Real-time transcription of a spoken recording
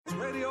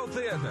Radio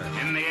Theater.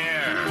 In the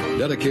air.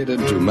 Dedicated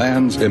to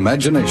man's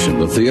imagination,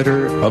 the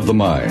theater of the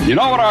mind. You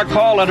know what our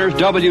call letters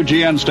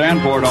WGN stand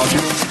for, don't you?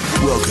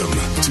 Welcome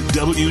to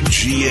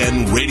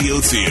WGN Radio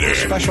Theater.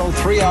 Special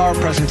 3-hour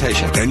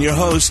presentation. And your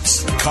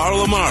hosts,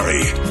 Carl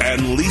Amari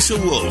and Lisa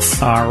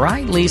Wolf. All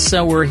right,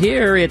 Lisa, we're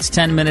here. It's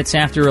 10 minutes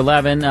after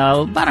 11.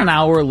 About an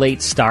hour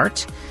late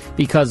start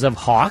because of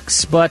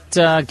Hawks. But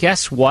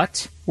guess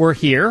what? We're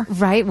here.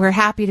 Right. We're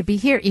happy to be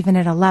here even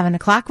at 11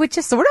 o'clock, which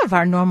is sort of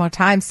our normal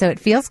time, so it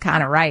feels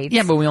kind of right.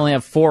 Yeah, but we only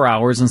have 4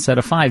 hours instead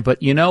of 5.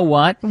 But you know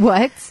what?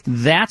 What?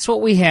 That's what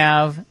we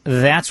have.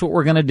 That's what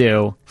we're going to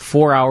do.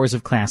 4 hours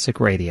of classic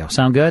radio.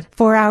 Sound good?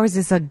 4 hours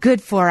is a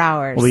good 4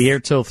 hours. We'll be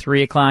here till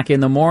 3 o'clock in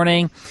the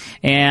morning.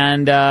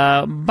 And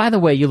by the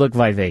way, you look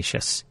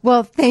vivacious.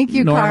 Well, thank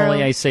you, Carl.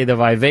 Normally I say the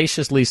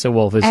vivacious Lisa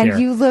Wolf is here.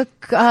 And you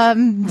look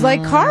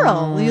like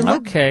Carl. You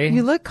look, okay.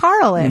 You look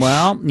Carl-ish.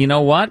 Well, you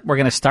know what? We're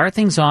going to start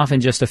things off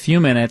in just a few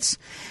minutes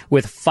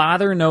with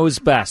Father Knows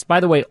Best. By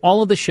the way,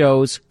 all of the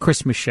shows,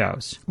 Christmas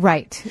shows.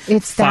 Right.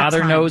 It's that Father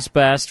time. Knows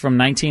Best from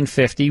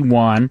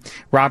 1951,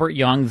 Robert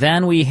Young.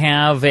 Then we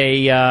have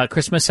a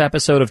Christmas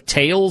episode of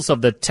Tales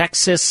of the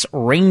Texas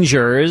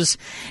Rangers.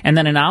 And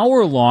then an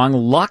hour-long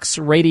Lux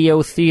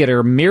Radio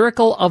Theater,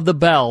 Miracle of the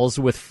Bells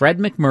with Fred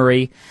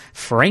McMurray,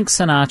 Frank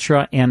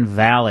Sinatra, and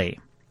Valley.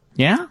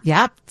 Yeah?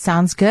 Yep.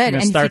 Sounds good. We're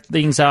going to start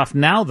things off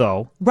now,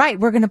 though. Right.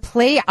 We're going to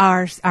play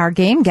our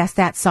game, Guess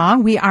That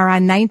Song. We are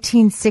on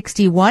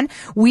 1961.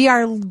 We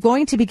are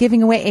going to be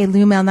giving away a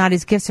Lou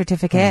Malnati's gift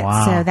certificate.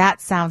 Wow. So that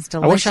sounds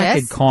delicious. I wish I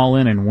could call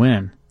in and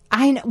win.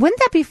 I know. Wouldn't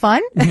that be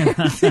fun?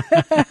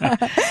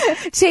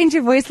 Change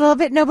your voice a little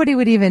bit. Nobody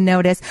would even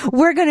notice.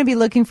 We're going to be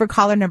looking for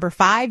caller number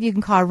 5. You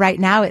can call right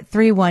now at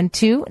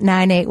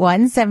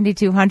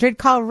 312-981-7200.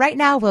 Call right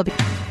now. We'll be...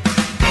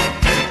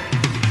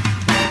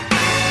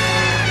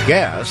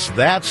 Guess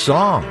That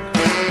Song.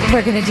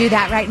 We're going to do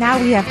that right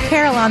now. We have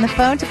Carol on the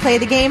phone to play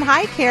the game.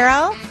 Hi,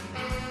 Carol.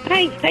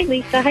 Hi,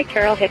 Lisa. Hi,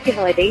 Carol. Happy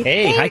holidays.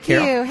 Hey, hi,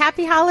 Carol. Thank you.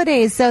 Happy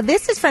holidays. So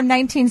this is from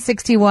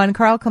 1961.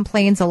 Carl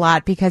complains a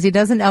lot because he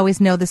doesn't always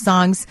know the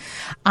songs.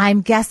 I'm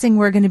guessing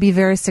we're going to be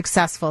very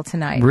successful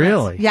tonight.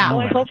 Really? Yeah. Oh,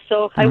 I hope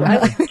so. I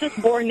was just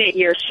born that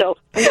year, so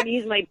I'm going to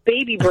use my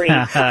baby brain.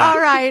 All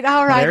right.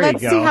 There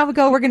Let's you see go. how we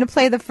go. We're going to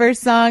play the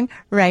first song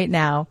right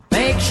now.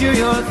 Make sure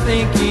you're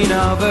thinking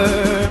of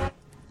her.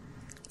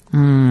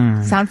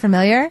 Sound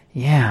familiar?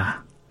 Yeah.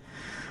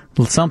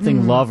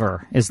 Something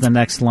lover is the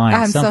next line.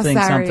 I'm something,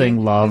 so sorry.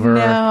 Something lover.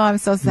 No, I'm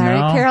so sorry.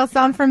 No? Carol,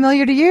 sound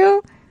familiar to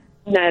you?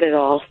 Not at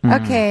all.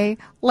 Okay,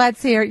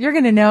 let's hear it. You're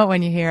going to know it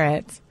when you hear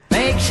it.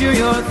 Make sure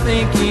you're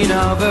thinking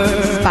of her.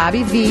 It's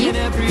Bobby V. In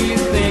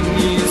everything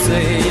you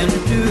say and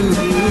do.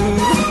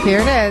 Here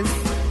it is.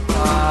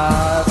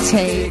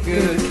 Take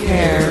good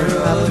care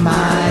of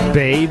my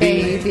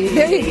Baby.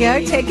 There you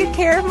go. Take good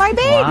care of my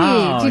baby.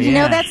 Wow, Did you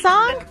yeah. know that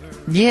song?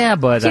 Yeah,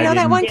 but Do you know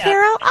that one, Yeah.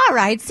 Carol? All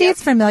right. See,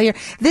 it's familiar.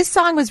 This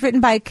song was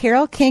written by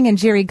Carole King and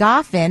Jerry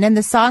Goffin, and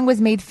the song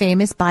was made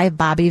famous by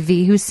Bobby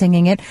V, who's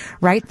singing it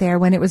right there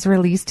when it was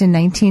released in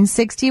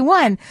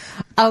 1961.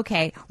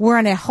 Okay, we're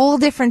on a whole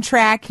different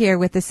track here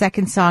with the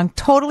second song.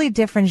 Totally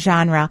different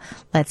genre.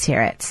 Let's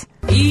hear it.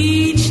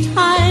 Each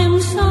time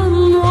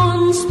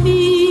someone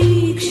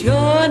speaks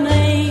your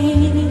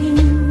name,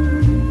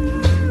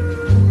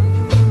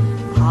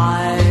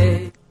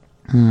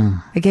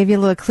 I gave you a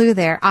little clue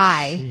there.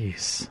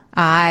 Jeez.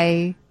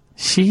 I.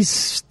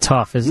 She's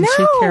tough, isn't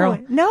she, No, Carol?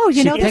 no,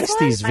 you she know this picks one?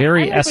 these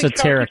very I always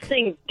esoteric. thought you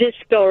sing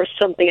disco or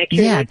something. I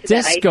can't Yeah, relate to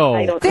that. disco.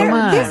 I don't There, Come know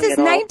on. that this song is at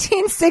all.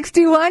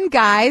 1961,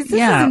 guys. This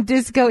isn't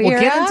disco We'll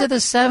era. get into the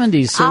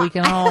 70s so we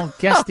can all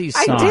guess these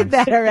songs. I did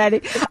that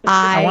already.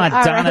 I want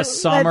all Donna right,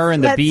 Summer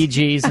and the let's- Bee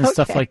Gees and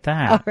stuff okay. like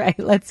that. All right,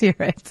 let's hear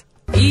it.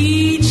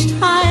 each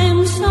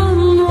time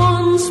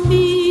someone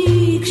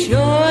speaks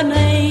your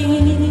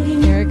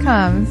name, Here it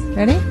comes.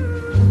 Ready?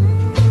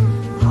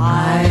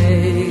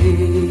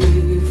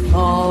 I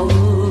fall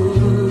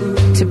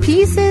To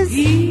pieces.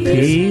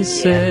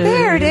 Pieces.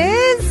 There it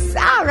is.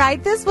 All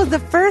right, this was the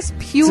first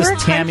pure Is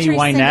this Tammy country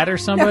Wynette singer- or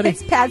somebody? No,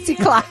 it's Patsy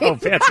Cline. Oh,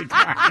 Patsy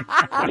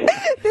Cline.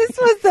 This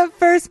was the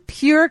first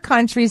pure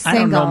country I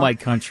single. don't know my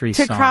country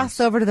to songs. cross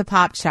over to the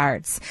pop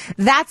charts.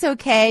 That's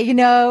okay. You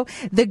know,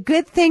 the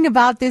good thing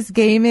about this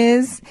game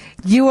is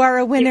you are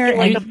a winner. You feel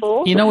like and a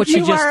fool? You know what she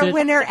you just are a did?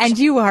 winner and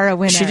you are a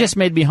winner. She just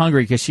made me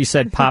hungry because she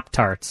said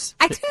Pop-Tarts.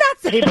 I did not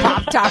say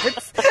Pop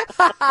Tarts.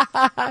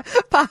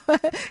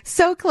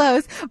 So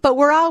close. But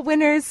we're all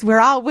winners. We're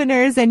all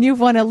winners. And you've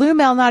won a Lou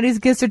Malnati's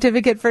gift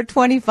certificate for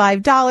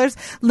 $25.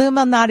 Lou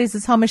Malnati's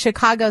is home of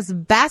Chicago's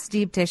best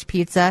deep dish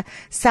pizza.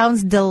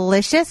 Sounds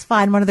delicious.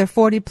 Find one of their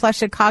 40-plus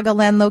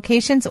Chicagoland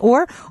locations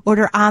or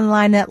order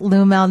online at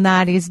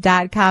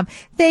LouMalnati's.com.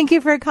 Thank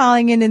you for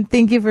calling in and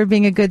thank you for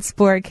being a good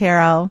sport,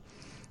 Carol.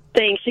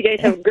 Thanks. You guys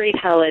have a great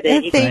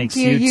holiday. Thank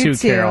you. You too,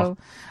 Carol.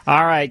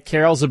 All right,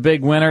 Carol's a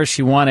big winner.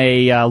 She won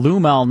a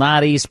Lou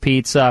Malnati's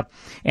pizza.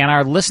 And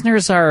our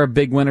listeners are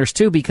big winners,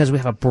 too, because we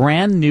have a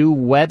brand new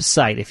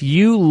website. If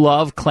you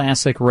love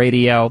classic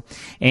radio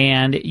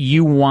and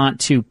you want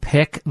to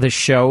pick the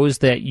shows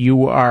that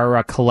you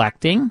are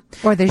collecting.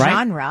 Or the right?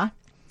 genre.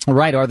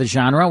 Right, or the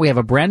genre. We have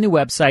a brand new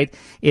website.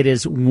 It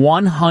is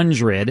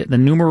 100, the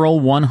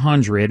numeral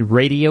 100,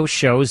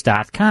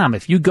 radioshows.com.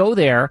 If you go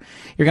there,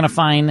 you're going to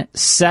find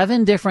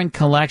 7 different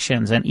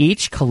collections, and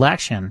each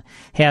collection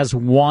has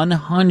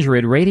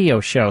 100 radio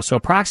shows, so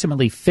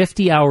approximately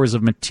 50 hours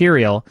of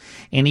material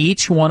in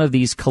each one of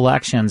these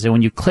collections. And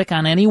when you click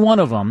on any one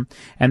of them,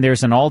 and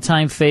there's an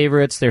all-time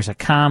favorites, there's a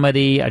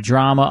comedy, a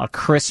drama, a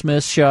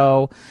Christmas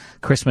show.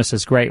 Christmas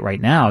is great right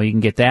now. You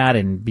can get that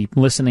and be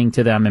listening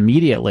to them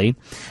immediately.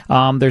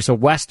 There's a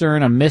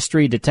Western, a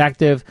mystery,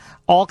 detective,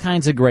 all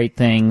kinds of great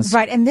things.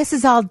 Right, and this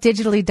is all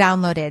digitally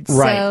downloaded.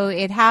 Right. So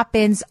it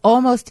happens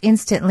almost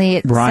instantly.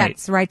 It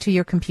sets right to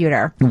your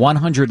computer.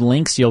 100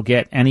 links. You'll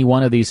get any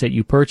one of these that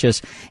you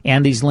purchase.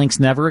 And these links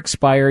never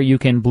expire. You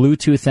can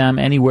Bluetooth them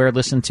anywhere,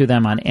 listen to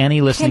them on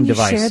any listening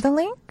device. Can you share the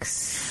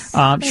links?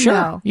 Sure.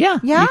 No. Yeah,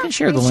 you can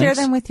share the links. Share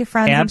them with your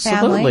friends and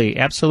family.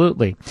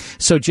 Absolutely.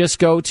 So just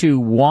go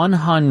to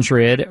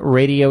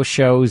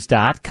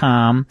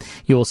 100radioshows.com.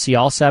 You will see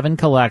all 7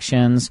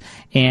 collections.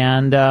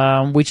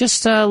 And we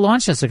just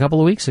launched this a couple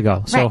of weeks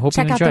ago. So hope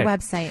you enjoy it. Check out the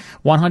website.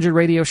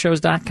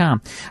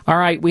 100radioshows.com. All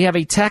right, we have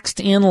a text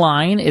in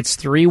line. It's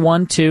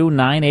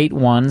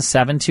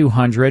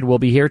 312-981-7200. We'll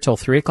be here till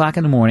 3 o'clock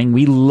in the morning.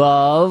 We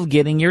love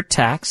getting your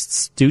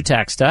texts. Do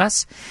text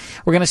us.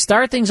 We're going to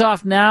start things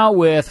off now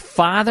with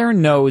Father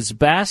Knows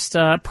Best,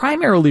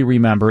 primarily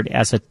remembered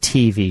as a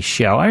TV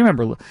show. I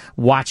remember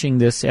watching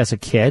this as a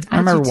kid. I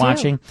remember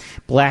watching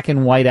black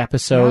and white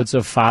episodes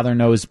of Father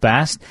Knows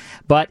Best,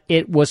 but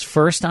it was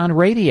first on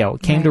radio.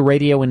 It came to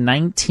radio in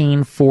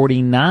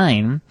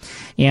 1949,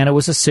 and it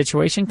was a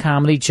situation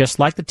comedy just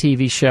like the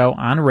TV show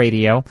on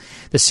radio.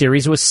 The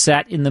series was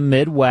set in the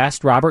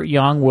Midwest. Robert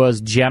Young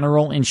was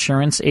General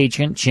Insurance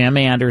Agent Jim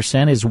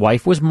Anderson. His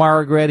wife was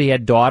Margaret. He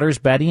had daughters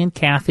Betty and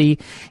Kathy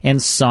and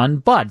son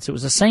Bud. So it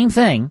was the same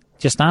thing,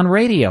 just on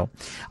radio.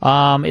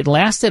 It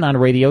lasted on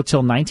radio till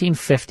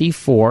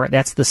 1954.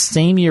 That's the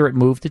same year it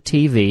moved to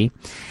TV.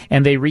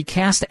 And they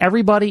recast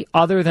everybody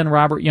other than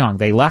Robert Young.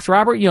 They left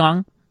Robert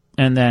Young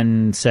and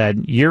then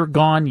said, you're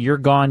gone, you're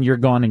gone, you're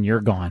gone, and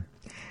you're gone.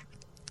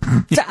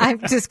 I'm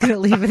just going to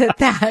leave it at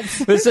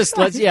that. let's just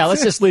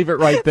leave it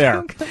right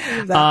there.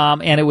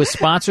 And it was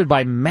sponsored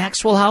by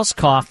Maxwell House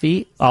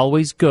Coffee,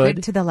 always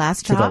good. To the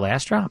last drop. To the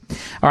last drop.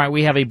 All right,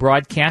 we have a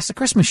broadcast, a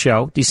Christmas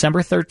show,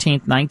 December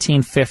 13th,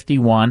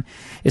 1951.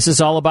 This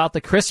is all about the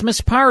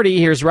Christmas party.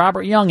 Here's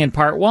Robert Young in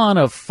part 1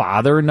 of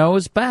Father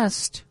Knows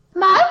Best.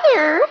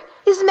 Mother,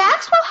 is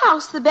Maxwell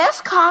House the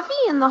best coffee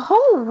in the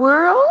whole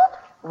world?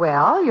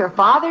 Well, your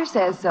father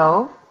says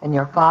so, and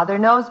your father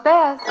knows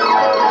best.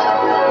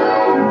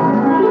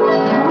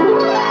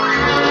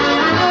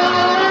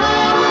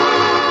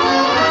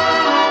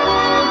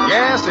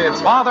 Yes, it's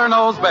Father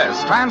Knows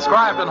Best,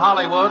 transcribed in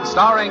Hollywood,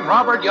 starring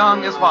Robert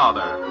Young as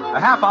father. A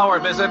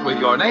half-hour visit with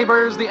your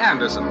neighbors, the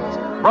Andersons.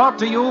 Brought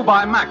to you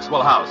by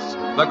Maxwell House,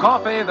 the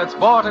coffee that's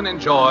bought and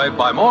enjoyed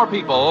by more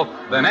people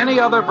than any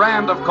other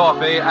brand of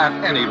coffee at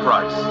any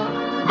price.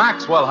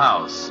 Maxwell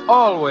House,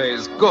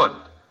 always good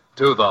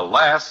to the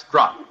last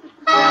drop.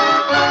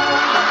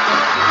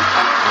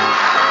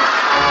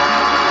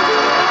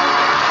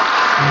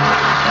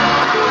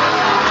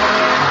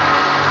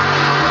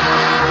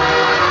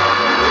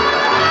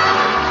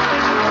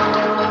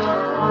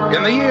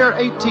 In the year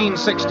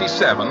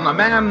 1867, a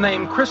man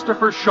named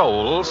Christopher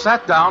Scholl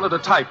sat down at a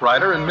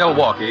typewriter in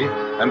Milwaukee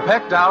and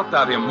pecked out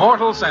that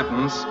immortal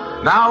sentence,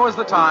 "Now is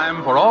the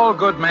time for all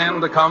good men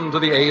to come to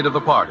the aid of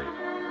the party."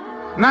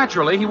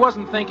 Naturally, he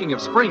wasn't thinking of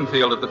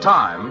Springfield at the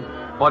time,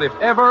 but if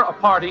ever a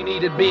party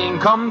needed being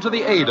come to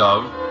the aid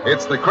of,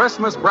 it's the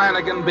Christmas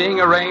Brannigan being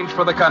arranged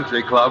for the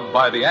country club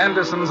by the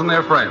Andersons and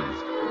their friends.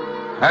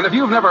 And if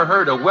you've never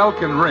heard a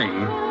welkin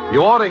ring,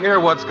 you ought to hear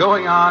what's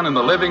going on in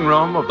the living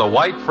room of the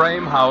white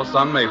frame house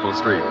on Maple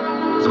Street.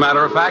 As a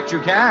matter of fact, you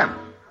can.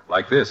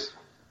 Like this.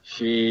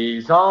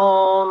 She's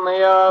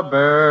only a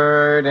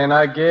bird in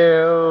a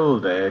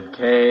gilded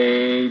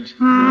cage.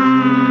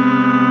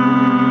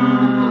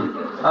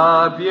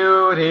 A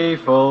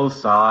beautiful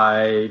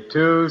sight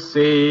to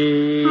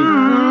see.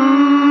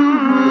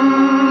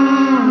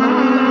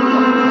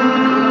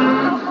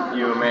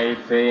 You may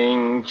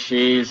think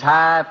she's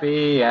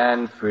happy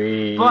and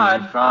free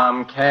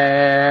from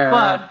care.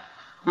 Bud.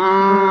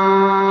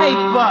 Hey,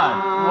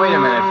 Bud. Wait a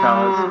minute,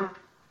 fellas.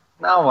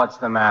 Now what's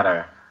the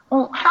matter?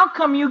 Well, how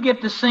come you get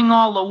to sing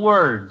all the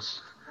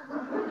words?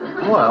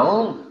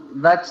 Well,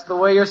 that's the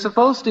way you're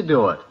supposed to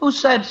do it. Who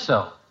said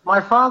so?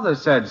 My father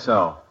said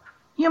so.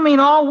 You mean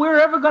all we're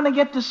ever going to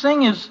get to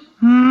sing is...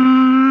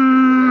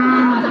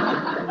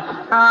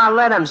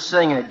 let him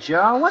sing it,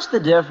 Joe. What's the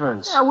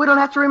difference? Yeah, we don't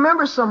have to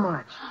remember so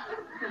much.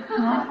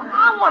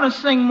 I want to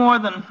sing more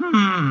than It's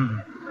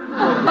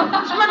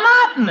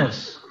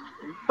monotonous.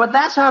 But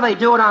that's how they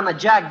do it on the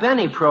Jack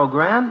Benny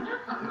program.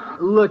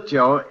 Look,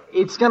 Joe,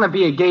 it's gonna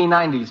be a gay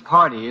 90s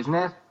party, isn't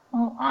it?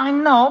 Well, I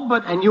know,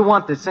 but... And you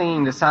want the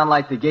singing to sound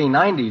like the gay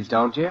 90s,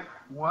 don't you?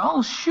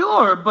 Well,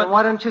 sure, but... Then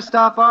why don't you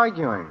stop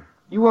arguing?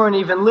 You weren't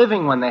even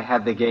living when they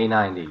had the gay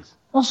 90s.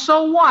 Well,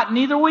 so what?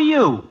 Neither were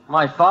you.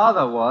 My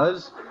father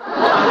was.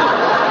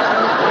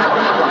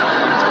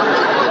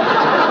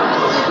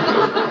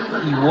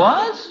 He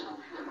was?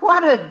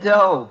 What a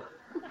dope.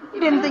 You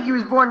didn't think he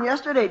was born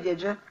yesterday,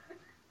 did you?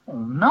 Oh,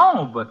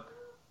 no, but...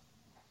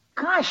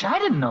 Gosh, I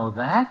didn't know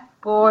that.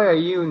 Boy, are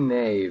you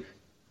knave.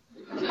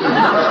 I'm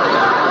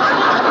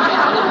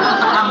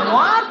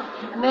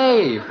what?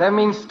 Knave. That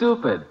means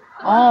stupid.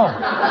 Oh.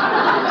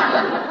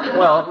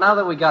 Well, now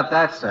that we got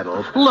that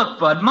settled... Look,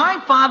 Bud, my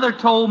father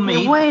told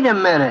me... Hey, wait a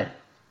minute.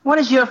 What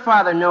does your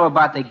father know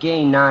about the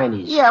gay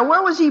 90s? Yeah,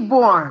 where was he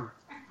born?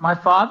 My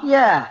father?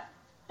 Yeah.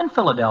 In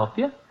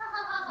Philadelphia.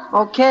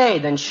 Okay,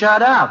 then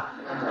shut up.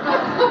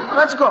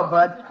 Let's go,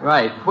 Bud.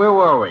 Right, where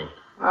were we?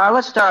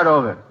 Let's start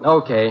over.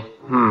 Okay.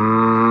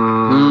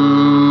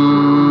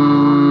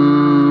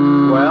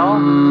 Well?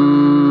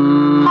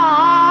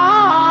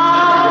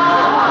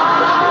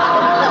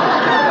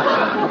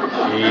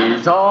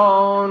 She's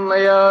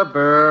only a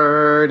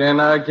bird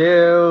in a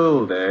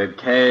gilded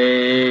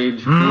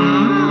cage.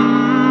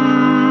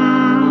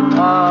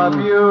 A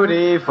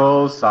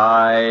beautiful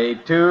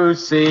sight to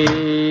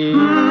see.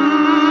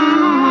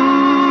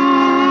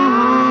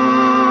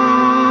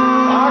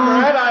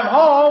 Margaret, I'm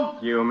home.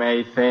 You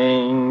may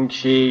think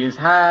she's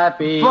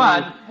happy.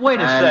 Bud, wait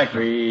a and second.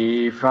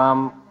 Free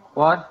from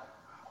what?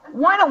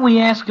 Why don't we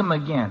ask him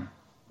again?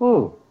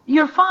 Who?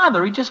 Your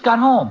father. He just got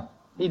home.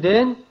 He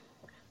did?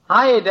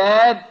 Hiya,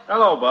 Dad.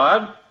 Hello,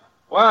 Bud.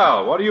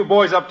 Well, what are you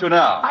boys up to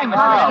now? Hi, Mr.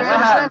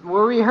 Anderson.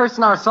 We're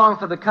rehearsing our song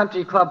for the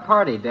country club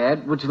party,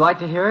 Dad. Would you like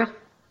to hear it?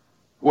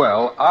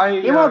 Well,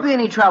 It won't be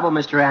any trouble,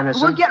 Mr.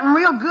 Anderson. We're getting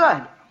real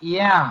good.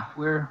 Yeah,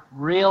 we're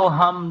real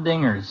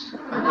humdingers.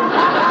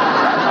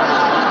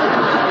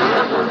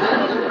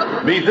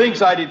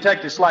 Methinks I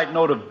detect a slight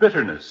note of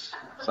bitterness.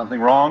 Something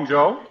wrong,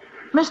 Joe?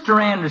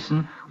 Mr.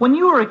 Anderson, when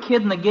you were a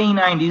kid in the gay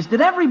 90s,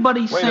 did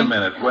everybody Wait sing... a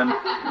minute. When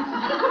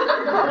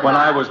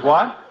I was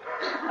what?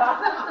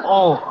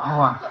 Oh,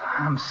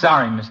 I'm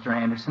sorry, Mr.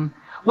 Anderson.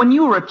 When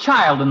you were a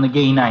child in the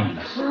gay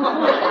 90s.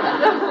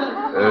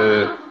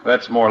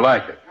 That's more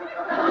like it.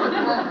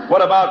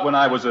 What about when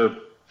I was a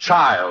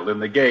child in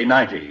the gay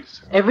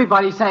 90s?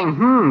 Everybody sang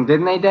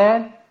didn't they,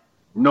 Dad?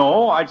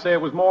 No, I'd say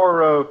it was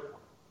more,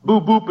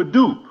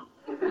 boo-boop-a-doop.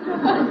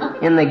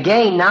 In the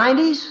gay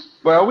 90s?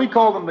 Well, we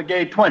call them the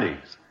gay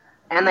 20s.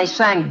 And they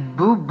sang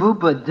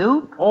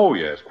boo-boop-a-doop? Oh,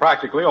 yes,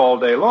 practically all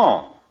day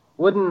long.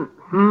 Wouldn't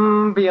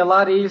be a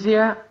lot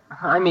easier?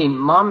 I mean,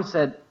 Mom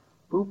said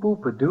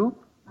boop-boop-a-doop.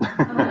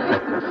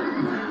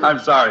 I'm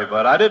sorry,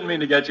 Bud. I didn't mean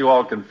to get you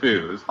all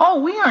confused.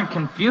 Oh, we aren't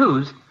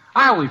confused.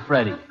 Are we,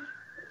 Freddie?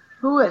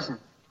 Who isn't?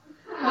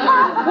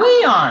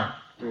 We aren't.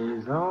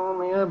 She's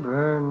only a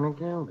bird in a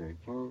gilded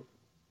cage.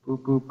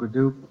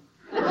 Boop-boop-a-doop.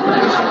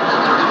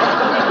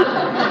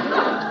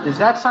 Does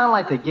that sound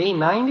like the gay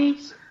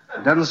 90s?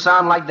 It doesn't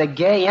sound like the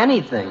gay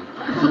anything.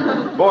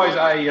 Boys,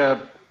 I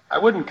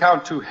wouldn't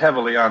count too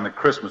heavily on the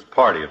Christmas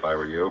party if I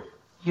were you.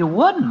 You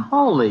wouldn't?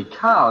 Holy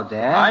cow,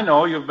 Dad. I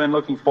know you've been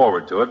looking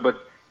forward to it,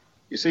 but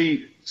you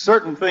see,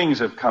 certain things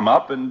have come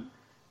up, and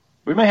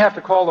we may have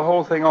to call the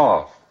whole thing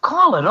off.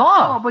 Call it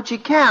off? Oh, but you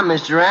can't,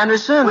 Mr.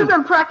 Anderson. We've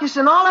been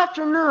practicing all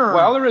afternoon.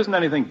 Well, there isn't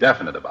anything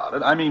definite about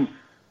it. I mean,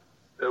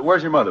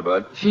 where's your mother,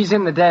 Bud? She's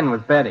in the den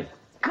with Betty.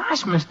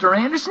 Gosh, Mr.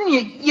 Anderson,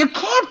 you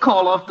can't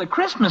call off the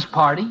Christmas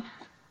party.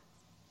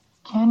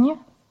 Can you?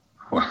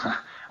 Well,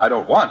 I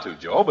don't want to,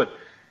 Joe, but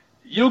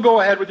you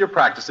go ahead with your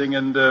practicing,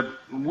 and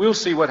we'll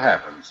see what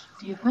happens.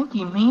 Do you think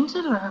he means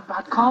it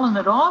about calling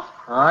it off?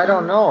 I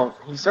don't know.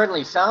 He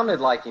certainly sounded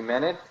like he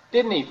meant it.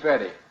 Didn't he,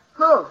 Freddie?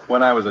 Who?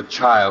 When I was a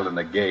child in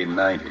the gay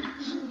 90s.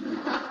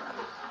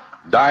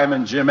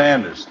 Diamond Jim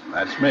Anderson,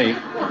 that's me.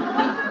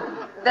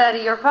 Betty,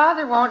 your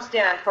father won't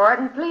stand for it,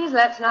 and please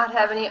let's not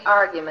have any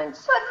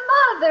arguments. But,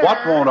 Mother...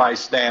 What won't I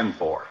stand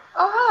for?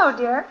 Oh, hello,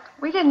 dear.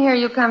 We didn't hear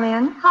you come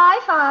in. Hi,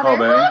 Father. Oh,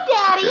 Betty. Hi,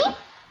 Daddy.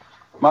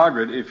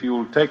 Margaret, if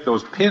you'll take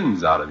those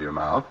pins out of your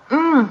mouth.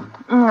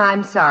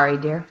 I'm sorry,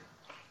 dear.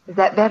 Is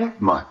that better?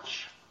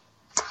 Much.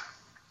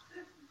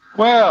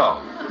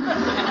 Well,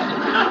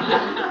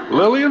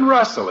 Lillian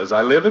Russell, as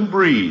I live and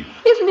breathe.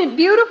 Isn't it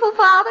beautiful,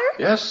 Father?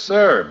 Yes,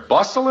 sir.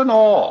 Bustle and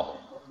all.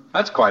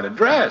 That's quite a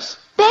dress.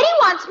 Betty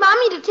wants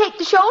Mommy to take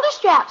the shoulder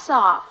straps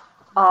off.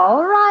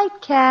 All right,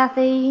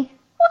 Kathy.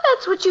 Well,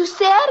 that's what you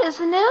said,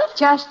 isn't it?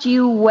 Just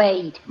you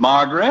wait.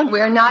 Margaret?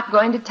 We're not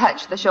going to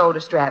touch the shoulder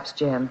straps,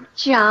 Jim.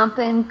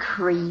 Jumping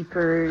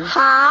creepers.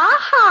 Ha,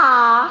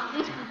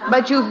 ha.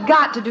 But you've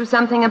got to do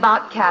something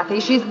about Kathy.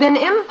 She's been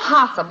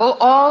impossible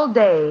all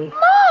day.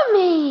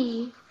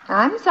 Mommy.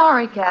 I'm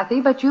sorry,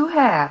 Kathy, but you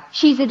have.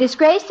 She's a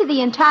disgrace to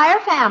the entire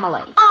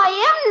family.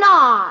 I am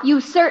not. You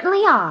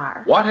certainly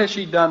are. What has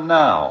she done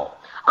now?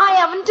 I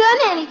haven't done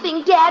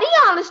anything, Daddy.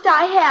 Honest,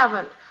 I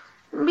haven't.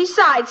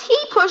 Besides, he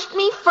pushed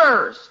me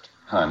first.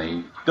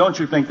 Honey, don't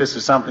you think this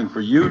is something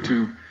for you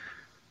to,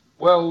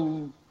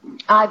 well...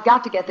 I've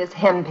got to get this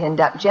hem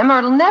pinned up, Jim, or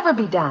it'll never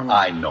be done.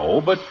 I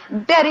know, but...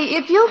 Betty,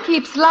 if you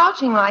keep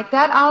slouching like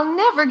that, I'll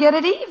never get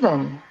it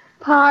even.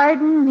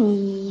 Pardon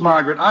me.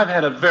 Margaret, I've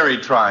had a very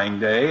trying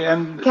day,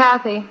 and...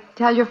 Kathy,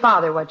 tell your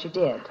father what you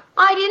did.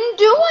 I didn't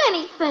do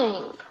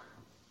anything.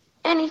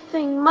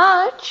 Anything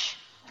much.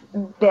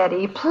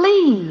 Betty,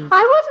 please.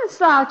 I wasn't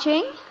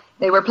slouching.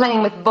 They were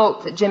playing with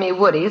boats at Jimmy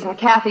Woody's, and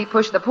Kathy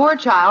pushed the poor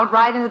child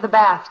right into the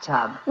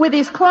bathtub. With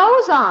his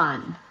clothes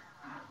on.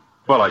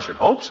 Well, I should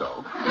hope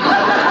so.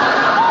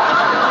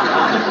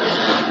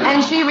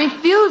 And she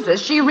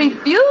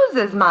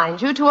refuses,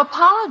 mind you, to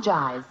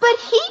apologize. But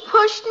he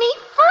pushed me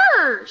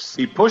first.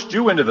 He pushed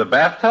you into the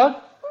bathtub?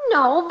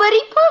 No, but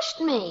he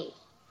pushed me.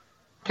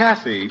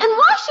 Kathy... And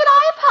why should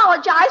I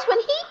apologize when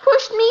he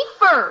pushed me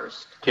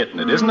first?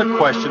 Kitten, it isn't a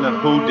question of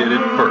who did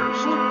it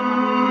first.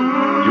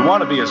 You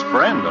want to be his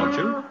friend, don't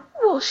you?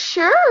 Well,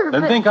 sure,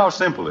 Then but... think how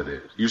simple it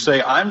is. You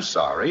say, I'm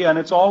sorry, and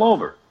it's all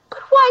over.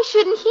 But why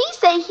shouldn't he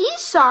say he's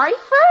sorry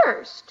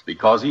first?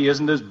 Because he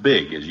isn't as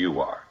big as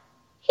you are.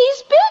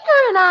 He's bigger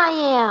than I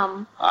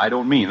am. I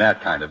don't mean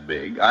that kind of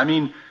big. I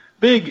mean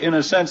big in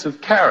a sense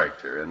of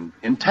character and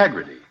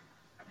integrity.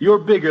 You're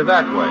bigger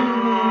that way.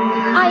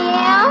 I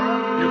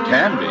am? You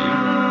can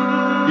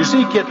be. You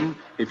see, Kitten,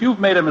 if you've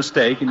made a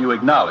mistake and you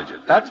acknowledge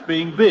it, that's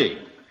being big.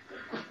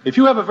 If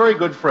you have a very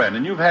good friend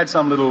and you've had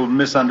some little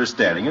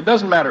misunderstanding, it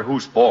doesn't matter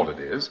whose fault it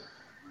is.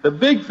 The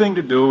big thing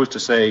to do is to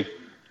say,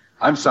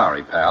 I'm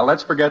sorry, pal.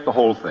 Let's forget the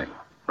whole thing.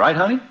 Right,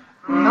 honey?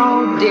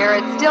 Oh, dear,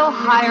 it's still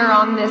higher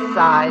on this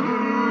side.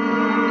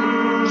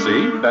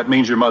 See? That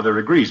means your mother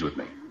agrees with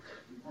me.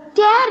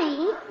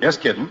 Daddy, Yes,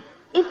 Kitten?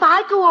 if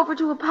I go over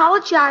to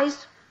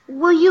apologize,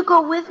 will you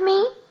go with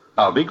me?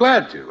 I'll be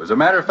glad to. As a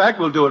matter of fact,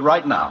 we'll do it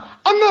right now.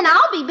 And then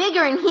I'll be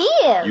bigger than he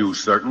is. You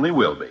certainly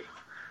will be.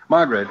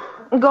 Margaret,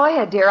 Go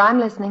ahead, dear, I'm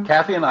listening.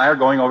 Kathy and I are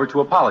going over to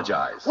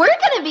apologize. We're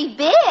going to be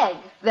big.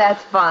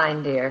 That's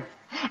fine, dear.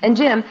 And,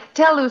 Jim,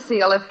 tell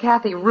Lucille if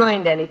Kathy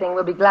ruined anything,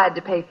 we'll be glad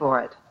to pay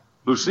for it.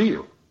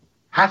 Lucille?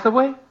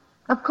 Hathaway?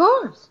 Of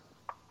course.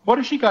 What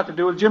has she got to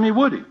do with Jimmy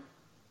Woody?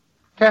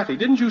 Kathy,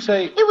 didn't you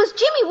say... It was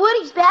Jimmy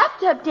Woody's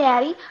bathtub,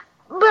 Daddy,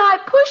 but I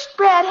pushed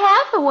Brad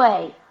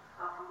Hathaway.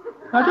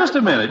 Now, just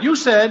a minute. You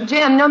said...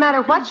 Jim, no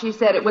matter what she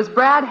said, it was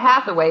Brad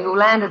Hathaway who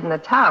landed in the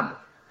tub.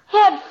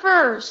 Head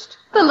first.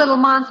 The little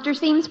monster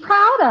seems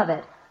proud of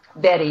it.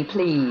 Betty,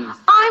 please.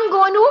 I'm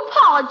going to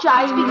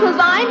apologize because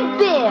I'm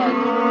big.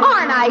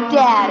 Aren't I,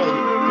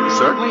 Daddy? You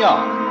certainly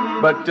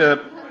are.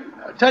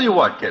 But, tell you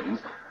what, Kitten.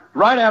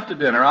 Right after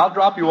dinner, I'll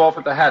drop you off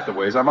at the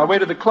Hathaways on my way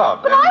to the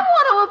club. But I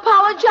want to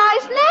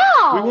apologize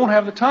now. We won't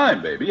have the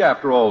time, baby.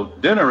 After all,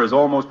 dinner is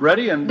almost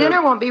ready and...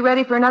 Dinner won't be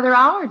ready for another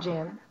hour,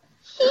 Jim.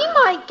 He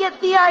might get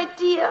the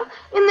idea,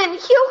 and then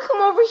he'll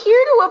come over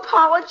here to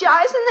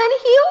apologize, and then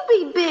he'll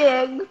be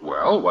big.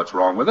 Well, what's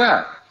wrong with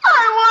that?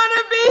 I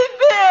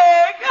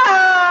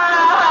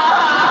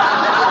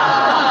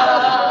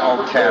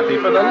Oh, Kathy,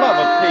 for the love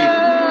of Pete.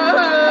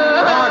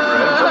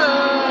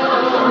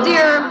 Margaret.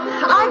 Dear,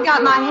 I've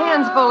got my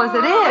hands full as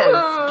it is.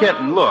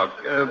 Kitten, look,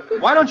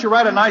 why don't you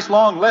write a nice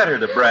long letter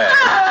to Brad?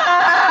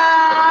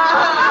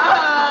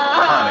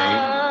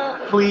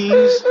 Honey,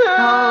 please.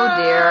 Oh,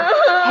 dear.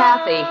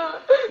 Kathy.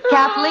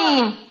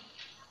 Kathleen.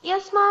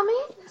 Yes, Mommy?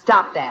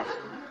 Stop that.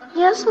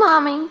 Yes,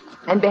 Mommy.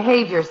 And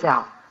behave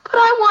yourself. But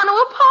I want to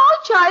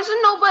apologize,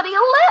 and nobody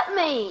will let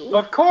me.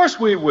 Of course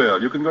we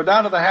will. You can go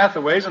down to the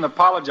Hathaways and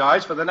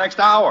apologize for the next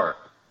hour.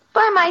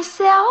 By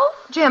myself?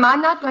 Jim,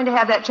 I'm not going to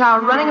have that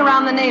child running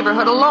around the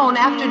neighborhood alone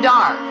after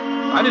dark.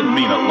 I didn't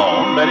mean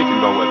alone. Betty can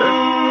go with her.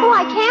 Oh,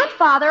 I can't,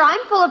 Father. I'm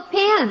full of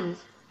pins.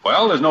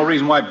 Well, there's no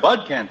reason why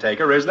Bud can't take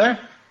her, is there?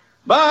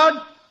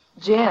 Bud!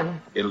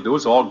 Jim. It'll do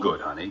us all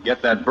good, honey.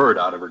 Get that bird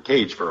out of her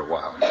cage for a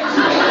while.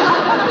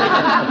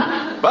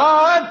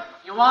 Bud!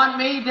 You want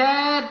me,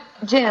 Dad?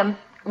 Jim,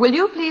 will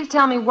you please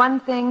tell me one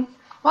thing?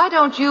 Why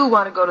don't you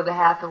want to go to the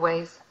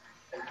Hathaways?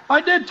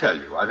 I did tell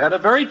you. I've had a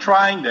very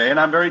trying day, and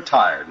I'm very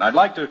tired. And I'd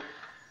like to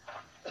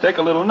take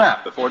a little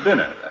nap before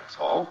dinner, that's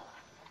all.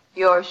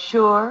 You're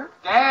sure?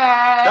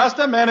 Dad! Just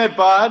a minute,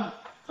 Bud.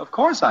 Of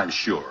course I'm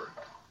sure.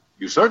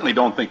 You certainly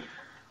don't think...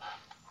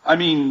 I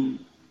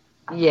mean...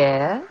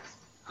 Yes?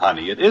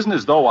 Honey, it isn't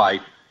as though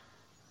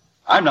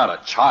I'm not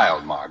a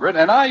child, Margaret,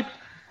 and I...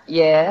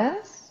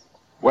 Yes?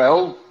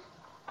 Well,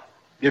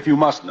 if you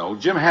must know,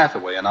 Jim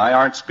Hathaway and I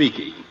aren't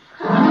speaking.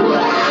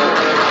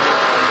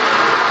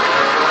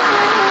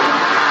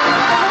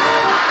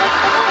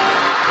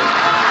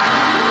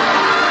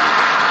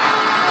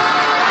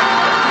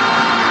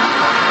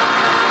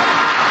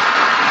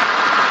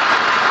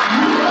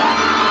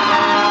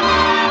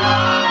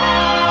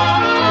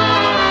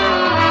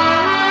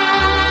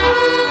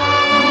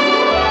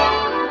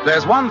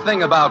 There's one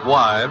thing about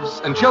wives,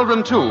 and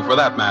children too, for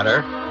that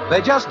matter.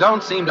 They just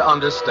don't seem to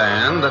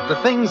understand that the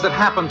things that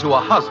happen to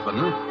a husband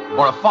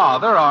or a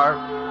father are,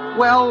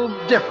 well,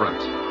 different.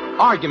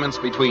 Arguments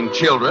between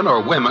children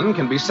or women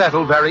can be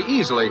settled very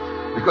easily,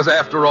 because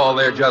after all,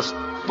 they're just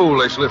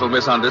foolish little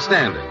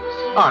misunderstandings,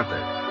 aren't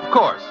they?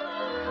 course.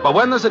 But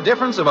when there's a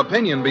difference of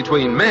opinion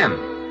between men,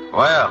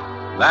 well,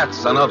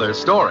 that's another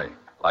story.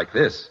 Like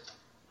this.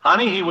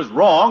 Honey, he was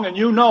wrong, and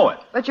you know it.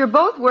 But you're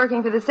both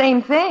working for the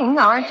same thing,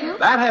 aren't you?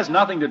 That has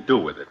nothing to do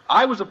with it.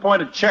 I was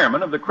appointed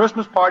chairman of the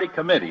Christmas party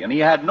committee, and he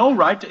had no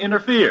right to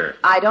interfere.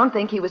 I don't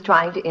think he was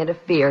trying to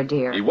interfere,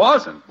 dear. He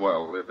wasn't.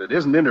 Well, if it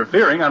isn't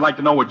interfering, I'd like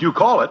to know what you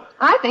call it.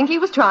 I think he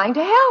was trying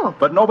to help.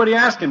 But nobody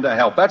asked him to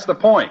help. That's the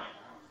point.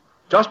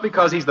 Just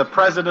because he's the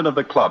president of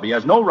the club, he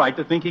has no right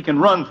to think he can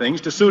run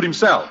things to suit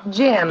himself.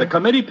 Jim. The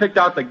committee picked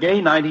out the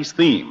gay 90s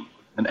theme,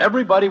 and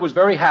everybody was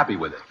very happy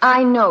with it.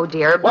 I know,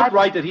 dear, but... What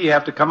right did he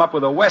have to come up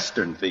with a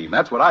Western theme?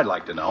 That's what I'd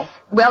like to know.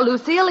 Well,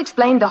 Lucille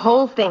explained the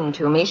whole thing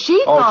to me.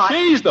 She thought... Oh,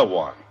 she's the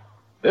one.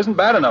 It isn't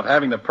bad enough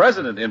having the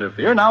president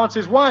interfere. Now it's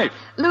his wife.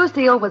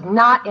 Lucille was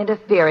not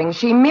interfering.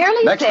 She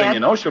merely Next said... thing you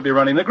know, she'll be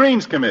running the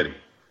Greens Committee.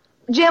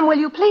 Jim, will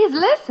you please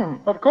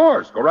listen? Of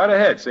course. Go right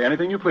ahead. Say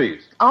anything you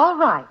please. All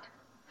right.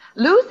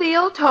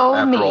 Lucille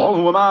told me... After all,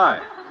 who am I?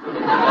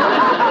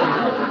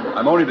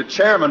 I'm only the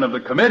chairman of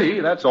the committee,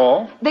 that's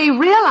all. They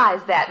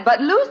realize that,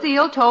 but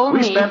Lucille told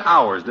me... We spent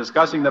hours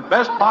discussing the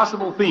best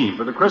possible theme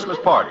for the Christmas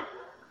party.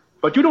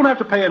 But you don't have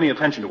to pay any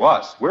attention to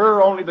us.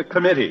 We're only the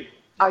committee.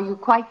 Are you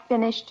quite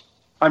finished?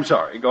 I'm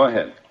sorry. Go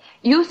ahead.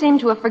 You seem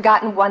to have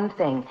forgotten one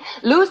thing.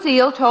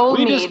 Lucille told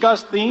me... We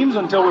discussed themes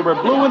until we were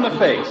blue in the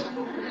face.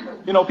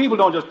 You know, people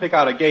don't just pick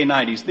out a gay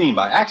 90s theme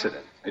by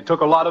accident. It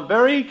took a lot of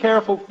very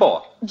careful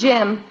thought.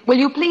 Jim, will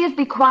you please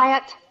be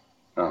quiet?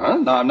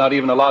 Now I'm not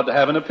even allowed to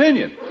have an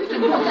opinion.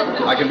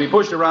 I can be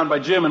pushed around by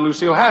Jim and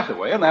Lucille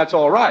Hathaway, and that's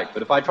all right.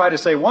 But if I try to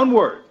say one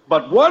word,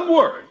 but one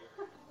word...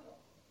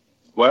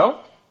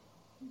 Well?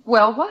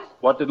 Well, what?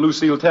 What did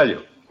Lucille tell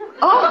you?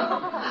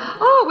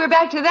 Oh, we're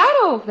back to that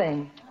old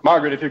thing.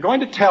 Margaret, if you're going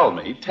to tell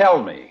me,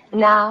 tell me.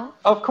 Now?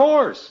 Of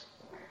course.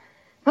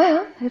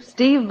 Well, if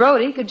Steve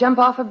Brody could jump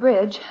off a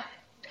bridge.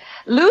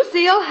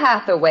 Lucille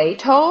Hathaway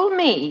told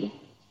me...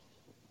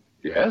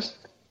 Yes?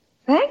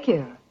 Thank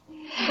you.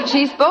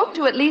 She spoke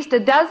to at least a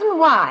dozen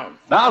wives.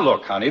 Now,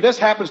 look, honey, this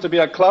happens to be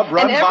a club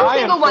run by and for every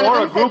single one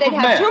of them said they'd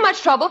have too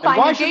much trouble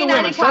finding gay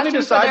 90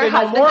 costumes for their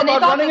husbands, and they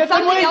thought that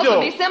something else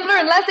would be simpler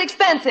and less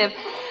expensive.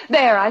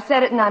 There, I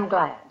said it, and I'm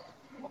glad.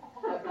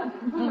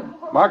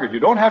 Margaret, you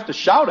don't have to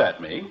shout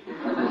at me.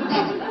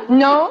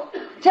 No?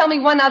 Tell me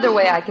one other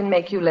way I can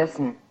make you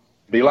listen.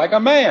 Be like a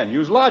man.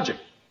 Use logic.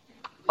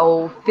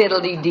 Oh,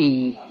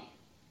 fiddle-dee-dee.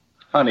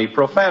 Honey,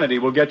 profanity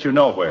will get you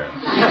nowhere.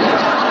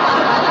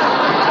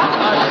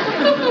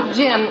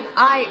 Jim,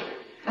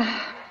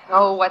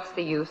 Oh, what's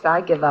the use?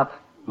 I give up.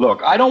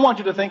 Look, I don't want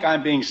you to think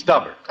I'm being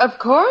stubborn. Of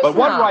course But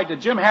what not. right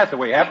did Jim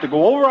Hathaway have to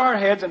go over our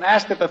heads and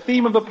ask that the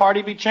theme of the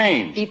party be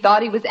changed? He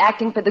thought he was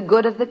acting for the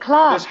good of the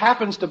club. This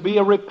happens to be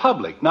a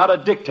republic, not a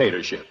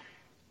dictatorship.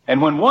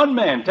 And when one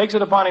man takes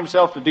it upon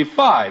himself to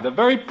defy the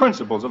very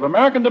principles of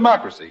American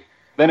democracy,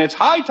 then it's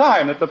high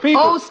time that the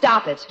people... Oh,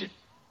 stop it.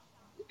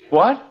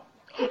 What?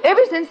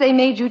 Ever since they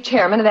made you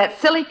chairman of that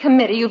silly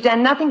committee, you've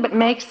done nothing but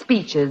make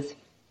speeches.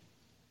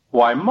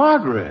 Why,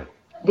 Margaret...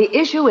 The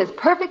issue is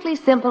perfectly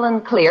simple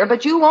and clear,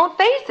 but you won't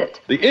face it.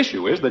 The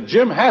issue is that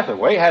Jim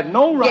Hathaway had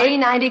no right... Gay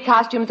 90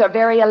 costumes are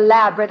very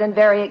elaborate and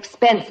very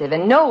expensive,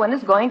 and no one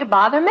is going to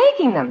bother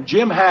making them.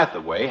 Jim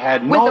Hathaway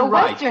had no right... With a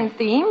Western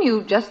theme,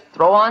 you just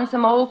throw on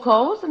some old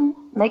clothes and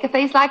make a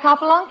face like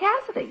Hopalong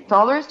Cassidy. That's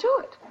all there is to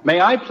it.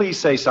 May I please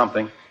say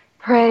something?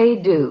 Pray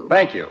do.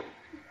 Thank you.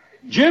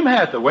 Jim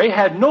Hathaway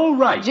had no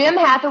right... Jim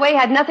Hathaway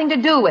had nothing to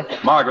do with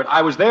it. Margaret,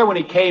 I was there when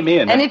he came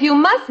in. And if you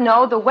must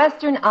know, the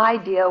Western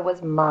idea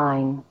was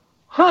mine.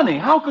 Honey,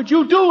 how could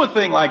you do a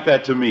thing like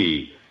that to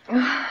me?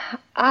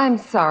 I'm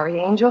sorry,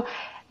 Angel.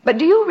 But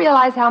do you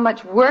realize how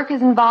much work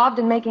is involved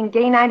in making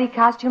gay 90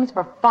 costumes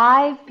for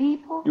 5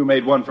 people? You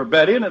made one for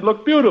Betty, and it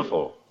looked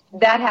beautiful.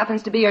 That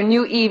happens to be her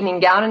new evening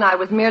gown, and I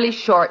was merely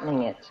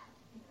shortening it.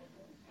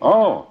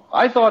 Oh,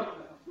 I thought...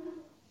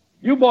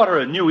 You bought her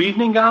a new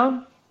evening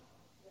gown?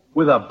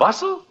 With a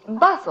bustle?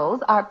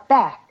 Bustles are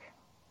back.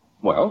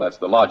 Well, that's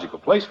the logical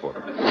place for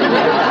them.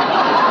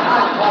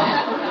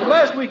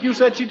 Last week you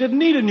said she didn't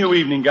need a new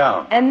evening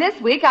gown. And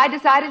this week I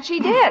decided she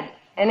did.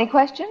 Any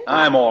questions?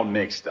 I'm all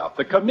mixed up.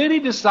 The committee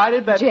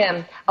decided that...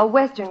 Jim, a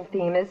Western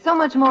theme is so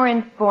much more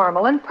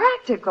informal and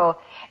practical.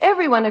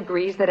 Everyone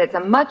agrees that it's a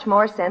much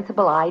more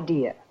sensible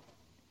idea.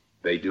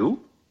 They do?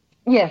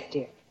 Yes,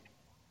 dear.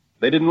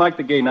 They didn't like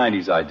the gay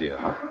 90s idea,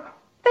 huh?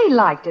 They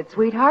liked it,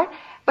 sweetheart,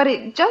 but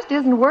it just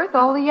isn't worth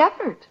all the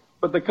effort.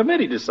 But the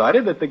committee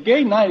decided that the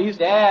gay 90s...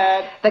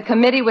 Dad! The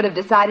committee would have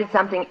decided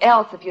something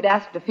else if you'd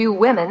asked a few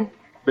women.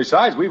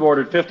 Besides, we've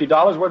ordered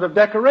 $50 worth of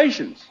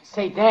decorations.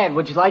 Say, Dad,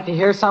 would you like to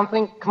hear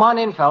something? Come on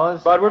in,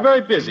 fellas. But we're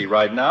very busy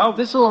right now.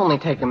 This'll only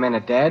take a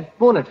minute, Dad.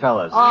 Won't it,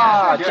 fellas?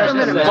 Just a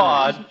minute,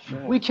 Bud.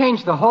 We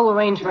changed the whole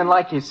arrangement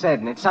like you said,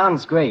 and it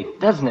sounds great,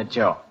 doesn't it,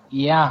 Joe?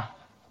 Yeah,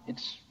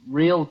 it's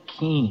real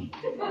keen.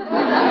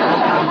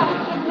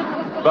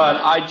 But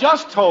I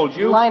just told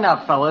you... Line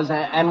up, fellas,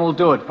 and we'll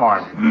do it for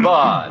him.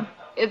 Bud.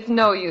 It's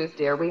no use,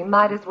 dear. We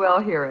might as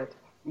well hear it.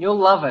 You'll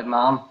love it,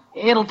 Mom.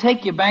 It'll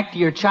take you back to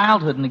your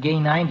childhood in the gay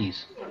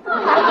 90s.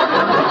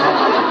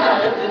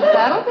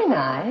 That'll be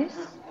nice.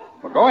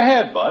 Well, go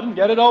ahead, Bud, and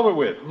get it over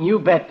with. You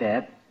bet,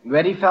 Dad.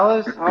 Ready,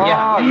 fellas?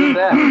 Yeah, you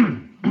bet.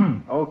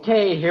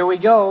 Okay, here we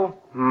go.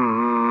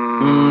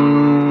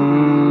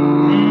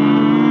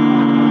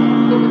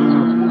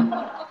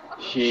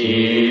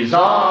 She's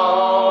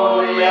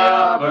only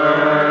a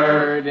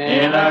bird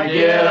in a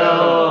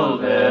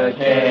gilded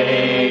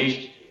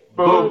cage.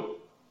 Boop.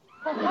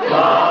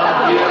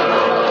 But you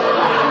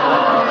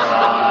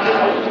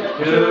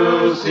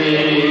to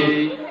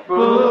see.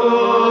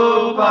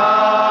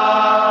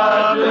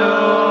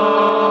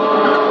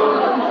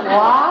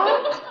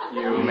 What?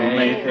 You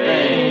may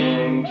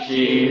think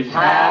she's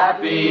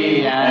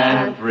happy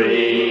and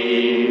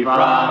free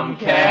from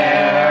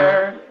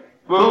care.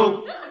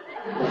 Boop.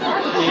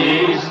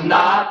 She's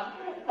not,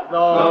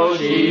 though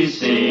she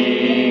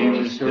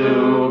seems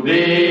to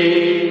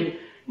be.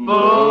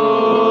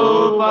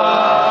 Boop-a-doo.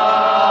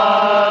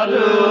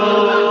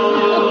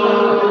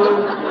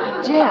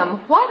 Jim,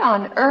 what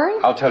on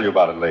earth? I'll tell you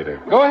about it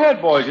later. Go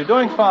ahead, boys. You're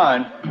doing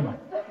fine.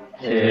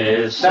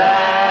 'Tis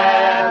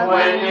sad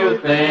when you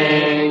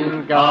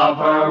think of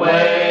her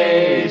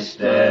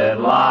wasted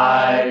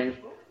life.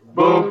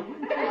 Boop.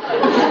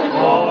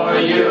 For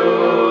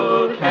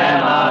you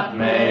cannot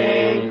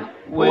make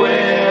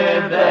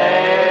with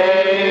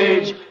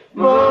age.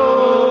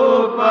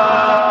 Boop-a-doo.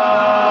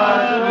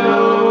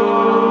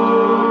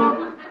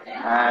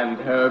 And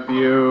her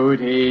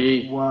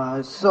beauty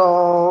Was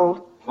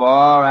sold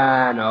For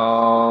an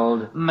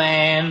old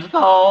man's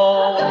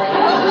gold.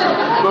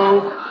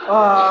 boop.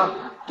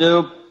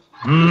 dupe.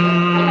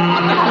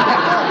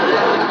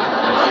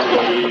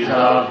 She's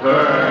a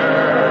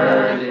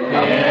bird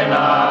in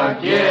a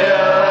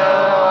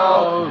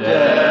gilded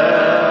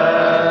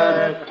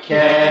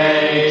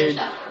cage.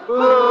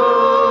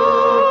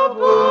 Boop,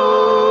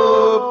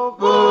 boop,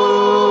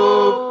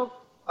 boop,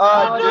 a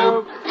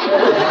doop.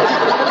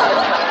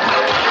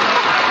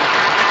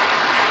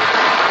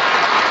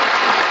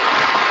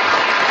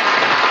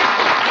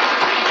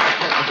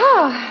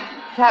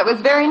 That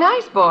was very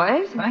nice,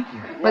 boys. Thank you.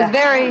 It was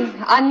very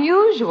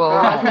unusual,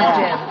 wasn't it,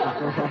 Jim?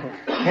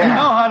 You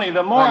know, honey,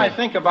 the more I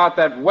think about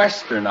that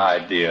Western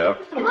idea...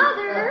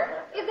 Mother,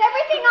 is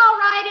everything all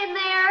right in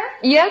there?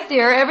 Yes,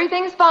 dear,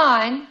 everything's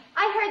fine.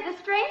 I heard the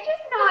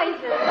strangest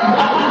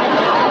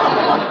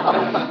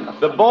noises.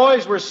 The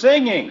boys were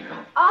singing.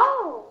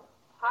 Oh,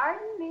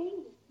 pardon me.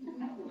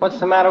 What's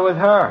the matter with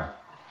her?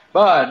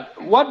 Bud,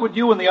 what would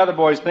you and the other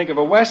boys think of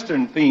a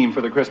Western theme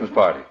for the Christmas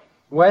party?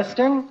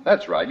 Western?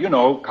 That's right. You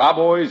know,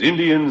 cowboys,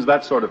 Indians,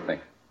 that sort of thing.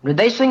 Did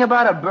they sing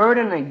about a bird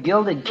in a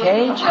gilded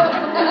cage?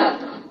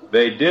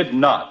 They did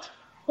not.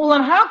 Well,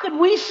 then how could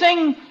we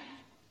sing...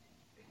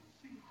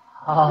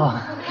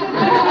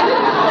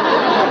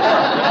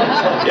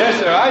 Yes,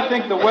 sir, I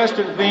think the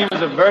Western theme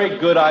is a very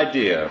good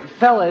idea.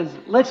 Fellas,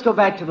 let's go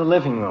back to the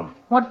living room.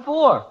 What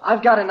for?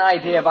 I've got an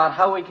idea about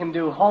how we can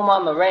do Home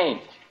on the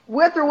Range.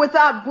 with or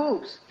without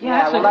boobs.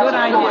 Yeah, that's a good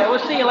idea. We'll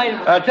see you later.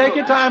 Take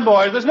your time,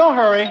 boys. There's no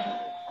hurry. Never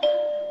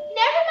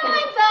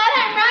mind, Bud.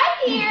 I'm right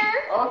here.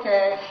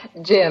 Okay.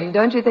 Jim,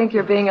 don't you think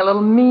you're being a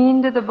little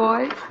mean to the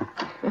boys?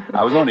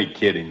 I was only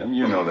kidding them.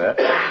 You know that.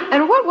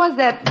 And what was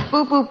that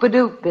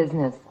boop-boop-a-doop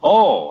business?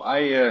 Oh,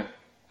 I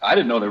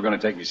didn't know they were going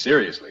to take me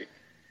seriously.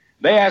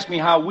 They asked me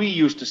how we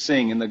used to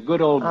sing in the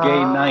good old gay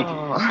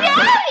 90s.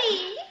 Daddy!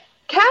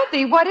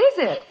 Kathy, what is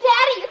it?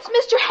 Daddy, it's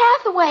Mr.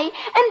 Hathaway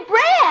and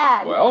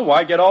Brad. Well,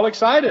 why get all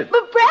excited?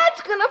 But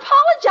Brad's going to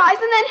apologize,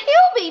 and then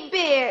he'll be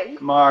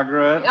big.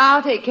 Margaret.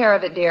 I'll take care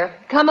of it, dear.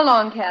 Come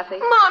along, Kathy.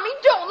 Mommy,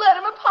 don't let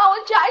him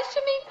apologize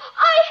to me.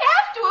 I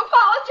have to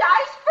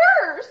apologize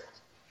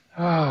first.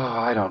 Oh,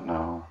 I don't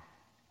know.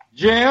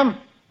 Jim?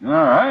 All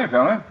right,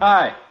 fella.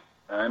 Hi.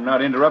 I'm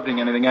not interrupting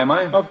anything, am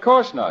I? Of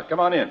course not.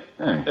 Come on in.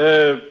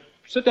 Hey.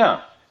 Sit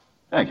down.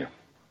 Thank you.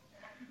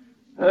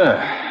 Well,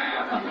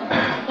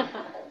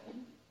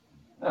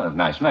 it's a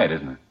nice night,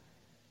 isn't it?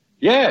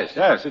 Yes.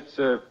 It's,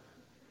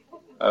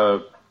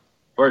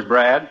 where's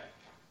Brad?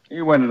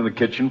 He went into the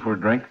kitchen for a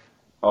drink.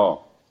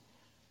 Oh.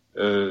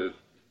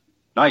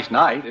 Nice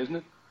night, isn't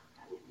it?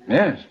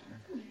 Yes.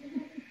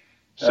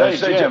 Say,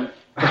 Jim.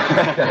 Well,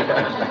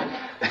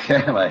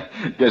 I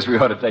guess we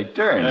ought to take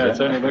turns. Yeah, it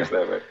certainly looks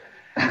that way.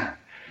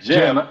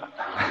 Jim.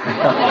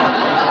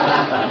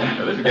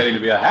 This is getting to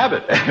be a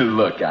habit.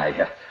 Look,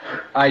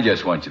 I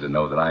just want you to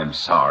know that I'm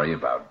sorry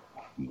about,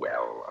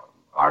 well,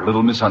 our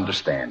little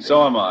misunderstanding.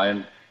 So am I,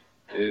 and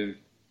it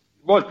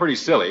was pretty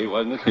silly,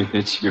 wasn't it?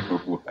 It sure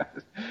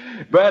was.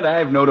 But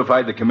I've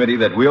notified the committee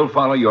that we'll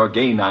follow your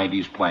gay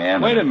 90s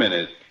plan. Wait a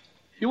minute.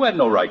 You had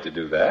no right to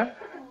do that.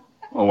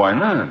 Well, why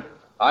not?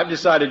 I've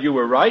decided you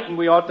were right, and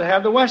we ought to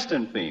have the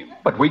Western theme.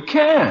 But we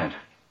can't.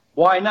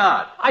 Why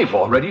not? I've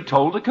already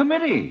told the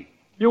committee.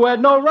 You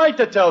had no right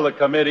to tell the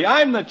committee.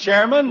 I'm the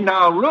chairman.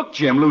 Now, look,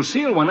 Jim,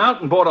 Lucille went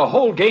out and bought a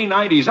whole gay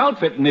 90s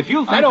outfit, and if you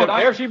think I don't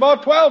care. She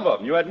bought 12 of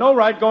them. You had no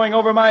right going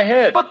over my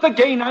head. But the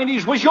gay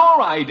 90s was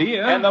your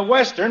idea. And the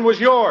Western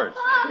was yours.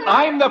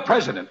 I'm the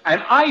president,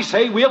 and I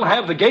say we'll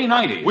have the gay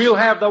 90s. We'll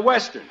have the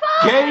Western.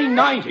 Gay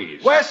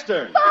 90s.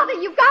 Western. Father,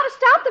 you've got to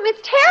stop them.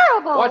 It's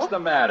terrible. What's the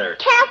matter?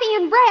 Kathy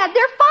and Brad,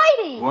 they're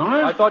fighting.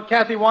 What? I thought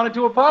Kathy wanted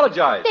to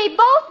apologize. They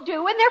both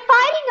do, and they're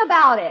fighting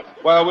about it.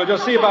 Well, we'll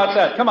just see about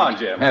that. Come on,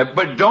 Jim.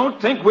 But don't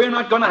think we're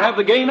not going to have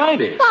the gay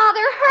 90s.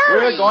 Father,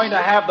 hurry. We're going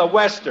to have the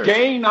Western.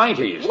 Gay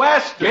 90s.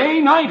 Western.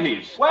 Gay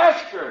 90s.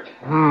 Western.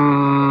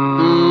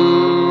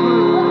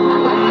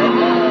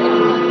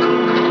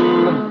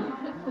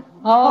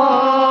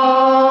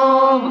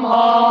 Home,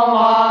 home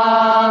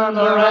on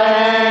the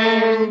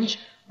range,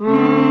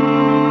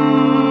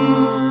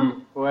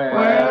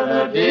 where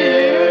the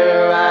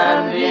deer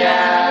and the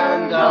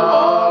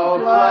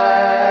antelope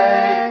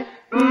play.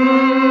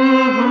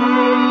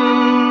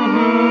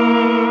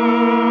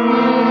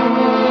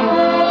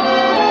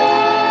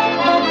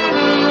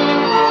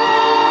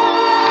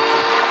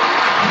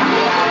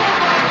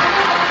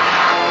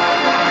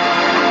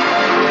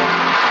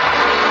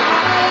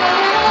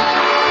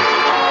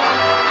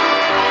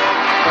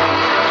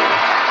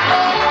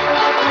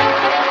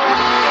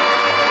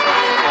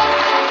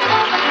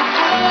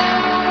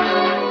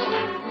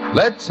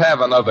 Let's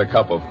have another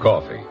cup of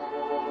coffee.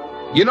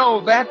 You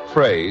know, that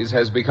phrase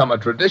has become a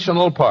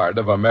traditional part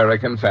of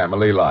American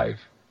family life.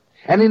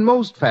 And in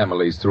most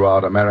families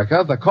throughout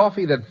America, the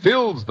coffee that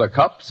fills the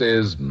cups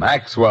is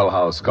Maxwell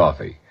House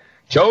coffee,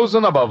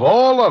 chosen above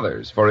all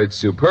others for its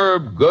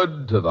superb,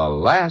 good to the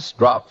last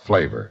drop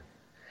flavor.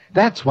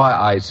 That's why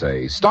I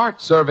say,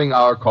 start serving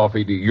our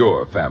coffee to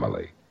your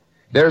family.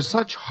 There's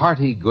such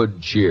hearty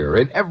good cheer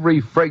in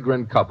every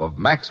fragrant cup of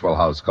Maxwell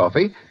House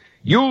coffee,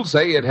 you'll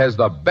say it has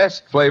the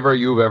best flavor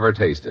you've ever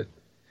tasted.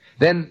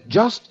 Then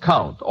just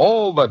count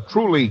all the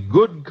truly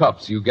good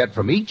cups you get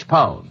from each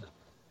pound.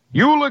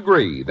 You'll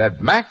agree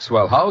that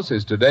Maxwell House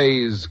is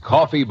today's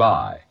coffee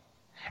buy.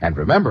 And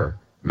remember,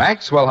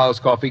 Maxwell House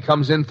coffee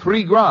comes in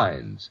 3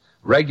 grinds,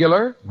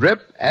 regular,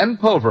 drip, and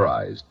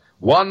pulverized,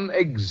 one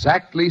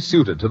exactly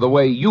suited to the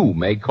way you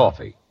make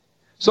coffee.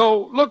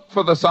 So look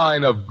for the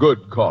sign of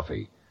good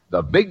coffee,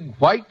 the big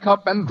white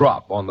cup and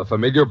drop on the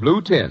familiar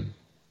blue tin.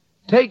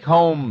 Take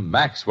home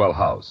Maxwell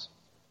House,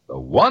 the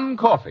one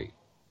coffee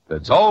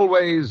that's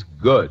always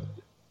good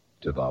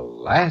to the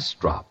last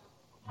drop.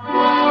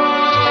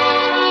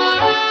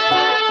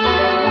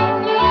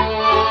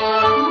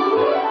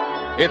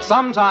 It's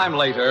sometime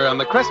later, and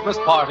the Christmas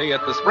party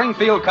at the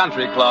Springfield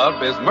Country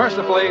Club is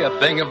mercifully a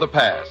thing of the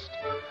past.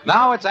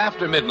 Now it's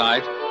after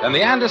midnight, and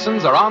the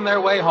Andersons are on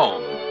their way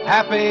home,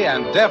 happy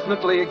and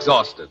definitely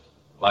exhausted,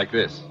 like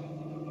this.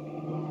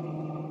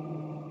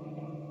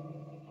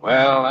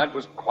 Well, that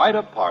was quite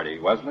a party,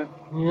 wasn't it?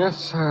 Yes,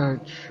 sir,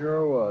 it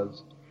sure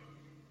was.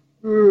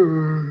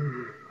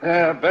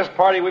 Best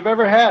party we've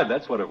ever had,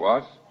 that's what it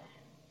was.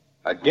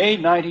 A gay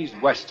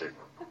 90s Western.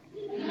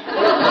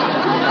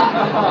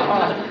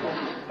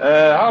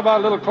 How about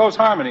a little close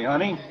harmony,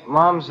 honey?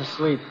 Mom's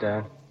asleep,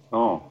 Dad.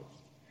 Oh.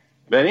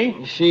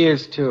 Betty? She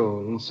is,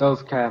 too, and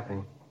so's Kathy.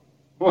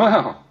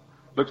 Well,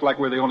 looks like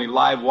we're the only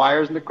live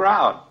wires in the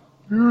crowd.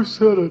 You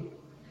said it.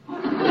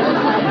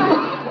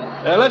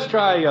 Let's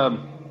try,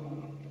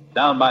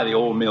 Down by the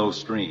Old Mill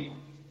Stream.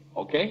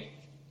 Okay?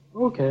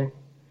 Okay.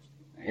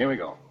 Here we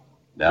go.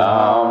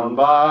 Down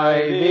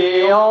by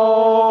the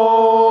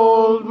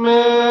old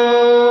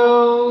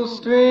mill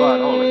stream. But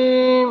hold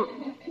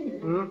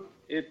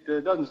it.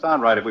 It doesn't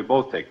sound right if we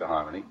both take the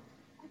harmony.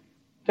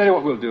 Tell you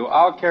what we'll do.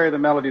 I'll carry the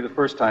melody the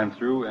first time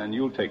through, and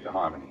you'll take the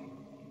harmony.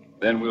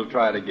 Then we'll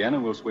try it again,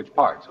 and we'll switch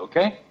parts,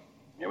 okay?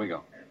 Here we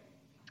go.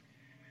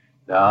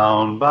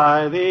 Down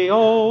by the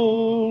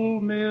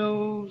old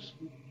mills.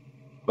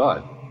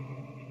 Bud.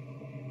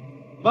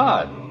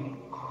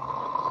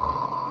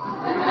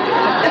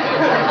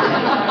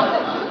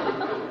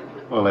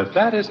 Well, if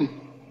that isn't...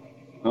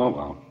 Oh,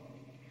 well.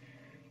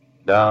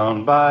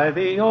 Down by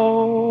the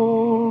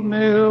old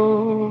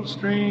mill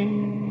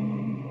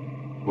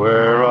stream,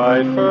 where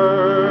I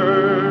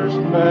first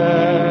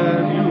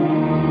met you,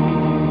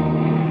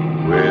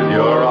 with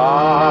your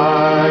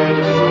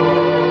eyes so...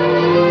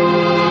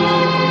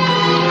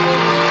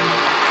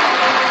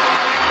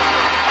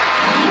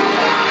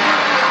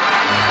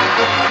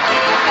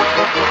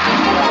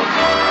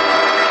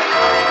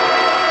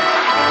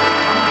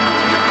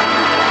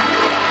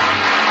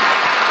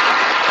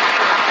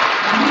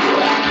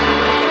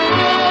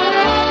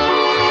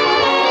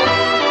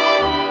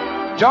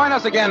 Join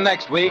us again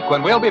next week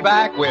when we'll be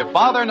back with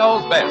Father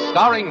Knows Best,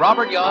 starring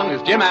Robert Young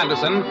as Jim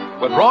Anderson,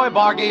 with Roy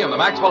Bargy and the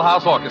Maxwell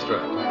House Orchestra.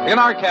 In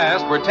our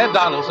cast were Ted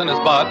Donaldson as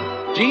Bud,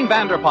 Gene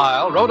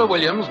Vanderpyle, Rhoda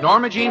Williams,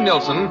 Norma Jean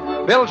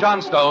Nilsson, Bill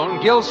Johnstone,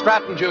 Gil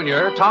Stratton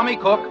Jr., Tommy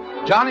Cook,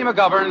 Johnny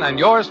McGovern, and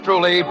yours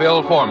truly,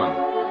 Bill Foreman.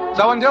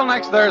 So until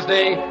next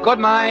Thursday, good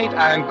night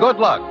and good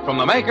luck from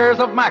the makers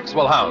of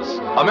Maxwell House,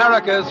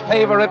 America's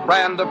favorite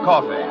brand of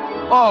coffee.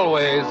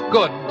 Always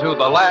good to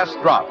the last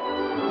drop.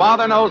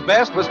 Father Knows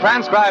Best was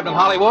transcribed in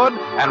Hollywood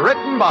and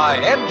written by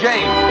Ed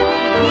James.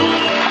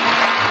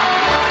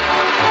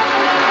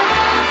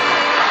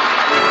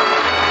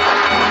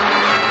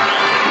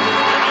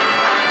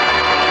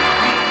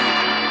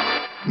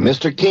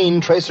 Mr.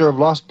 Keene, Tracer of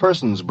Lost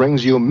Persons,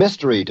 brings you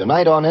Mystery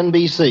tonight on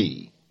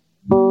NBC.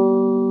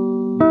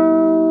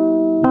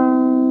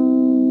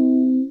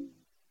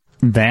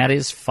 That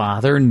is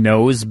Father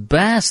Knows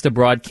Best, a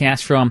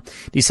broadcast from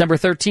December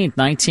 13th,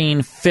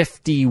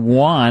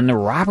 1951.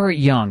 Robert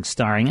Young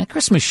starring a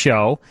Christmas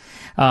show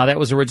that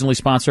was originally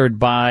sponsored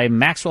by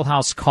Maxwell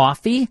House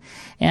Coffee,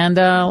 and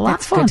a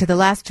lot of fun. Good to the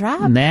last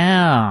drop.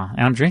 Yeah,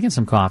 I'm drinking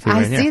some coffee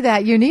right here. I see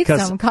that. You need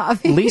some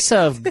coffee.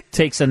 Lisa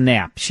takes a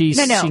nap. She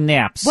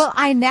naps. Well,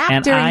 I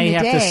nap during the day.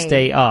 And I have to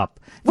stay up.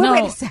 Well,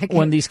 wait a second.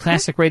 When these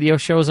classic radio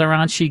shows are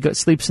on, she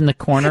sleeps in the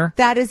corner.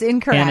 That is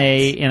incorrect.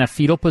 In a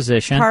fetal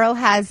position. Carl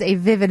has a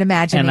vivid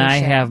imagination. And I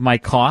have my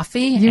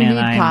coffee,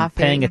 I'm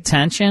paying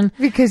attention.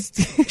 Because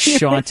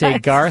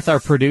Shante Garth, our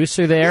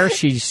producer there,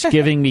 she's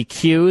giving me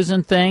cues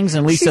and things,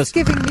 and Lisa's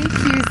she's giving me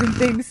cues and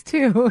things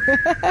too.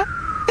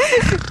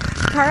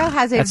 Carl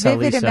has a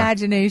vivid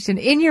imagination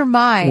in your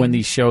mind when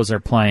these shows are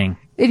playing.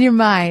 In your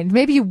mind.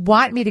 Maybe you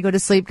want me to go to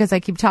sleep because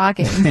I keep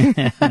talking.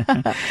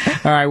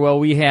 All right, well,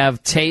 we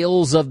have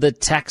Tales of the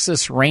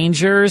Texas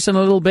Rangers in a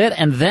little bit,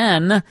 and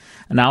then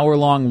an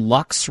hour-long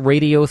Lux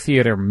Radio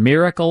Theater,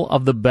 Miracle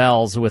of the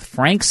Bells, with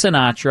Frank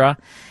Sinatra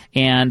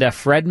and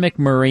Fred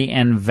McMurray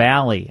and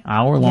Valley,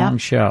 hour-long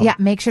show. Yeah,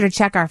 make sure to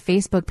check our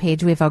Facebook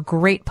page. We have a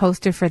great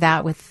poster for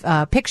that with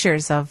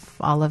pictures of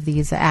all of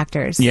these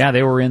actors. Yeah,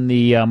 they were in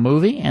the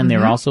movie, and they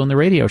were also in the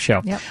radio show.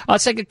 Yep.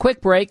 Let's take a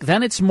quick break.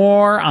 Then it's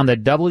more on the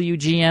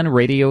WGN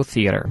Radio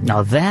Theater.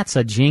 Now, that's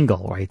a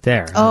jingle right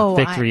there. Oh,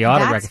 Victory Auto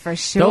that's Record. for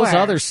sure. Those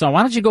other songs.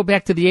 Why don't you go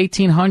back to the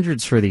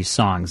 1800s for these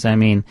songs? I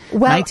mean,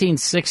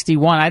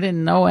 1961, I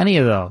didn't know any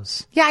of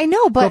those. Yeah, I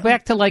know, but go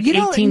back to like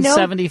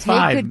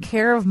 1875. Take Good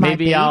Care of My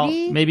Baby.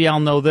 Maybe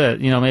I'll know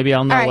that. Maybe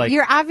I'll know. All right,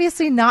 you're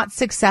obviously not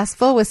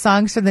successful with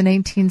songs from the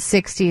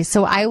 1960s,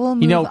 so I will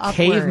move upward.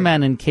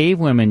 Cavemen and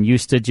cavewomen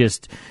used to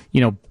just,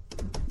 beat on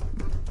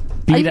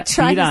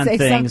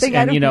things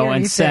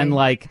and send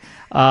like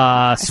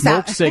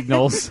smoke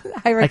signals.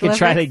 I can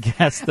try to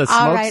guess the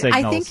smoke signals.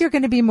 I think you're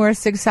going to be more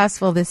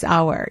successful this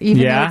hour,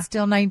 even though it's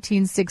still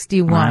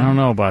 1961. I don't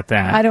know about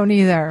that. I don't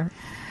either.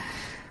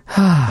 What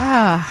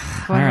am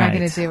I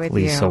going to do with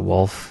Lisa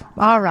Wolf?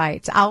 All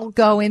right, I'll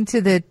go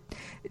into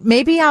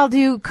maybe I'll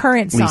do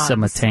current songs. Lisa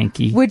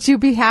Matanky. Would you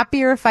be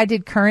happier if I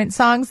did current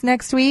songs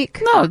next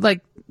week? No, like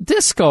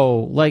disco,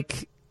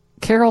 like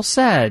Carol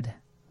said.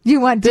 You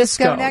want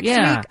disco next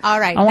week?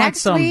 All right, I want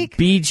next some week?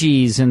 Bee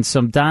Gees and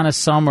some Donna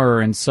Summer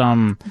and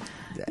some...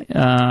 who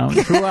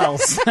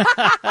else?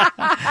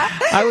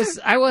 I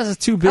was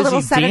too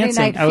busy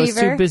dancing. I was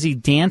too busy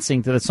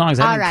dancing to the songs.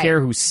 I didn't care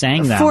who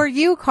sang them. For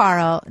you,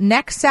 Carl,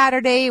 next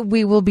Saturday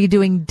we will be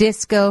doing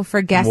disco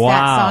for Guess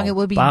That Song. It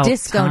will be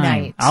disco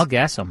night. I'll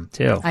guess them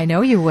too. I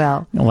know you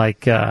will.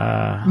 Like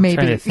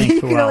maybe to think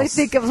you can only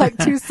think of like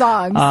 2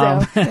 songs.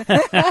 All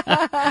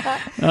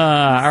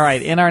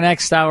right, in our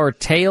next hour,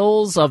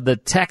 Tales of the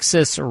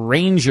Texas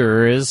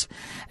Rangers.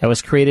 That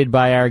was created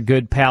by our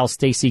good pal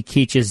Stacy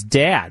Keach's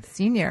dad.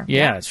 Senior.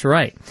 Yeah, that's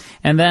right.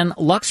 And then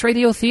Lux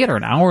Radio Theater,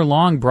 an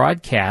hour-long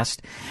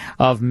broadcast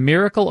of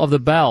Miracle of the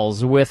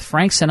Bells with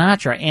Frank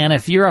Sinatra. And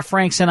if you're a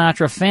Frank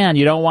Sinatra fan,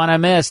 you don't want to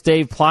miss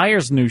Dave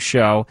Plyer's new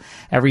show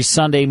every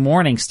Sunday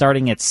morning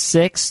starting at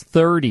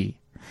 6:30.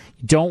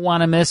 You don't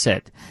want to miss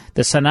it.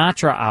 The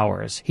Sinatra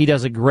Hours. He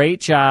does a great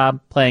job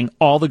playing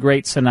all the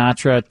great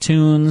Sinatra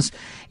tunes,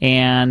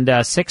 and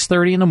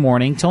 6:30 in the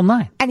morning till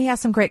 9. And he has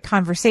some great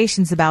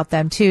conversations about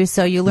them, too,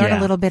 so you learn a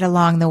little bit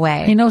along the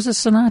way. He knows his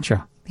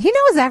Sinatra. He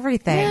knows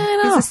everything. Yeah, I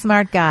know. He's a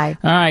smart guy.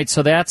 All right,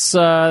 so that's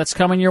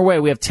coming your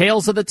way. We have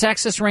Tales of the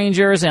Texas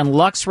Rangers and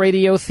Lux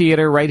Radio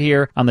Theater right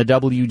here on the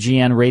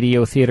WGN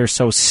Radio Theater,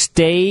 so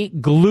stay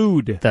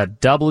glued. The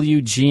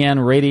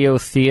WGN Radio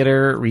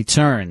Theater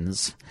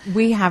returns.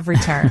 We have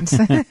returned.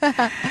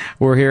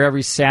 We're here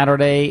every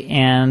Saturday,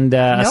 and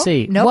just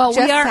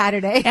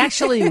Saturday.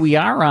 Actually, we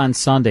are on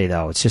Sunday,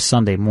 though. It's just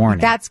Sunday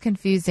morning. That's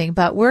confusing,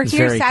 but we're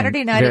here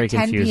Saturday night at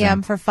 10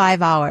 p.m. for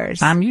 5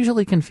 hours. I'm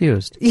usually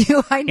confused.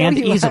 I know and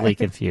you easily are.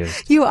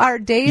 confused. You are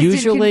dazed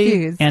usually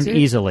and confused. and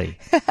easily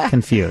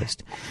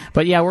confused.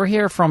 But yeah, we're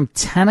here from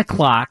 10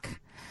 o'clock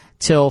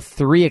till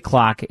 3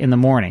 o'clock in the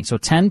morning. So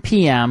 10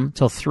 p.m.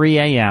 till 3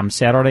 a.m.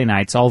 Saturday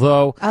nights.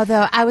 Although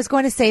I was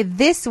going to say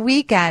this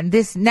weekend,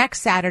 this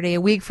next Saturday, a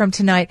week from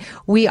tonight,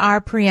 we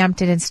are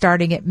preempted and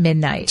starting at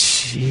midnight.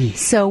 Jeez.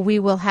 So we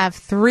will have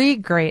 3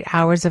 great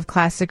hours of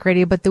classic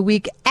radio, but the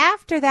week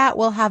after that,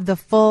 we'll have the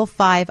full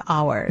 5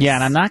 hours. Yeah,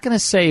 and I'm not going to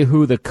say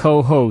who the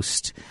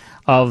co-host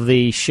of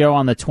the show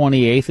on the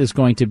 28th is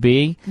going to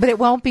be. But it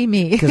won't be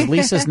me. Because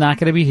Lisa's not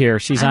going to be here.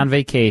 She's on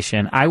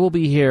vacation. I will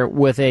be here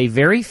with a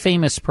very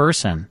famous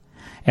person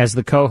as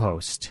the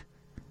co-host.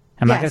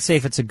 I'm not going to say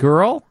if it's a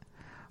girl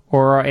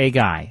or a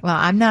guy. Well,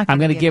 I'm not I'm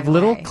going to give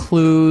little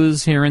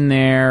clues here and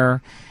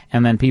there,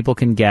 and then people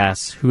can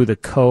guess who the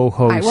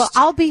co-host. All right, well,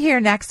 I'll be here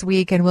next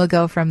week, and we'll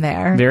go from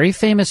there. Very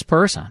famous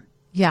person.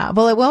 Yeah,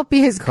 well, it won't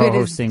be as good as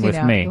co-hosting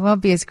with me. It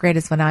won't be as great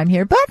as when I'm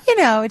here, but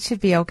it should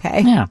be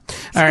okay. Yeah.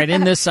 All right.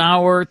 In this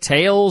hour,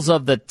 Tales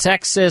of the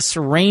Texas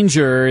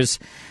Rangers.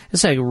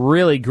 This is a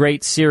really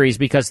great series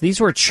because these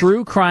were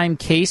true crime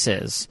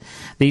cases.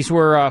 These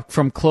were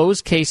from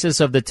closed cases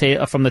of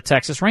from the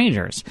Texas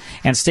Rangers.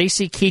 And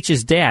Stacy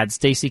Keach's dad,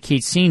 Stacy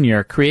Keach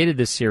Sr., created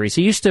this series.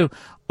 He used to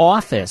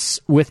office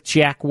with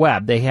Jack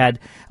Webb. They had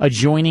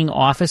adjoining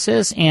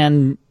offices,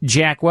 and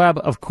Jack Webb,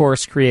 of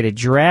course, created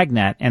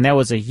Dragnet, and that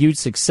was a huge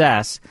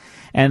success.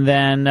 And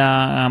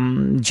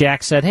then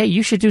Jack said, hey,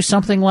 you should do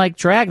something like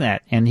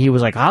Dragnet. And he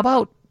was like, how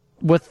about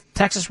with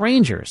Texas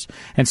Rangers?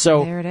 And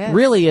so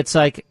really it's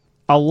like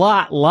a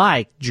lot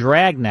like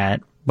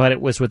Dragnet, but it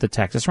was with the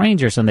Texas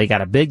Rangers, and they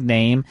got a big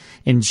name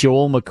in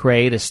Joel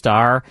McCrea to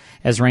star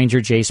as Ranger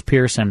Jace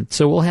Pearson.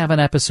 So we'll have an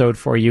episode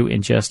for you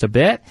in just a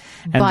bit.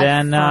 And but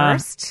then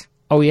first...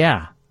 oh,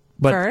 yeah.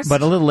 But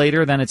a little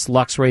later, then it's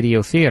Lux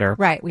Radio Theater.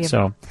 Right.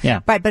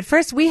 Right, but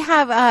first we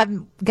have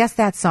Guess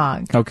That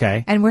Song.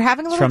 Okay. And we're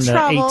having a little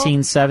trouble. From the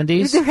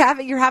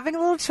 1870s? You're having a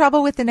little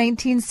trouble with the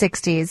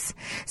 1960s.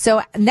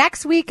 So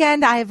next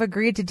weekend, I have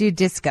agreed to do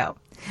disco.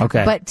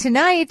 Okay. But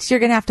tonight, you're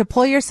going to have to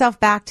pull yourself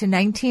back to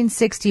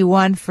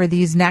 1961 for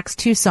these next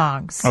two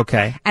songs.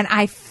 Okay. And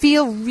I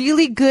feel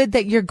really good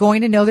that you're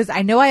going to know this.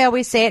 I know I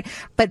always say it,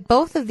 but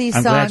both of these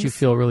songs... I'm glad you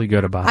feel really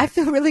good about it. I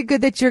feel really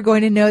good that you're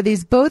going to know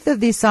these. Both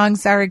of these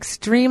songs are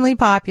extremely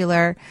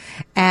popular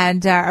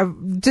and are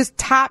just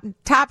top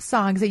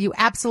songs that you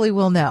absolutely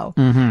will know.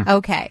 Mm-hmm.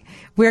 Okay.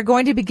 We're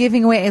going to be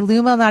giving away a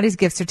Lou Malnati's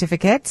gift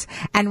certificate,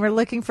 and we're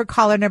looking for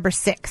caller number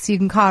 6. You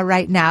can call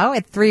right now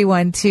at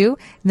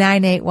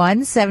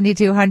 312-981-7200.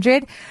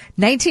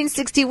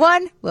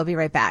 1961. We'll be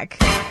right back.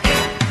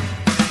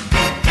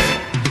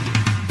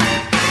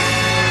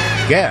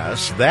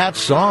 Guess That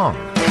Song.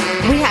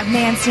 We have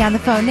Nancy on the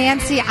phone.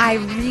 Nancy, I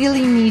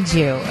really need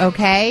you,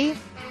 okay?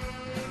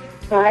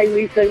 Hi,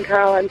 Lisa and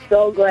Carl. I'm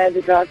so glad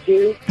to talk to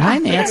you. Hi,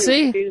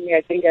 Nancy. Excuse me,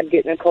 I think I'm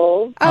getting a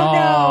cold.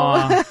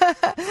 Oh,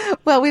 no.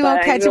 Well, we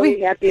won't catch you. I'm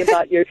really happy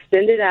about your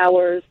extended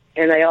hours,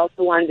 and I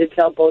also wanted to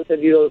tell both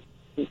of you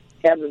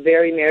have a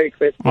very Merry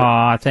Christmas.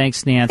 Aw,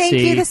 thanks, Nancy.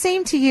 Thank you. The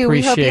same to you.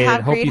 Appreciate we hope you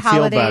have great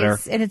holidays, better.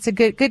 And it's a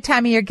good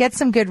time of year. Get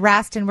some good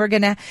rest, and you're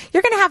gonna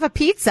have a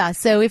pizza.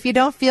 So if you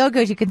don't feel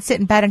good, you can sit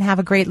in bed and have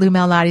a great Lou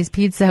Malnati's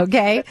pizza.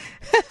 Okay.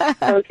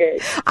 Okay.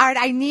 All right.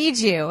 I need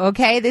you.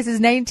 Okay. This is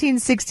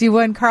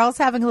 1961. Carl's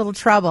having a little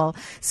trouble,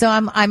 so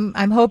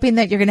I'm hoping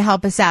that you're gonna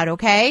help us out.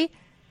 Okay.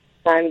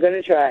 I'm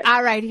gonna try.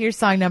 All right. Here's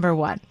song number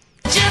 1.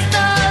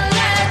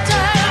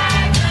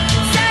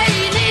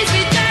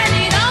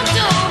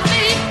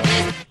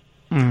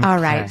 All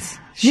right.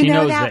 She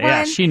know knows that it. one?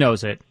 Yeah, she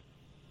knows it.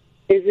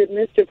 Is it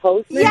Mr.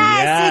 Postman?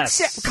 Yes.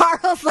 It's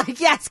Carl's like,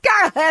 yes.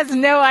 Carl has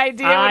no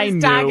idea what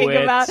he's talking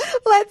about.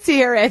 Let's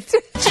hear it.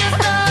 This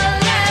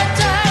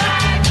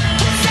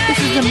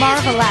is the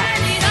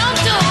Marvelettes.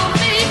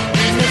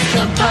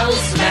 Mr.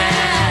 Postman.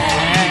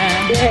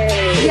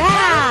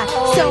 Yeah.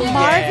 So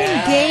Marvin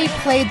Gaye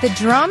played the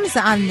drums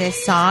on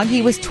this song.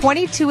 He was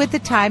 22 at the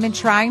time and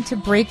trying to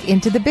break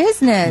into the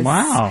business.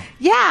 Wow.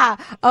 Yeah.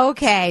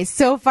 Okay.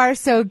 So far,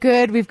 so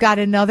good. We've got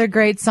another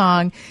great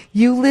song.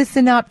 You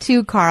listen up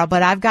too, Carl,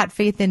 but I've got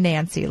faith in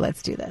Nancy.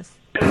 Let's do this.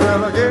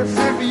 Well, I guess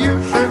if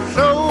you said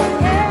so,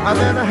 I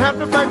then have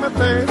to pack my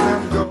things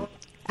and go.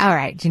 All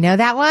right. Do you know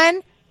that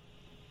one?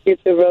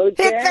 Hit the road,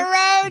 Jack. Hit the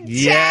road, Jack.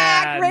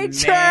 Yeah, Ray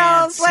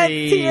Charles. Let's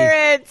hear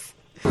it.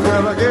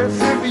 Well, I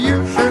guess if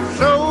you said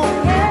so,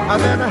 I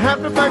then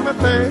have to pack my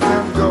things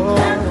and go.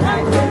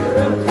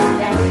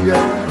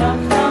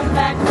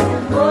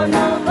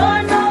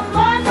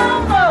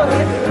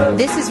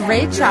 This is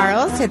Ray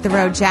Charles, Hit the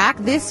Road, Jack.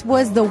 This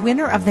was the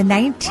winner of the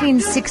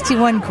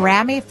 1961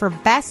 Grammy for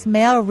Best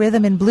Male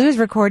Rhythm and Blues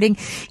Recording.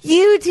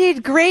 You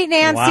did great,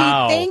 Nancy.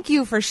 Wow. Thank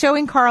you for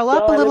showing Carl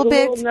up a little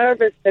bit.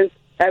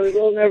 I was a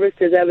little nervous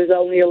because I was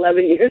only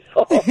 11 years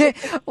old.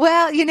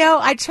 Well,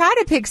 I try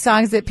to pick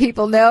songs that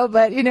people know,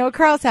 but,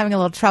 Carl's having a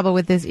little trouble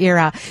with this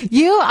era.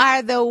 You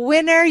are the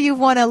winner. You've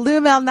won a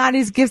Lou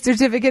Malnati's gift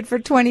certificate for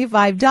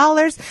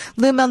 $25.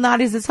 Lou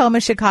Malnati's is home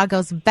of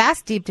Chicago's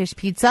best deep dish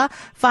pizza.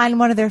 Find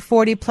one of their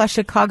 40-plus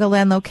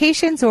Chicagoland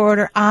locations or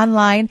order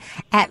online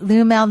at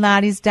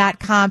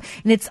LouMalnati's.com.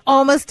 And it's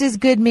almost as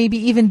good, maybe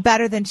even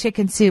better than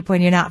chicken soup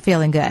when you're not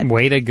feeling good.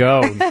 Way to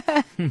go.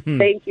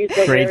 Thank you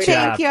so Great much.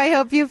 job. Thank you. I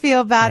hope you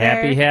feel better.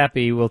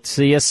 Happy. We'll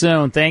see you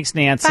soon. Thanks,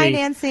 Nancy. Bye,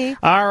 Nancy.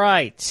 All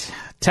right.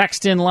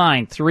 Text in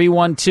line,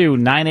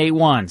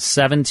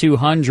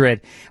 312-981-7200.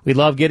 We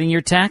love getting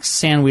your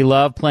texts, and we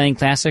love playing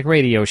classic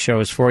radio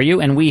shows for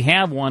you. And we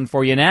have one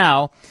for you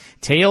now.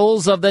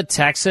 Tales of the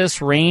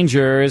Texas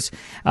Rangers.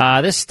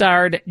 This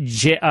starred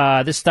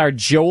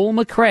Joel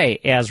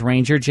McCrea as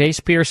Ranger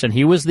Jace Pearson.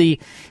 He was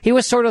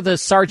sort of the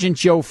Sergeant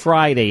Joe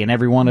Friday in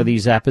every one of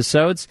these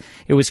episodes.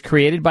 It was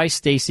created by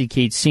Stacy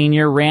Keach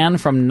Sr., ran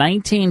from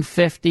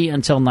 1950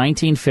 until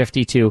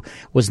 1952,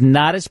 was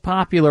not as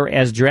popular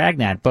as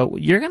Dragnet,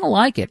 but you're going to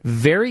like it.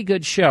 Very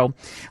good show.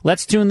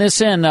 Let's tune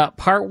this in.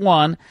 Part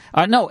 1.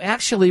 No,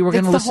 actually, we're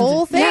going to listen to the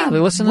whole thing. Yeah,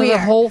 listen to the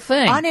whole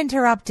thing.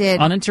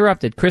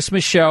 Uninterrupted.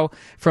 Christmas show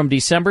from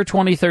December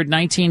 23rd,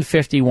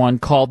 1951,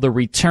 called The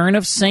Return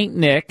of St.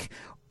 Nick,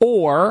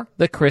 or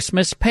The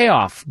Christmas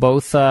Payoff.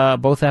 Both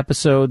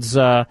episodes,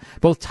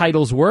 both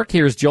titles work.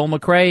 Here's Joel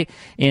McCrea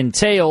in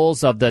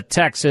Tales of the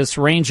Texas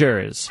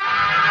Rangers.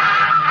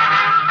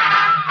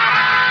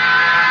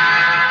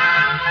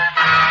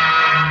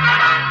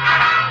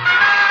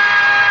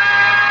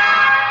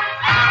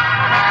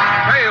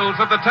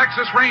 Of the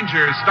Texas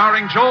Rangers,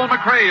 starring Joel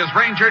McCrea as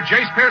Ranger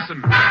Jace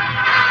Pearson.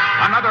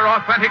 Another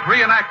authentic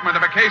reenactment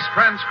of a case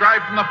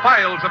transcribed from the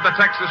files of the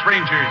Texas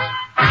Rangers.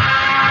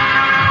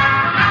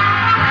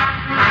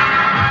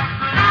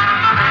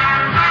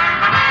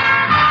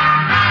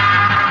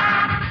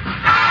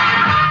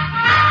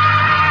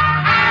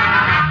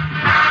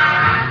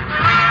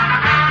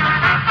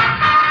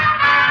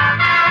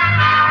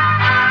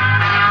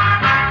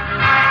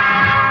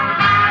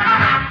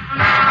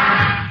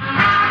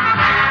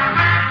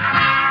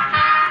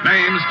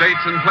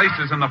 Dates and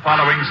places in the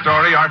following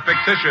story are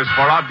fictitious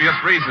for obvious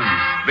reasons.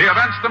 The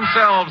events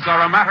themselves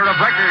are a matter of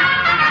record.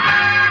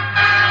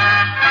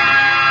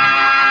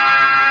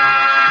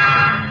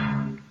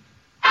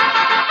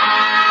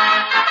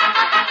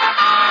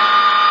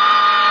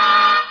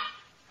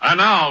 And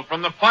now,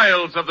 from the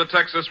files of the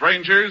Texas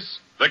Rangers,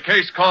 the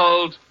case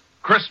called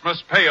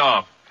Christmas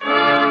Payoff.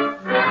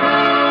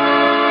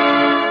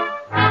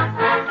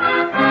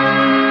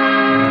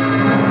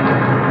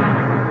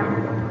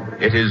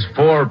 It is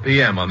 4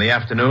 p.m. on the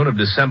afternoon of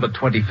December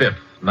 25th,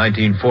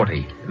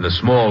 1940, in the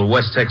small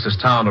West Texas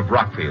town of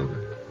Rockfield.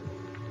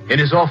 In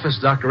his office,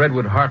 Dr.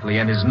 Edward Hartley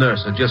and his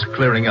nurse are just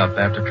clearing up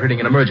after treating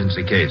an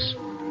emergency case,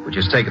 which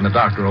has taken the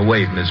doctor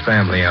away from his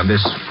family on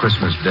this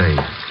Christmas Day.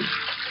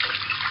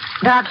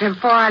 Doctor,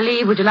 before I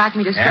leave, would you like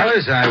me to stay?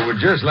 Alice, I would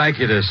just like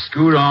you to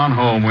scoot on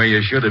home where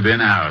you should have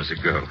been hours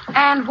ago.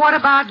 And what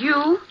about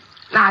you?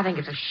 I think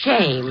it's a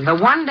shame. The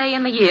one day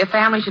in the year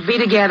families should be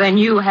together and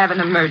you have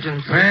an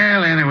emergency.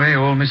 Well, anyway,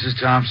 old Mrs.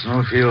 Thompson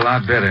will feel a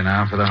lot better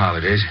now for the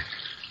holidays.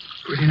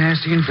 Pretty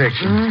nasty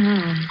infection.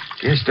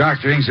 Mm-hmm. Guess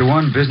doctoring's the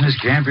one business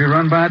can't be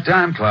run by a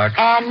time clock.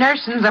 And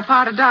nursing's a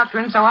part of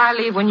doctoring, so I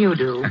leave when you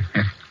do.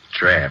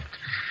 Trapped.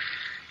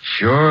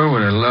 Sure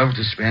would have loved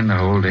to spend the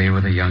whole day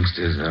with the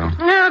youngsters, though.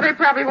 No, they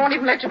probably won't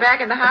even let you back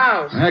in the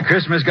house.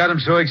 Christmas got them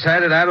so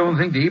excited I don't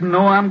think they even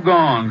know I'm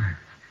gone.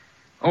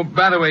 Oh,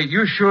 by the way,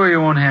 you sure you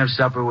won't have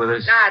supper with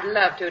us? I'd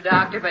love to,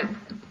 Doctor, but...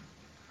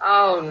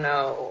 Oh,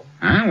 no.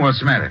 Huh? What's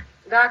the matter?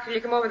 Doctor, will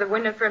you come over the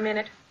window for a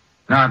minute?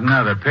 Not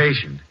another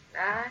patient.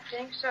 I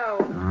think so.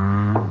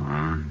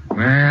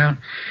 Well,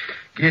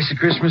 guess the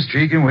Christmas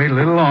tree can wait a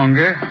little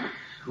longer.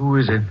 Who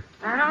is it?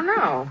 I don't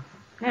know.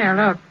 Here,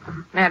 look.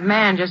 That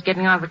man just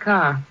getting out of the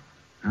car.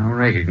 I don't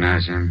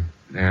recognize him.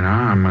 That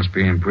arm must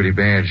be in pretty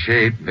bad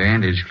shape.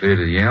 Bandage clear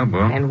to the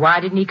elbow. And why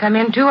didn't he come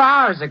in 2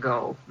 hours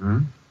ago? Huh?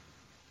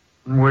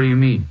 What do you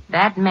mean?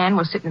 That man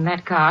was sitting in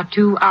that car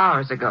 2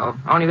 hours ago.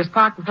 Only was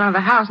parked in front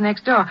of the house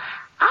next door.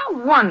 I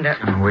wonder...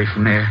 Come away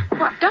from there.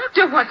 What,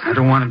 Doctor, what's... I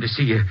don't want him to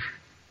see you.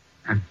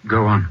 Now,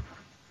 go on.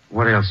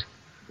 What else?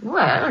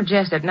 Well,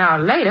 just an hour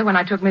later, when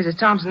I took Mrs.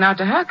 Thompson out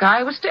to her car,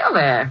 he was still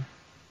there.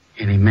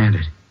 And he meant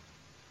it.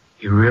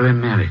 He really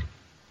meant it.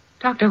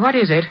 Doctor, what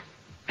is it?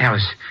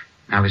 Alice,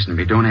 now listen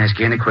to me. Don't ask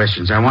any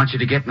questions. I want you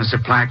to get in the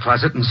supply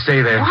closet and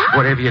stay there. What?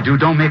 Whatever you do,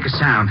 don't make a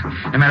sound.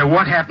 No matter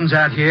what happens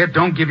out here,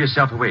 don't give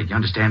yourself away. You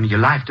understand me? Your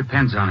life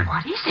depends on it.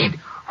 What is it?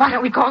 Why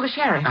don't we call the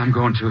sheriff? I'm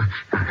going to.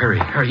 Now,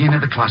 hurry into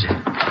the closet.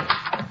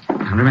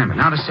 Now, remember,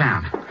 not a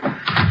sound.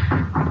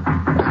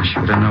 I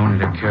should have known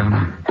it'd come.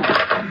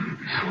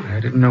 I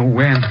didn't know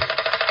when.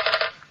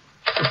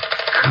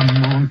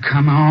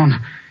 Come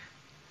on.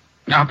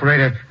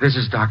 Operator, this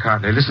is Doc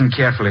Hartley. Listen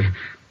carefully.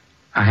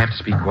 I have to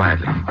speak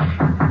quietly.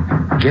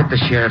 Get the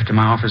sheriff to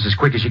my office as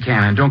quick as you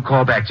can, and don't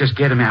call back. Just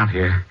get him out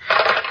here.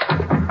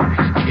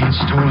 I can't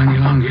stall any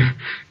longer.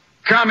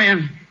 Come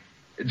in.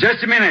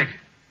 Just a minute.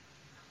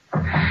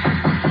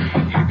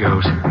 Here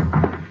goes.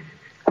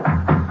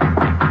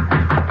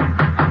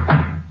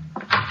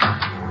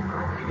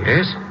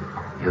 Yes?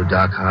 You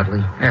Doc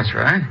Hartley? That's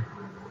right.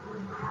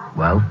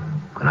 Well,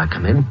 can I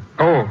come in?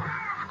 Oh,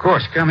 of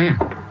course, come in.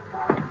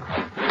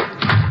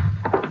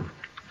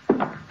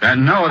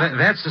 No,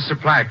 that's the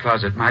supply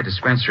closet. My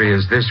dispensary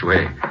is this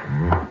way.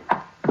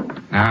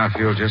 Now, if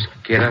you'll just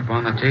get up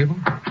on the table.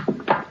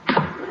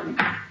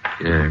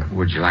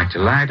 Would you like to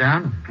lie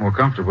down? More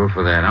comfortable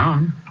for that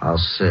arm. I'll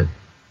sit.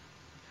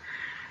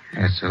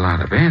 That's a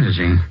lot of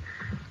bandaging.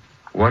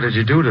 What did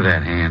you do to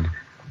that hand?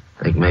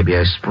 Think maybe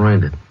I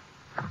sprained it.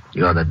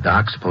 You're the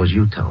doc. Suppose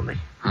you tell me.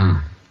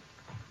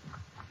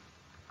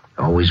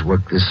 Always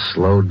work this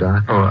slow,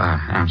 Doc? Oh,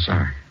 I'm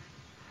sorry.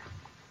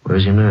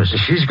 Where's your nurse?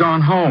 She's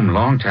gone home a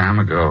long time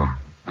ago.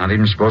 Not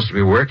even supposed to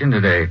be working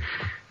today.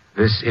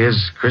 This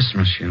is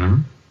Christmas, you know.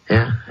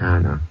 Yeah, I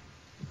know.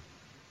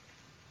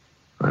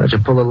 Why don't you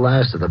pull the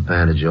last of the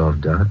bandage off,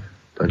 Doc?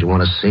 Don't you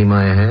want to see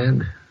my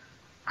hand?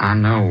 I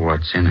know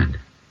what's in it.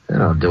 Then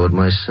I'll do it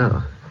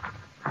myself.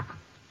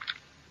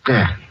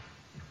 There.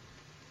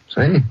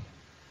 See?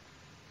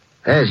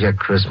 There's your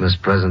Christmas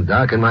present,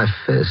 Doc, in my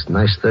fist.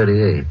 Nice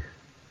 38.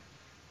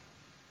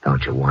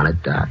 Don't you want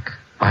it, Doc?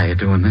 Why are you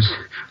doing this?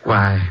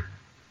 Why?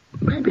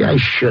 Maybe I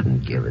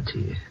shouldn't give it to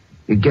you.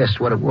 You guessed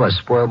what it was,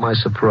 spoiled my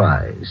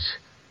surprise.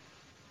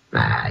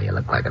 Nah, you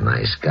look like a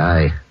nice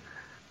guy.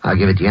 I'll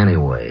give it to you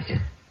anyway.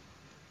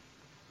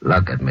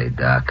 Look at me,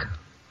 Doc.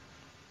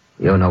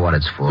 You know what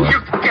it's for.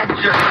 You get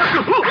your...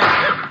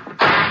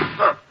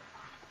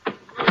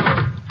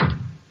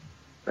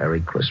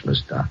 Merry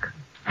Christmas, Doc.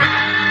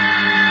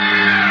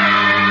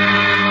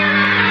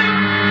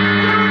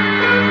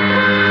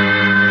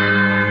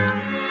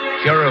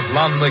 Sheriff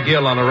Lon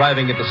McGill, on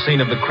arriving at the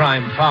scene of the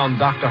crime, found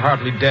Dr.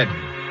 Hartley dead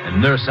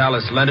and Nurse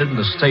Alice Leonard in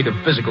a state of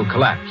physical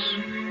collapse.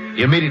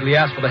 He immediately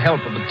asked for the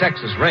help of the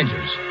Texas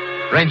Rangers.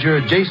 Ranger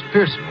Jace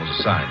Pearson was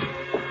assigned,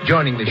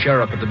 joining the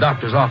sheriff at the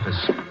doctor's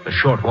office a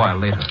short while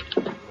later.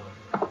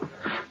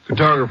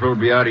 Photographer will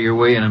be out of your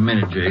way in a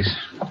minute, Jace.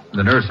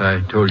 The nurse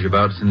I told you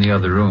about is in the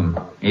other room.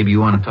 Maybe you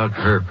want to talk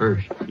to her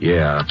first.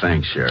 Yeah,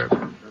 thanks, Sheriff.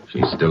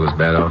 She's still as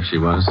bad off as she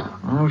was?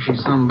 Oh,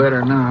 she's some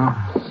better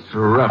now. It's a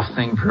rough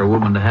thing for a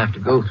woman to have to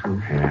go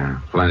through. Yeah,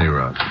 plenty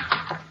rough.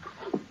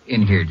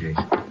 In here, Jace.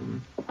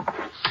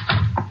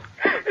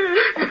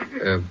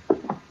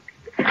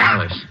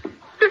 Alice.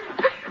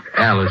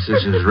 Alice,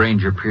 this is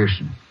Ranger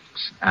Pearson.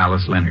 It's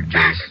Alice Leonard,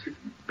 Jace.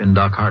 Been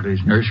Doc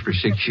Hartley's nurse for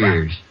 6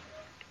 years.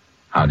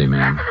 Howdy,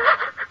 ma'am.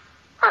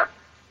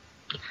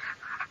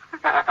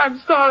 I'm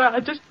sorry. I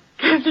just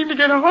can't seem to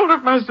get a hold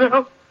of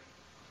myself.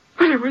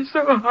 But it was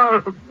so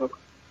horrible.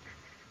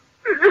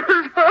 It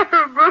was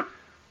horrible.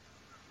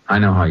 I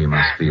know how you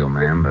must feel,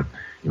 ma'am, but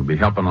you'll be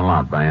helping a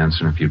lot by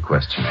answering a few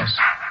questions.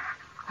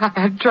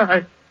 I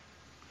tried.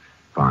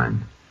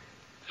 Fine.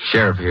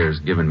 Sheriff here has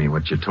given me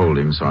what you told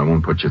him, so I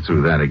won't put you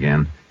through that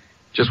again.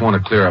 Just want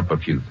to clear up a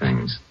few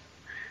things.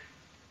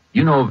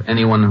 You know of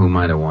anyone who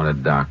might have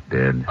wanted Doc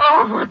dead?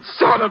 Oh, what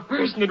sort of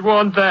person would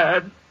want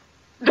that?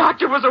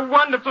 Doctor was a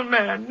wonderful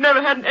man.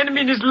 Never had an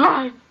enemy in his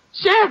life.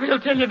 Sheriff, he'll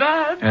tell you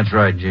that. That's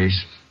right, Jace.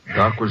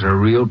 Doc was a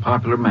real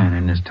popular man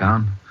in this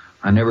town.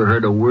 I never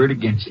heard a word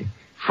against him.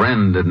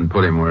 Friend didn't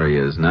put him where he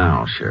is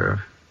now,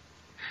 Sheriff.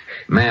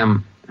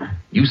 Ma'am,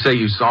 you say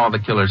you saw the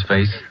killer's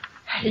face?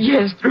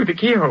 Yes, through the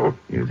keyhole.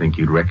 You think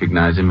you'd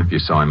recognize him if you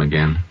saw him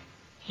again?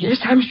 Yes,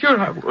 I'm sure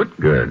I would.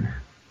 Good.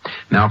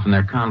 Now, from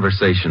their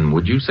conversation,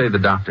 would you say the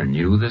doctor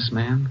knew this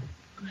man?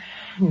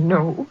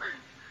 No.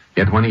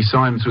 Yet when he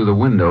saw him through the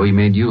window, he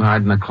made you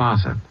hide in the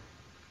closet.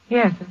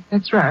 Yes,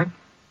 that's right.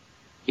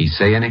 He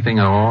say anything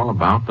at all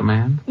about the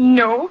man?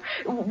 No.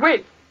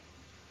 Wait,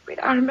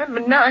 I remember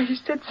now. He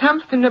said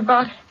something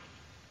about...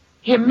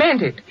 He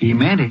meant it. He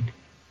meant it?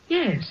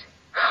 Yes.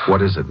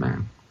 What is it,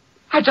 ma'am?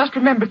 I just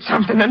remembered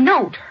something, a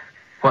note.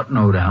 What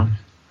note, Alice?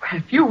 Well,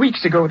 a few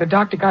weeks ago, the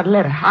doctor got a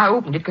letter. I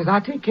opened it because I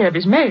take care of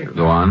his mail.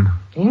 Go on.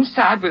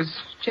 Inside was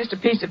just a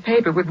piece of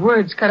paper with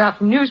words cut out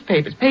from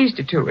newspapers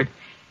pasted to it.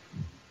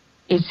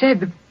 It said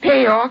the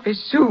payoff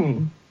is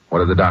soon. What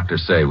did the doctor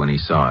say when he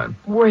saw it?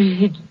 Well,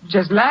 he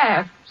just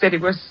laughed, said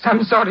it was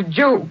some sort of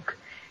joke.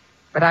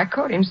 But I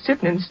caught him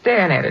sitting and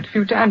staring at it a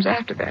few times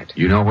after that.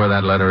 You know where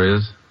that letter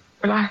is?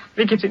 Well, I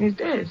think it's in his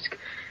desk.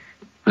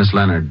 Miss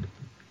Leonard,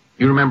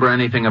 you remember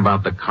anything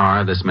about the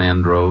car this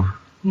man drove?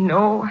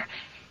 No,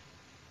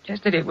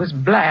 just that it was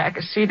black,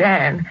 a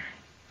sedan.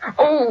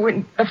 Oh,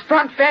 and the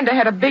front fender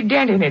had a big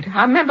dent in it.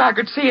 I remember I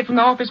could see it from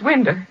the office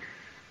window.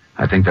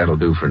 I think that'll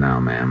do for now,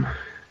 ma'am.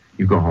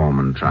 You go home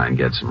and try and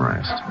get some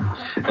rest.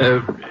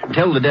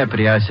 Tell the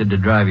deputy I said to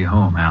drive you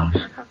home, Alice.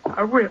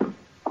 I will.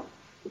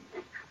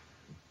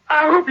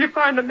 I hope you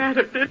find the man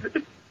who did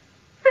this.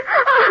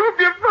 I hope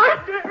you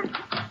find him.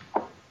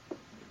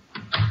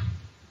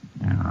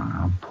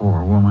 Oh,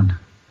 poor woman.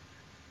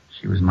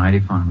 She was mighty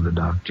fond of the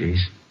doc,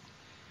 Jace.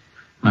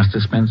 Must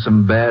have spent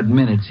some bad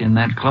minutes in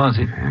that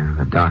closet. Yeah,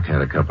 the doc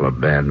had a couple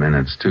of bad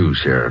minutes, too,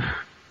 Sheriff.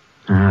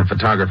 The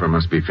photographer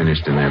must be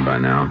finished in there by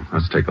now.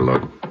 Let's take a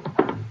look.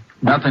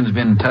 Nothing's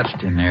been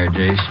touched in there,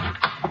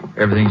 Jace.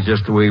 Everything's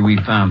just the way we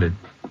found it.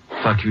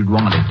 Thought you'd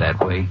want it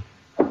that way.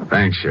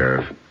 Thanks,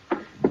 Sheriff.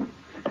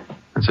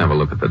 Let's have a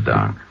look at the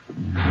doc.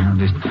 I'll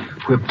just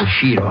whip the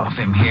sheet off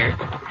him here.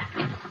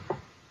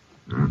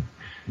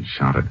 He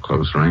shot at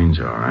close range,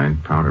 all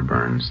right. Powder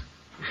burns.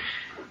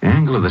 The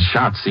angle of the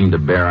shot seemed to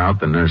bear out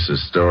the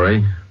nurse's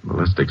story.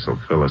 Ballistics will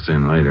fill us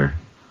in later.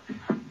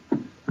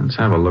 Let's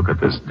have a look at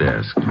this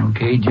desk.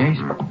 Okay, Jace?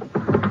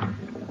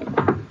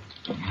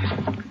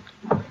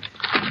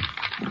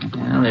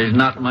 Well, there's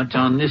not much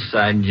on this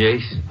side,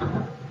 Jace.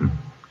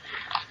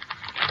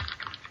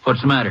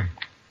 What's the matter?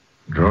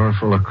 Drawer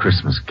full of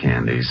Christmas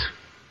candies.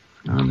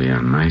 That'll be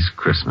a nice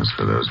Christmas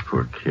for those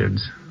poor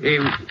kids. Hey,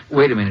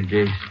 wait a minute,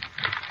 Jace.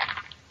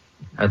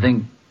 I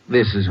think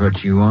this is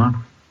what you want.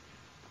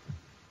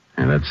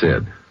 And that's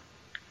it.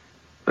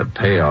 The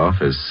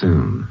payoff is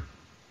soon.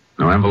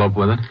 No envelope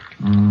with it?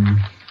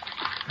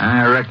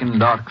 I reckon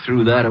Doc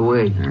threw that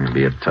away. It'd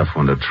be a tough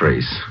one to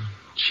trace.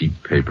 Cheap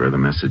paper, the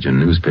message in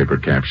newspaper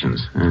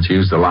captions. And it's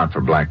used a lot for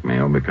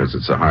blackmail because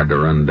it's so hard to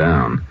run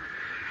down.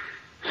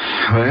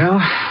 Well,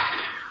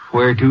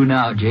 where to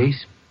now,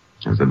 Jace?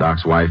 Has the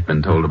doc's wife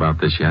been told about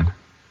this yet?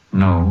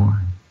 No.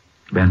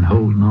 Been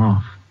holding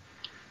off.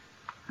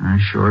 I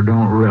sure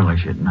don't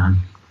relish it none.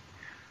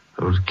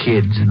 Those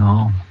kids and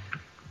all.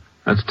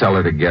 Let's tell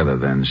her together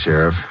then,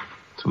 Sheriff.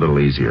 It's a little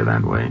easier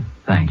that way.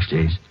 Thanks,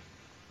 Jace.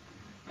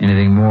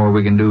 Anything more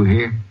we can do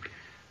here?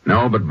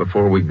 No, but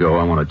before we go,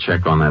 I want to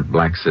check on that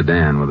black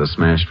sedan with a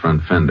smashed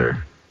front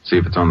fender. See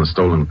if it's on the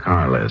stolen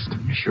car list.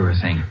 Sure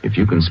thing. If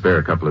you can spare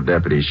a couple of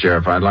deputies,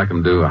 Sheriff, I'd like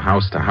them to do a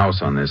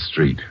house-to-house on this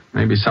street.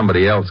 Maybe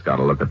somebody else got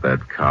a look at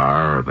that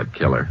car or the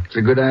killer. It's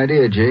a good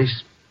idea,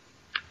 Jace.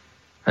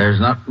 There's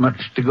not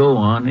much to go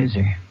on, is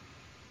there?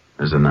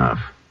 There's enough.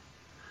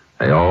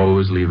 They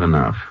always leave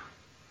enough.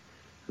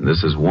 And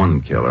this is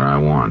one killer I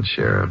want,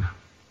 Sheriff.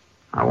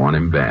 I want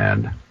him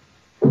bad.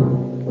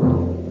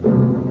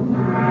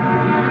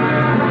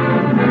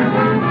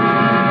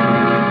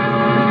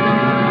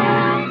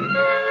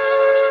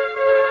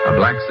 A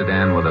black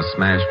sedan with a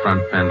smashed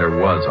front fender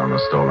was on the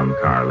stolen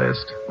car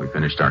list. We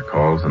finished our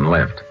calls and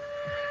left.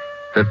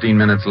 15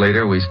 minutes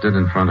later, we stood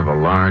in front of a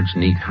large,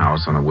 neat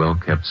house on a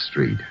well-kept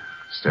street.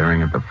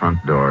 Staring at the front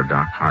door,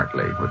 Doc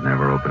Hartley would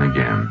never open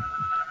again.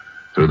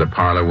 Through the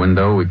parlor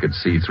window, we could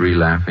see 3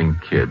 laughing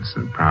kids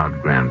and proud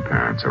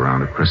grandparents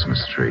around a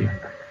Christmas tree.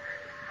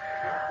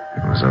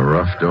 It was a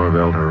rough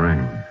doorbell to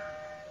ring.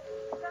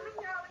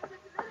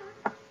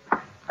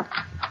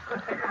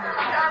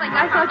 Darling,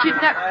 I thought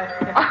you'd never...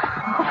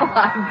 Oh,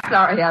 I'm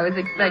sorry. I was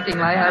expecting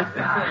my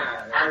husband.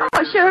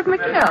 Oh, Sheriff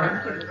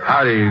McKell.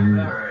 Howdy,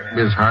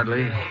 Miss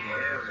Hartley.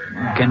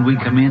 Can we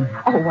come in?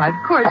 Oh, why, of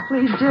course.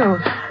 Please do.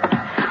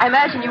 I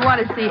imagine you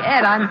want to see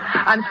Ed.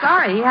 I'm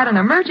sorry. He had an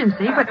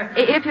emergency, but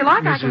if you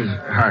like, I can...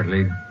 Mrs.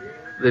 Hartley,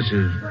 this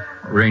is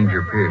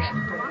Ranger Pearson.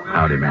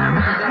 Howdy,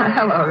 ma'am.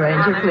 Hello,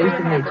 Ranger. Pleased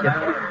to meet you.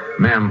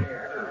 Ma'am,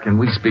 can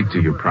we speak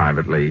to you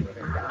privately?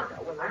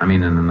 I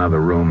mean, in another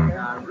room,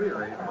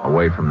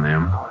 away from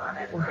them.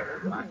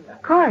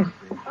 Of course.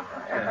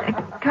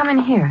 Come in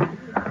here.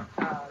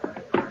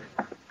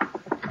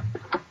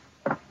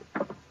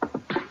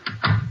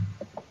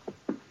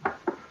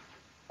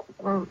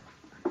 Well,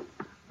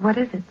 what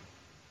is it?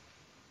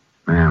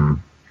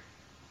 Ma'am,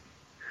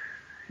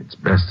 it's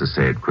best to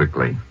say it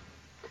quickly.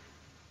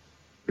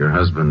 Your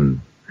husband,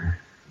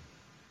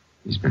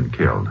 he's been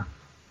killed.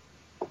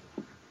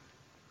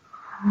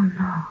 Oh,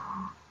 no.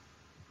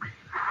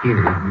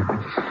 Here,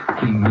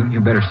 you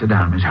better sit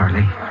down, Miss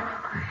Hartley.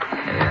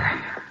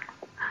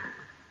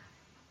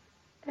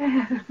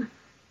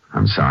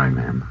 I'm sorry,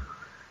 ma'am.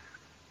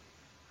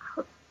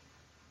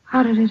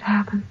 How did it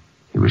happen?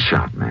 He was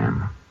shot,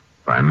 ma'am,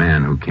 by a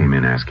man who came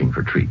in asking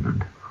for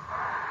treatment.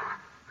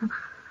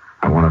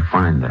 I want to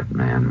find that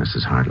man,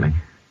 Mrs. Hartley.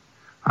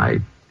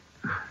 I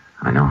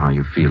know how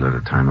you feel at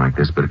a time like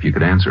this, but if you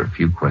could answer a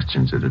few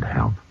questions, it'd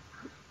help.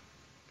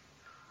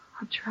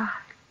 I'll try.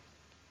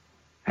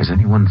 Has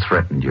anyone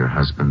threatened your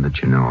husband that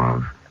you know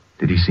of?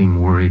 Did he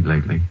seem worried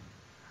lately?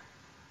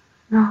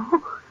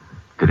 No.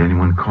 Did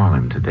anyone call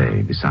him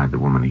today beside the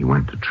woman he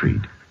went to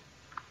treat?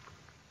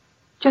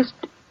 Just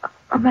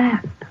a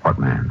man. What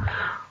man?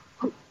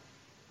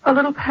 A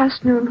little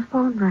past noon, the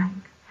phone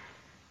rang.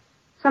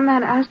 Some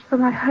man asked for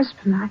my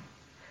husband. I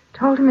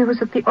told him he was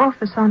at the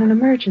office on an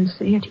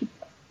emergency, and he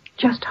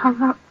just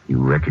hung up.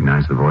 You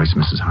recognize the voice,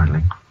 Mrs.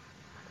 Hartley?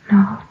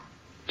 No.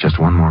 Just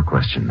one more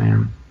question,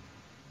 ma'am.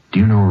 Do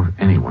you know of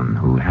anyone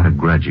who had a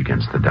grudge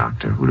against the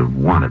doctor who'd have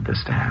wanted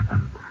this to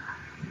happen?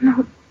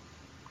 No.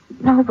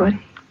 Nobody.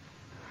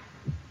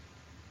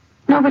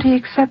 Nobody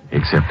except...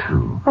 Except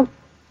who? Oh,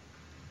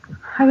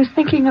 I was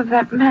thinking of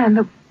that man,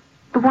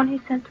 the one he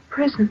sent to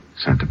prison.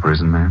 Sent to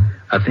prison, ma'am?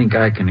 I think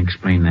I can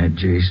explain that,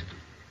 Jace.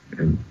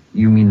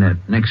 You mean that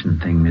Nixon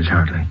thing, Miss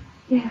Hartley?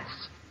 Yes.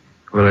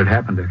 Well, it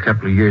happened a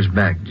couple of years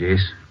back,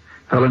 Jace.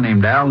 A fellow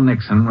named Al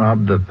Nixon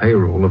robbed the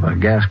payroll of a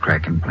gas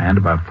cracking plant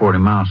about 40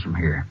 miles from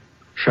here.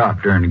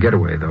 Shot during the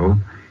getaway, though.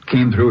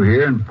 Came through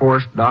here and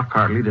forced Doc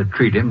Hartley to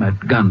treat him at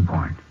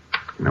gunpoint.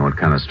 You know what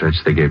kind of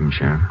stretch they gave him,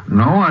 Sheriff?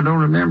 No, I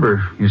don't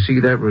remember. You see,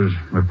 that was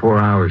before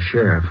I was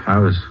sheriff. I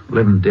was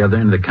living at the other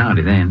end of the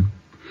county then.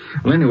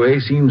 Well, anyway,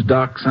 seems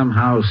Doc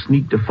somehow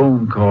sneaked a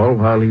phone call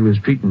while he was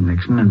treating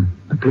Nixon, and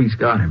the police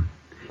got him.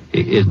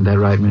 Isn't that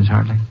right, Miss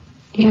Hartley?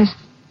 Yes.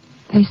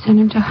 They sent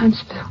him to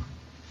Huntsville.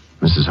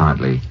 Mrs.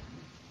 Hartley,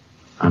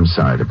 I'm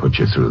sorry to put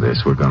you through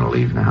this. We're going to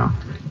leave now.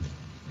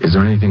 Is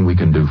there anything we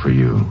can do for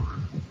you?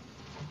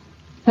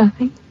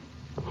 Nothing.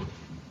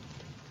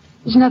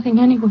 There's nothing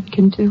anyone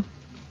can do.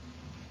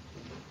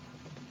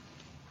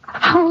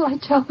 How will I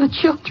tell the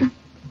children?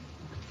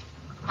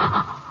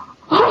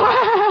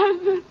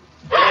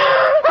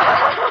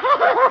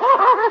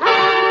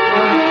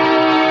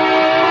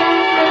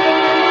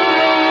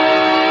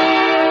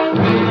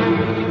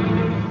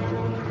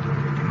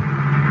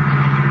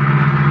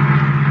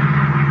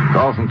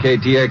 Call from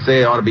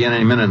KTXA ought to be in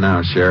any minute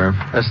now, Sheriff.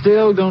 I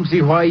still don't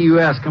see why you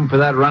ask him for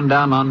that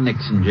rundown on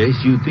Nixon,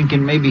 Jace. You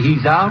thinking maybe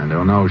he's out? I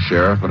don't know,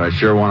 Sheriff, but I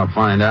sure want to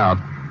find out.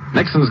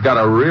 Nixon's got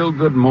a real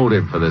good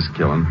motive for this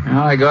killing.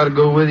 Yeah, I got to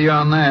go with you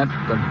on that.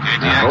 But...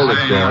 Now, hold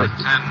it, Sheriff.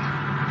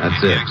 That's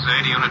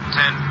KTXA to Unit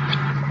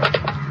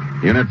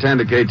 10. Unit 10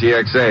 to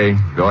KTXA.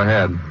 Go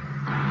ahead.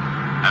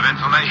 Have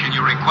information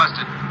you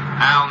requested.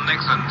 Al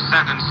Nixon,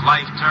 sentenced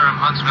life term,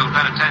 Huntsville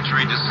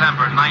Penitentiary,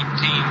 December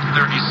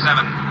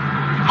 1937.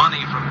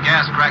 Money from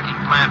gas cracking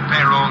plant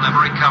payroll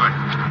never recovered.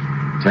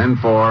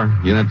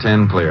 10-4, Unit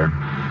 10 clear.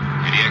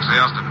 PDX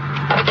Elston.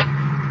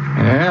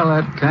 Well,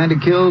 that kind of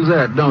kills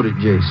that, don't it,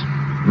 Jace?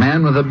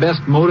 Man with the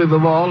best motive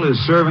of all is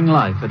serving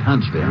life at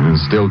Huntsville.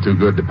 It's still too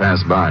good to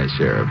pass by,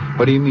 Sheriff.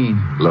 What do you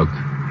mean? Look,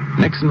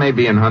 Nixon may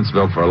be in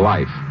Huntsville for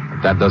life,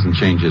 but that doesn't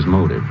change his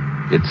motive.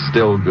 It's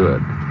still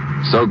good.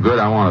 So good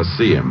I want to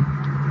see him.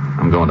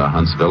 I'm going to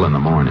Huntsville in the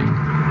morning.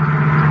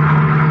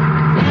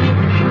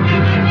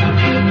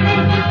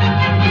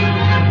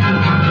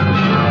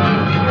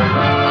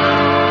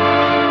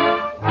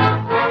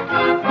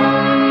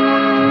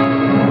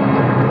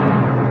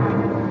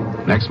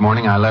 Next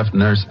morning, I left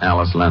Nurse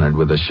Alice Leonard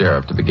with the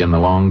sheriff to begin the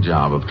long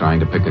job of trying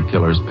to pick a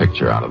killer's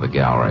picture out of the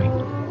gallery.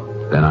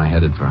 Then I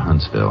headed for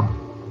Huntsville.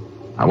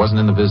 I wasn't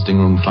in the visiting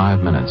room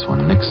 5 minutes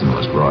when Nixon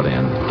was brought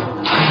in.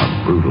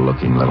 A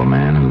brutal-looking little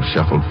man who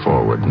shuffled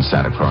forward and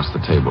sat across the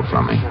table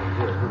from me,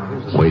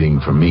 waiting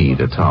for me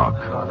to talk.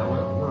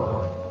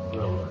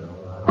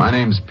 My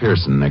name's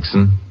Pearson,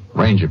 Nixon.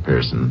 Ranger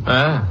Pearson.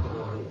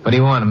 What do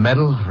you want, a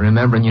medal for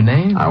remembering your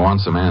name? I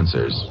want some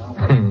answers.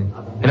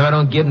 And if I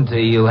don't give them to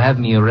you, you'll have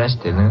me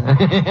arrested, huh?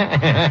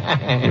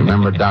 You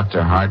remember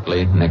Dr.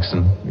 Hartley,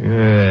 Nixon?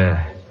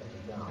 Yeah,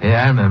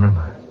 I remember him.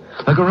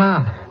 Look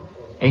around.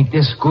 Ain't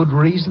this good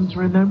reason to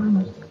remember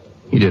him?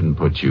 He didn't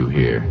put you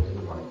here.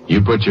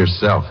 You put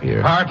yourself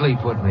here. Hartley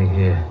put me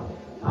here.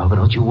 Oh, but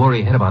don't you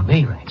worry a head about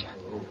me, Ranger.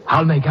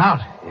 I'll make out.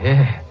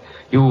 Yeah,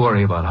 you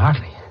worry about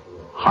Hartley.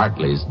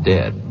 Hartley's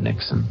dead,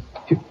 Nixon.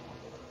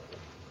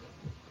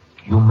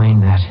 You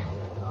mean that?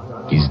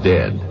 He's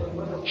dead.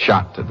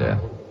 Shot to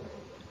death.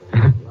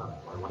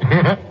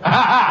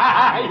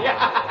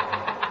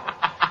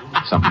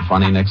 Something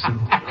funny, Nixon?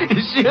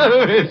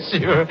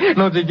 Sure.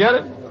 Don't you get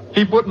it?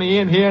 He put me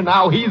in here,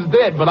 now he's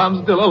dead, but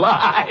I'm still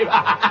alive.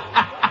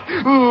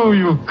 Ooh,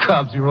 you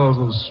cops, you're all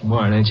so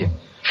smart, ain't you?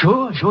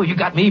 Sure, you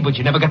got me, but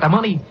you never got the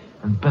money.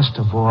 And best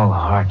of all,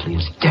 Hartley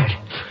is dead.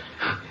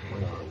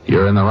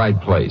 You're in the right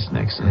place,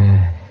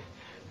 Nixon.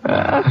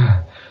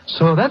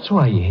 So that's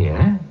why you're here,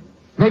 huh?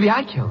 Maybe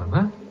I killed him,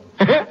 huh?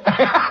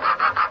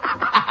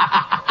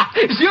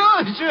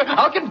 Sure,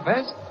 I'll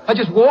confess. I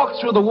just walked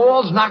through the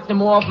walls, knocked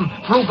him off, and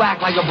flew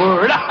back like a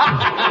bird.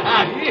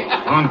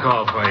 One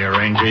call for you,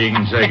 Ranger. You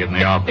can take it in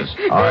the office.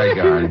 All right,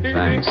 guard.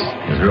 Thanks.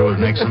 You through with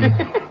Nixon?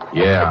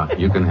 Yeah,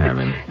 you can have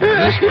him.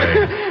 This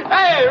way.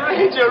 Hey,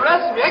 Ranger,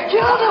 arrest me. I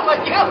killed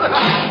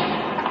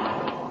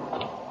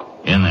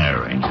him. In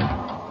there, Ranger.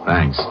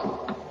 Thanks.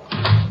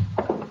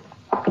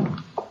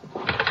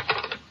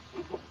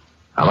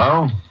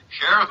 Hello?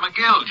 Sheriff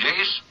McGill,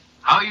 Jace.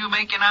 How you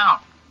making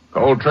out?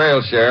 Cold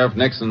trail, Sheriff.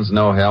 Nixon's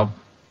no help.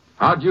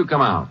 How'd you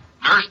come out?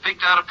 Nurse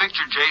picked out a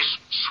picture, Jace.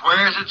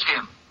 Swears it's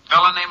him.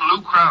 Fella named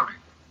Lou Crowder.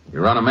 You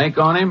run a make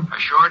on him? I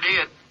sure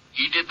did.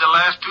 He did the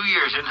last 2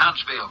 years in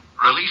Huntsville.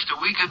 Released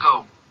a week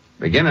ago.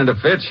 Beginning to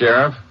fit,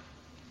 Sheriff.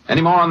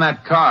 Any more on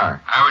that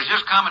car? I was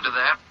just coming to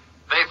that.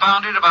 They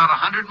found it about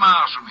 100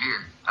 miles from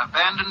here.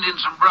 Abandoned in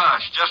some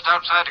brush just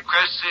outside of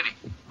Crest City.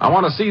 I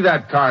want to see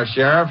that car,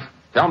 Sheriff.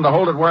 Tell him to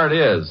hold it where it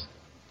is.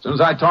 As soon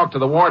as I talk to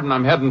the warden,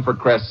 I'm heading for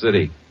Crest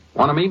City.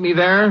 Want to meet me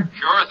there?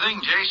 Sure thing,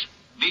 Jace.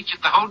 Meet you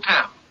at the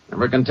hotel.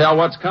 Never can tell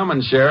what's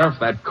coming, Sheriff.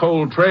 That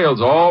cold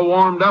trail's all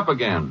warmed up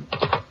again.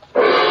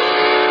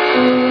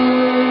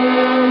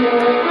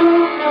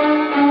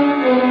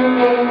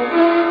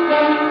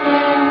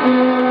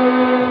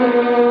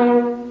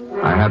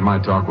 I had my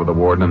talk with the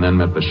warden and then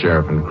met the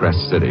sheriff in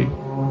Crest City.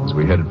 As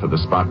we headed for the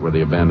spot where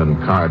the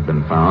abandoned car had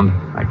been found,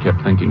 I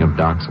kept thinking of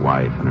Doc's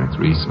wife and her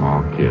 3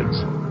 small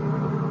kids.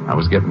 I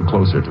was getting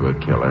closer to a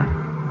killer,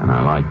 and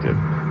I liked it.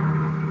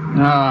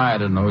 No, I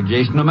don't know,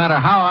 Jason. No matter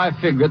how I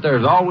figure it,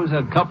 there's always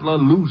a couple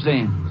of loose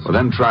ends. Well,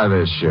 then try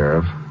this,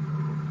 Sheriff.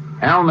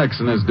 Al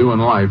Nixon is due in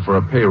life for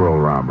a payroll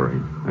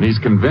robbery, and he's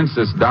convinced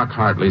it's Doc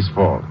Hartley's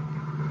fault.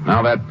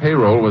 Now, that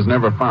payroll was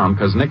never found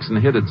because Nixon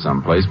hid it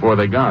someplace before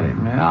they got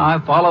him. Yeah, I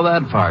follow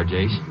that far,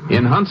 Jace.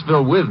 In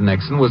Huntsville with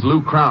Nixon was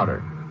Lou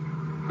Crowder.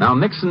 Now,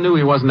 Nixon knew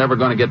he wasn't ever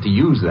going to get to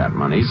use that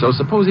money, so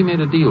suppose he made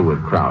a deal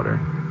with Crowder.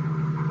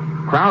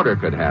 Crowder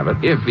could have it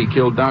if he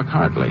killed Doc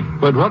Hartley.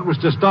 But what was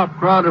to stop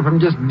Crowder from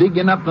just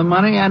digging up the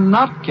money and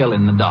not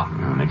killing the doc?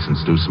 Well,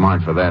 Nixon's too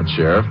smart for that,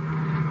 Sheriff.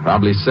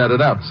 Probably set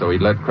it up so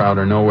he'd let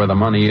Crowder know where the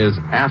money is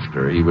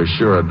after he was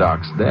sure of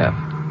Doc's death.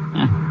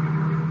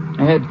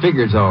 It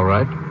figures all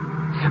right.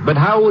 But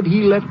how would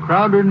he let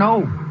Crowder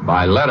know?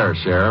 By letter,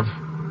 Sheriff.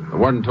 The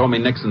warden told me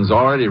Nixon's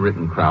already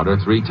written Crowder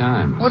 3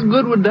 times. What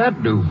good would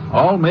that do?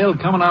 All mail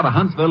coming out of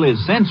Huntsville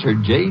is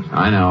censored, Jace.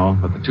 I know,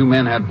 but the 2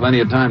 men had plenty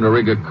of time to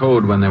rig a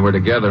code when they were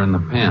together in the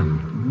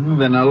pen.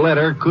 Then a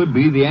letter could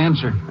be the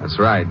answer. That's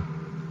right.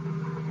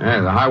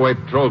 Yeah, the highway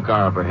patrol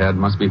car up ahead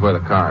must be where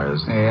the car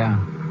is. Yeah.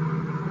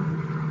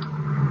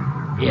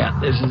 Yeah,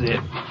 this is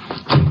it.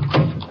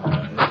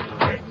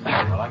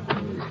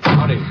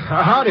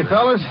 Howdy,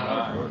 fellas.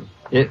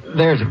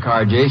 There's a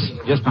car,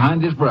 Jace, just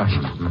behind this brush.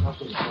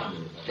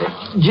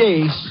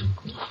 Jace,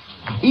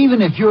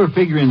 even if your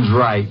figuring's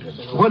right,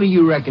 What do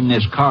you reckon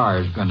this car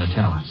is going to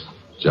tell us?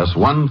 Just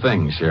one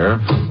thing,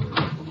 Sheriff.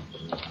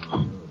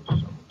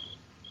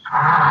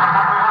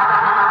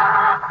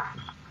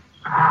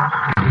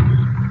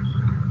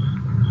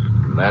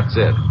 That's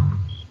it.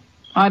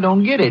 I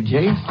don't get it,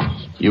 Jace.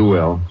 You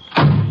will.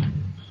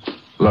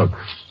 Look,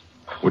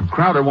 would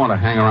Crowder want to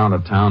hang around a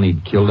town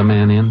he'd killed a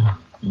man in?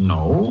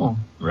 No,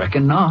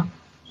 reckon not.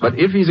 But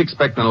if he's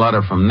expecting a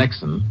letter from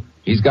Nixon,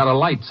 he's got to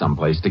light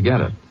someplace to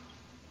get it.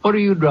 What are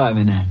you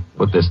driving at?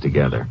 Put this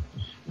together.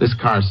 This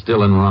car's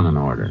still in running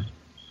order.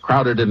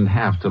 Crowder didn't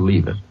have to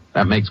leave it.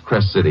 That makes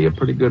Crest City a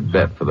pretty good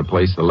bet for the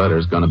place the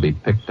letter's going to be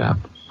picked up.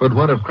 But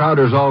what if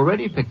Crowder's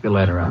already picked the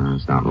letter up?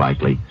 It's not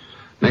likely.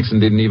 Nixon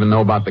didn't even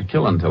know about the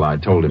killing until I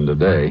told him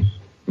today.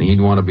 He'd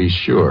want to be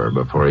sure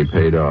before he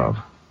paid off.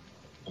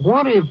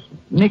 What if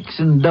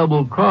Nixon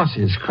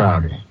double-crosses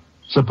Crowder?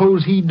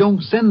 Suppose he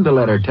don't send the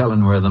letter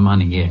telling where the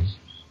money is.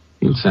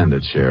 He'll send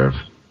it, Sheriff.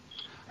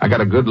 I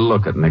got a good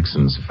look at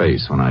Nixon's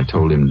face when I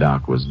told him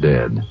Doc was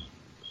dead.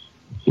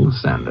 He'll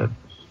send it.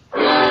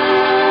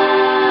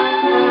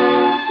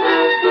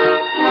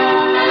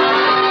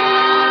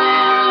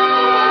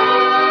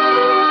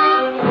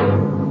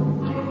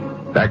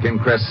 Back in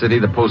Crest City,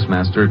 the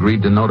postmaster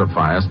agreed to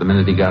notify us the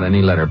minute he got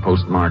any letter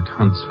postmarked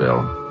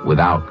Huntsville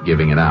without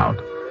giving it out.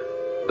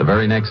 The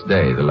very next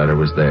day, the letter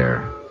was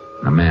there.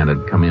 And a man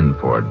had come in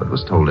for it, but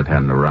was told it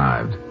hadn't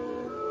arrived.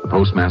 The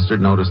postmaster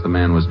noticed the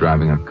man was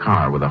driving a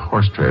car with a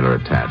horse trailer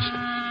attached.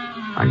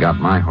 I got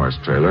my horse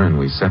trailer, and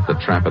we set the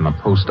trap in the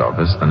post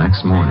office the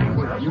next morning.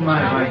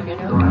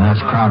 That's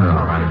Crowder,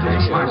 all right,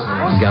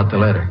 Jace. He got the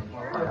letter.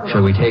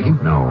 Shall we take him?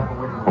 No.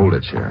 Hold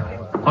it, Sheriff.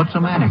 What's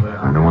the matter?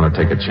 I don't want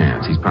to take a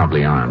chance. He's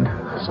probably armed.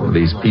 Some of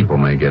these people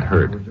may get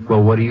hurt.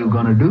 Well, what are you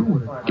going to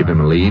do? Give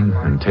him a lead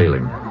and tail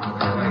him.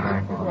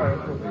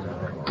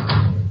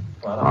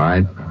 All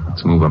right,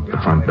 let's move up the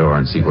front door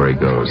and see where he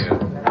goes.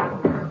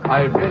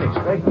 I've been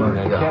expecting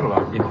that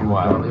Cadillac, if you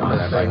want.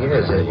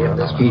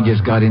 He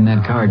just got in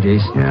that car,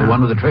 Jace. Yeah. The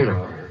one with the trailer.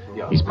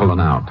 He's pulling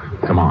out.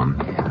 Come on.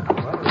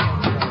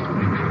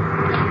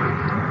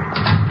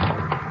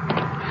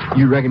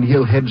 You reckon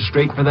he'll head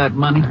straight for that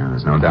money? Yeah,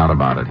 there's no doubt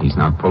about it. He's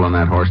not pulling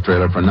that horse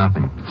trailer for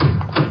nothing.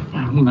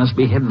 He must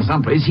be heading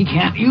someplace he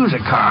can't use a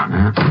car.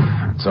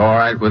 It's all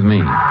right with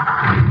me.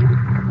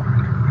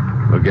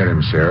 We'll get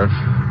him, Sheriff.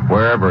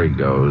 Wherever he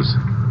goes,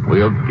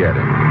 we'll get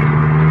him.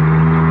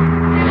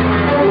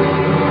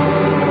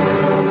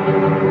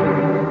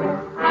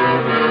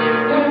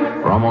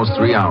 For almost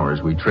 3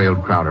 hours, we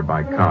trailed Crowder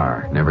by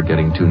car, never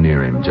getting too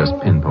near him, just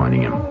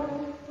pinpointing him.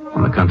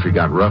 When the country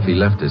got rough, he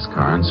left his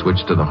car and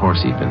switched to the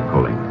horse he'd been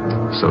pulling.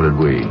 So did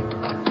we.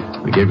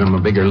 We gave him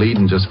a bigger lead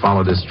and just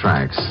followed his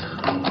tracks.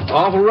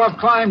 Awful rough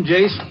climb,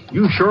 Jace.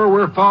 You sure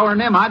we're following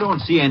them? I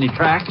don't see any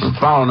tracks. We're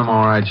following them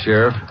all right,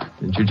 Sheriff.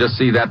 Didn't you just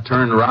see that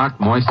turned rock,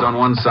 moist on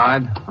one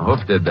side? A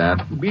hoof did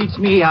that. Beats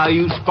me how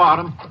you spot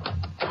them.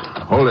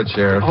 Hold it,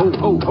 Sheriff.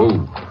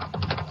 Oh.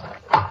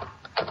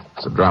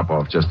 It's a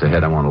drop-off just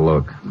ahead. I want to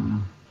look.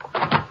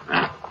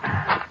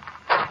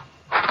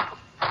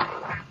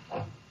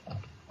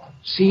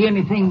 See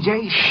anything,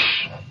 Jace?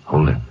 Shh.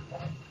 Hold it.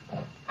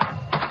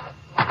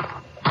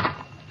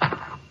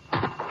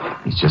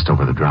 He's just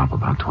over the drop,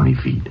 about 20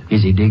 feet.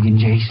 Is he digging,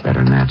 Jace?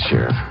 Better than that,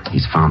 Sheriff.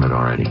 He's found it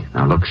already.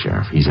 Now, look,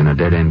 Sheriff, he's in a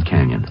dead-end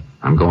canyon.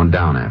 I'm going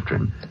down after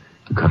him.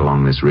 You cut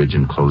along this ridge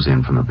and close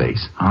in from the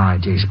base. All right,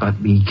 Jace,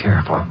 but be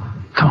careful.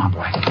 Come on,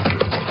 boy.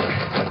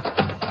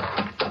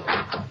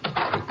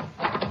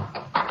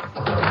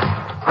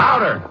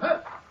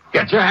 Crowder!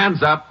 Get your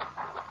hands up.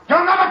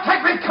 You'll never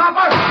take me,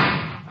 copper!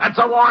 That's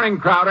a warning,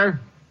 Crowder.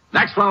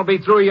 Next one will be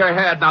through your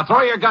head. Now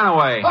throw your gun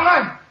away. All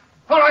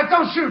right,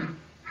 don't shoot.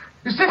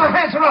 You see my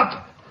hands are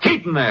up.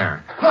 Keep them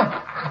there.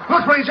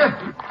 Look, Ranger.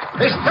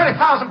 There's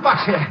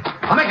 $30,000 here.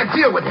 I'll make a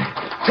deal with you.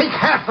 Take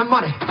half the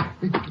money.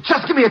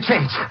 Just give me a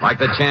chance. Like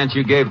the chance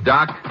you gave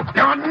Doc?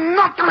 You're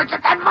not going to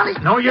get that money.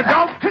 No, you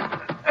don't.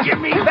 Give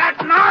me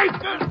that knife.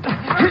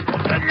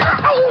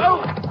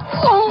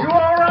 You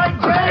all right,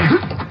 Jay?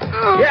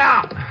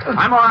 Yeah,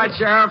 I'm all right,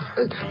 Sheriff.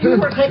 You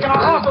were taking an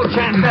awful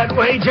chance that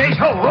way, Jay.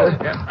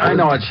 Yeah, I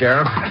know it,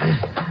 Sheriff.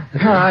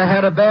 I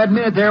had a bad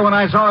minute there when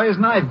I saw his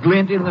knife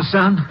glint in the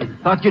sun.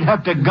 Thought you'd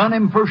have to gun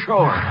him for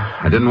sure.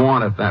 I didn't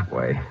want it that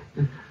way.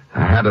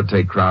 I had to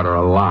take Crowder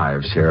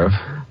alive, Sheriff.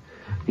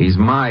 He's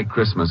my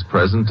Christmas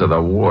present to the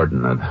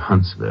warden at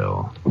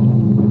Huntsville.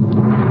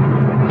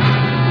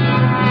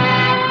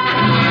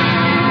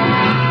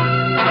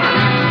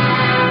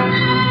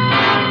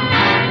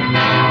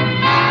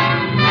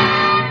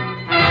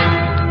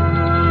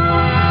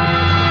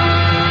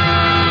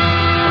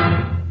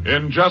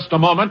 In just a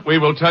moment, we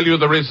will tell you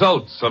the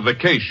results of the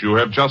case you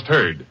have just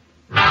heard.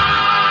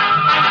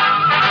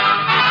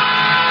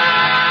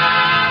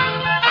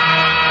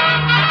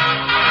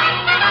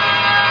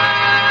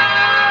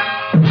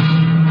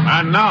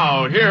 And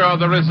now, here are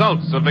the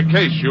results of the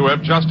case you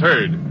have just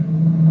heard.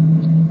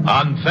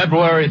 On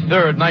February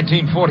 3rd,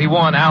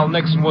 1941, Al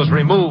Nixon was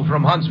removed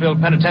from Huntsville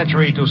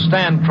Penitentiary to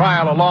stand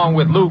trial along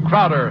with Lou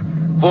Crowder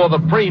for the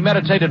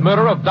premeditated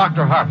murder of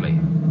Dr. Hartley.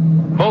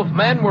 both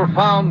men were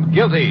found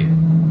guilty.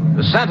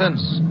 The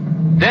sentence,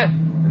 death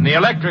in the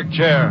electric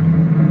chair.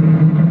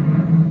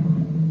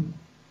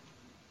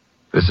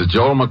 This is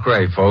Joel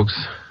McRae, folks.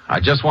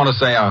 I just want to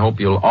say I hope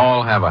you'll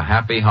all have a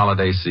happy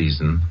holiday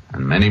season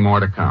and many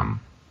more to come.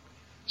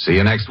 See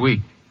you next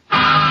week.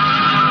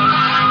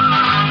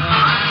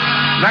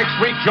 Next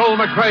week, Joel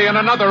McRae in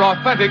another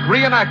authentic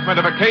reenactment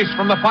of a case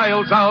from the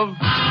files of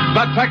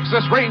the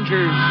Texas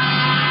Rangers.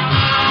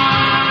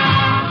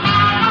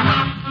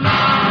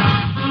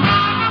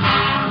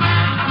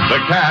 The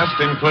cast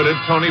included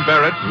Tony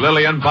Barrett,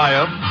 Lillian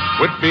Bayeb,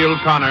 Whitfield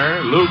Connor,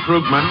 Lou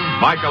Krugman,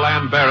 Michael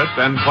Ann Barrett,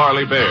 and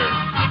Parley Bear.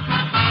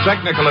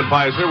 Technical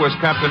advisor was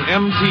Captain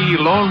M.T.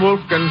 Lone Wolf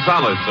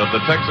Gonzalez of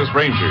the Texas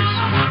Rangers.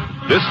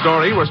 This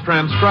story was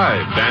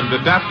transcribed and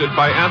adapted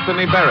by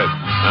Anthony Barrett,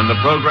 and the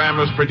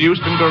program was produced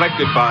and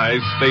directed by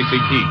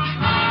Stacy Keach.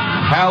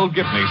 Hal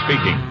Gibney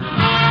speaking.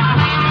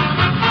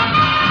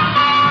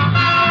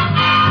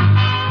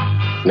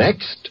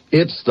 Next,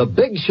 it's The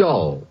Big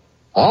Show.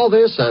 All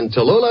this and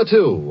Tallulah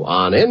 2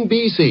 on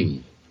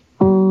NBC.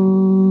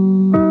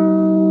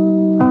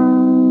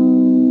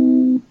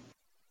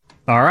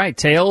 All right,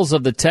 Tales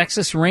of the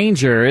Texas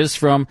Rangers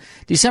from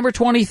December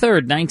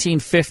 23rd,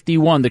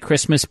 1951, The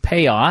Christmas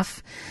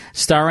Payoff,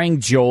 starring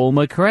Joel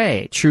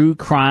McRae, true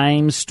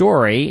crime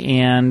story,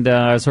 and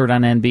as heard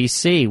on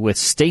NBC with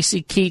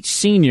Stacy Keach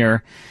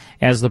Sr.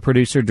 as the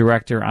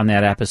producer-director on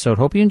that episode.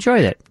 Hope you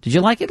enjoyed it. Did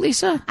you like it,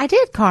 Lisa? I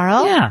did,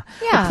 Carl. Yeah.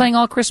 We're playing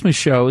all Christmas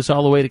shows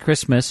all the way to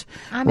Christmas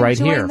I'm right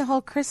enjoying here. the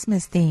whole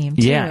Christmas theme,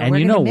 too. Yeah, and We're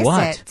you know gonna miss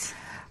what? it.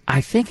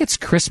 I think it's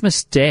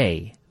Christmas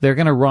Day. They're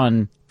going to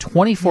run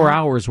 24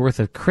 hours worth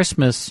of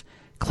Christmas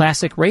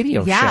classic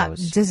radio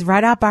shows. Just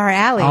right up our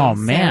alley. Oh,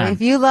 man. So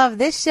if you love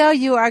this show,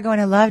 you are going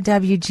to love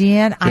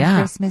WGN on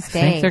Christmas Day.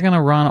 I think they're going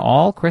to run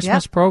all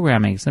Christmas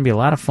programming. It's going to be a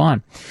lot of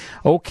fun.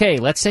 Okay,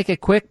 let's take a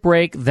quick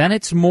break. Then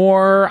it's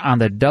more on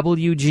the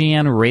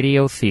WGN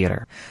Radio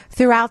Theater.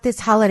 Throughout this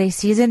holiday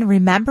season,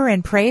 remember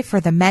and pray for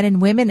the men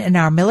and women in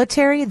our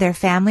military, their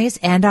families,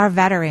 and our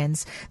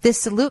veterans. This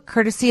salute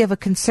courtesy of a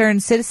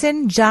concerned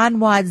citizen, John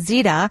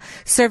Wadzita,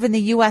 serving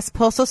the U.S.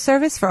 Postal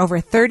Service for over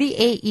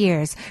 38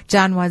 years.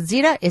 John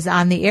Wadzita is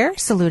on the air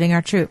saluting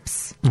our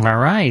troops. All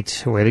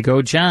right. Way to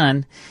go,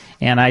 John.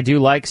 And I do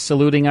like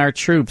saluting our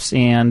troops.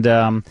 And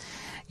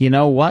you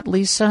know what,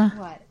 Lisa?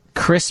 What?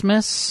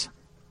 Christmas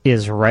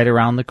is right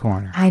around the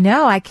corner. I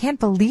know. I can't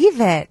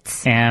believe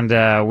it.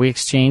 And we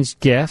exchanged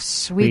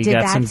gifts. We did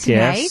got that some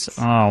tonight. gifts.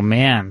 Oh,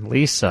 man,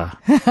 Lisa.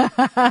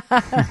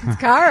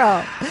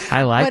 Carl.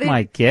 I like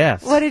my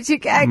gifts. What did you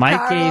get,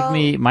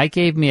 Mike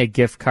gave me a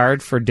gift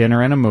card for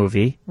dinner and a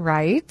movie.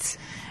 Right.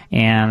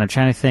 And I'm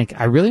trying to think.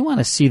 I really want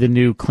to see the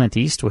new Clint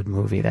Eastwood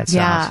movie. That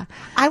sounds. Yeah.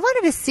 I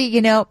wanted to see,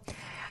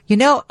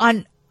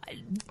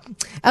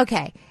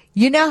 okay.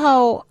 You know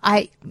how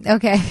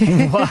okay.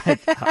 What?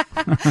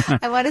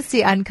 I want to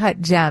see Uncut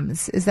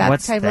Gems. Is that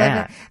What's the type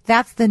that? of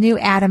That's the new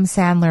Adam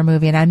Sandler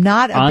movie, and I'm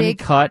not a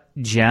big Uncut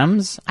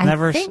Gems?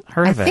 Never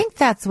heard of it. I think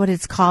that's what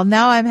it's called.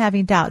 Now I'm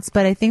having doubts,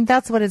 but I think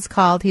that's what it's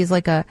called. He's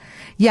like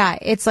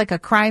it's like a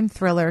crime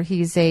thriller.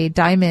 He's a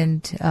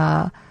diamond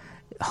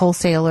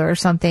wholesaler or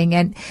something,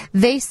 and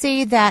they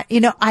say that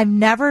I've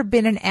never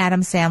been an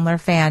Adam Sandler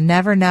fan,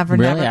 never.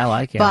 Really, I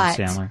like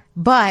Adam Sandler.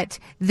 But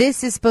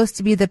this is supposed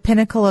to be the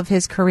pinnacle of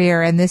his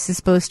career, and this is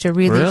supposed to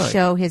really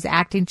show his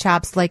acting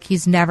chops like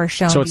he's never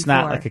shown. So it's before.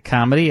 not like a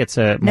comedy; it's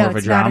more of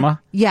a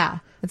drama.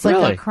 It's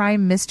like a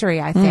crime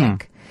mystery. I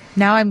think.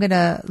 Now I'm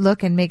gonna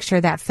look and make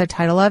sure that's the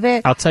title of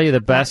it. I'll tell you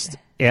the best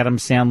Adam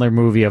Sandler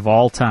movie of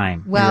all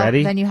time. Well, you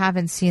ready? Then you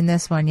haven't seen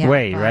this one yet.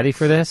 Wait, you ready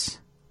for this?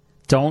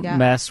 Don't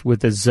mess with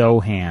the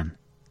Zohan.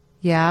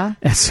 Yeah?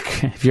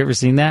 Have you ever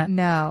seen that?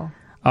 No.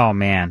 Oh,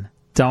 man.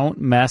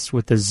 Don't mess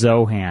with the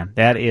Zohan.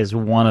 That is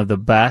one of the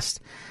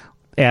best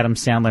Adam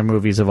Sandler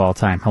movies of all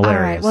time. Hilarious.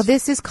 All right. Well,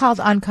 this is called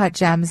Uncut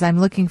Gems. I'm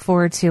looking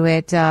forward to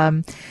it.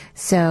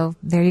 So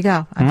there you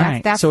go.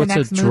 That's so the it's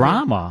next a movie.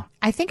 drama.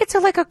 I think it's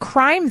like a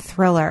crime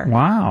thriller.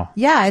 Wow.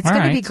 Yeah, it's All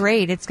going to be right.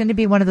 great. It's going to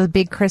be one of the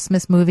big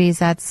Christmas movies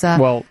that's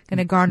going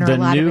to garner a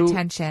lot of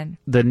attention.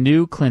 The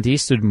new Clint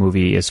Eastwood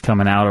movie is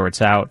coming out, or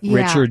it's out.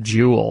 Yeah. Richard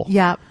Jewell.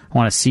 Yep. I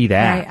want to see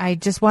that. I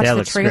just watched That the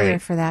looks trailer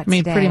great. for that I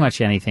mean, today. pretty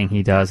much anything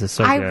he does is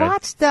so good. I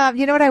watched,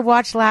 you know what I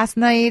watched last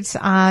night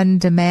on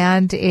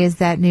demand is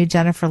that new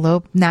Jennifer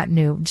Lopez, not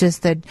new,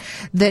 just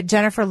the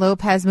Jennifer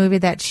Lopez movie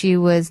that she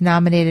was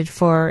nominated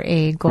for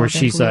a Golden Where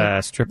she's Globe.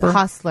 a stripper?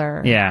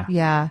 Hustler. Yeah.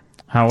 Yeah.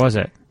 How was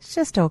it? It's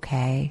just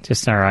okay.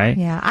 Just all right?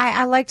 Yeah.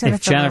 I like Jennifer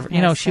If Jennifer,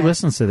 Lopez, she but-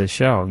 listens to the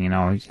show,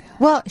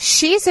 Well,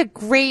 she's a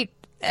great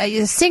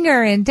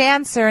singer and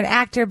dancer and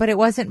actor, but it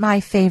wasn't my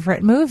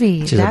favorite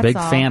movie. She's a big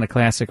fan of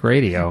classic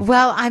radio.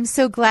 Well, I'm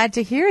so glad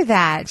to hear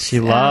that. She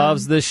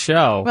loves this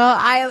show. Well,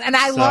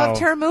 I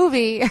loved her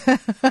movie.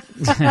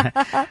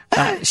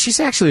 She's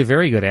actually a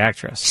very good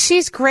actress.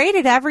 She's great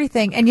at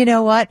everything. And you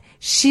know what?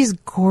 She's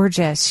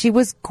gorgeous. She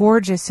was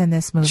gorgeous in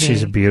this movie.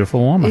 She's a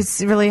beautiful woman.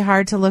 It's really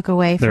hard to look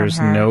away from There's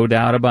her. no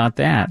doubt about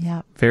that.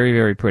 Yep. Very,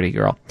 very pretty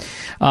girl.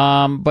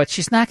 But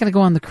she's not going to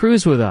go on the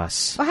cruise with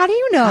us. Well, how do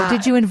you know?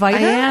 Did you invite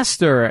her? I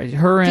asked her.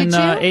 Her and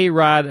Did you?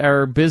 A-Rod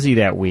are busy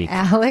that week.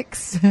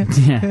 Alex.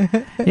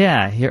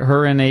 Yeah,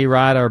 her and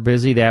A-Rod are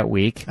busy that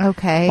week.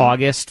 Okay.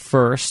 August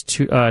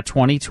 1st,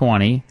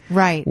 2020.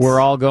 Right. We're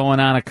all going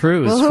on a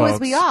cruise, Well, who folks. is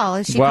we all?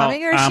 Is she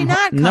coming or is she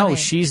not coming? No,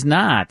 she's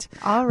not.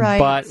 All right.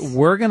 But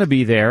we're going to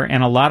be there,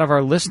 and a lot of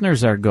our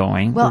listeners are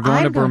going. Well, we're going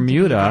I'm to going to be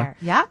Bermuda. there.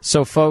 Yeah.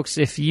 So, folks,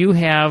 if you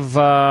have,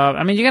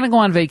 you're going to go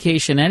on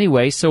vacation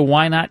anyway, so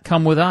why not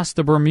come with us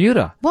to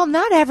Bermuda? Well,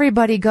 not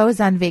everybody goes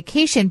on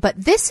vacation, but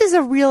this is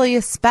a really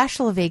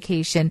special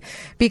vacation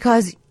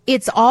because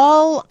it's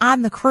all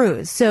on the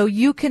cruise. So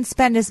you can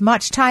spend as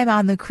much time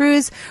on the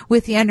cruise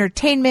with the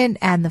entertainment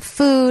and the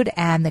food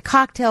and the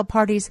cocktail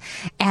parties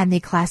and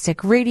the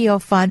classic radio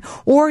fun,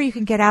 or you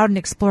can get out and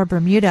explore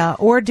Bermuda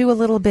or do a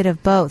little bit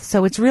of both.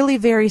 So it's really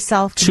very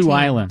self-contained. 2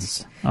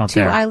 islands out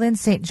Two there.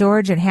 islands, St.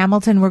 George and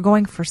Hamilton. We're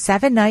going for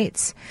 7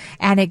 nights,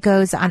 and it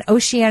goes on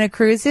Oceania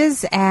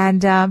Cruises,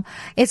 and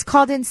it's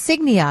called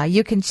Insignia.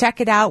 You can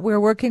check it out. We're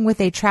working with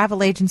a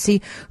travel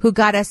agency who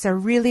got us a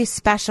really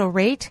special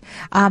rate.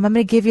 I'm going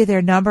to give you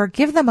their number.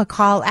 Give them a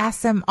call.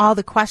 Ask them all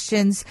the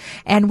questions,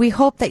 and we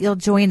hope that you'll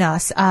join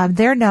us.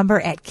 Their number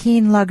at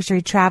Keen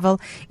Luxury Travel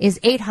is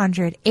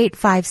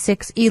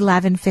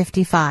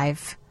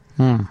 800-856-1155.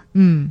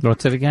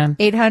 What's it again?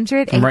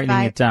 800. I'm writing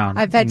it down.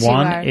 I bet you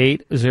are.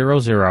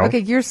 1-800. Okay,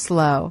 you're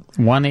slow.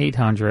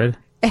 1-800.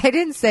 I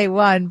didn't say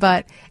 1,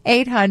 but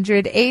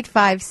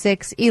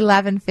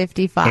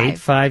 800-856-1155.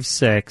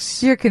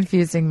 856. You're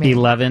confusing me.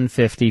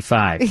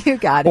 1155. You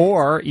got it.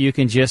 Or you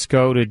can just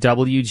go to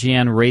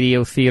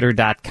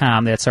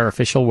WGNradiotheater.com. That's our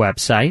official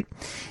website.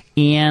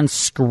 And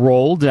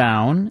scroll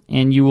down,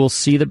 and you will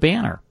see the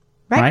banner.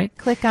 Right?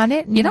 Click on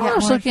it. And You know get what I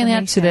was more looking at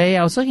information. today?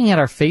 I was looking at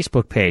our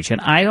Facebook page,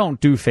 and I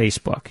don't do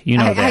Facebook. You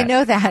know that. I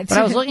know that. But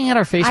I was looking at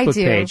our I Facebook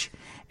do. page,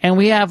 and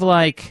we have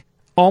like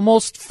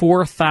almost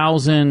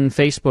 4,000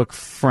 Facebook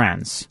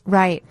friends.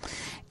 Right.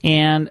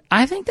 And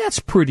I think that's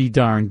pretty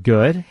darn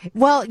good.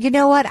 Well, you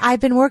know what? I've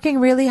been working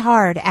really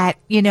hard at,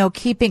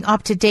 keeping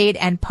up to date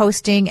and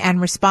posting and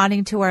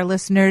responding to our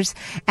listeners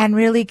and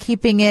really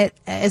keeping it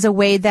as a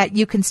way that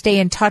you can stay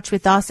in touch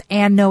with us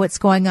and know what's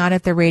going on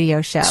at the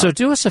radio show. So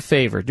do us a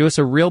favor. Do us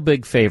a real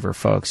big favor,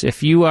 folks.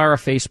 If you are a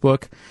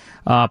Facebook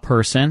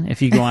person,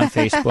 if you go on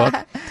Facebook,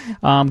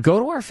 go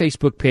to our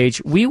Facebook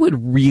page. We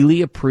would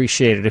really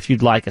appreciate it if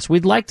you'd like us.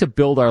 We'd like to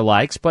build our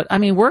likes, but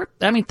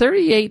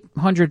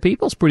 3,800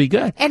 people is pretty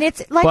good. And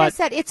it's, like I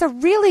said, it's a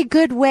really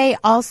good way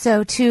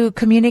also to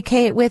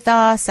communicate with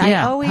us.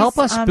 Yeah, help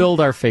us build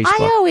our Facebook.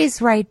 I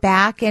always write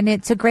back, and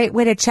it's a great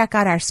way to check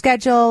out our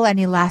schedule,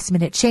 any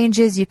last-minute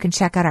changes. You can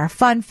check out our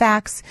fun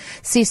facts,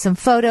 see some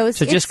photos.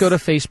 So just go to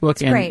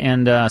Facebook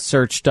and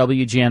search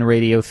WGN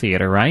Radio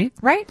Theater, right?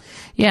 Right.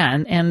 Yeah,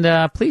 and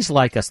please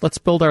like us. Let's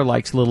build our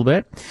likes a little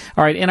bit.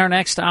 All right, in our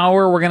next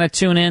hour, we're going to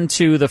tune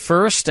into the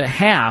first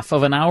half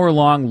of an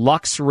hour-long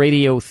Lux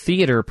Radio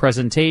Theater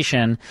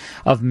presentation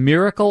of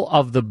Miracle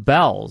of the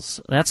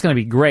Bells. That's going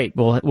to be great.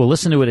 We'll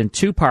listen to it in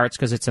 2 parts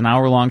because it's an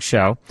hour-long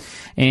show.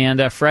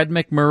 And Fred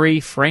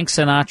McMurray, Frank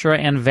Sinatra,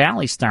 and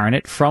Valley star in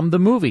it from the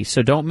movie.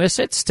 So don't miss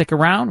it. Stick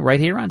around right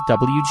here on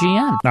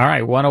WGN. All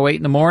right, 1:08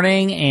 in the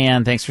morning,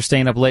 and thanks for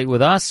staying up late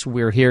with us.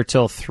 We're here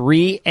till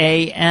 3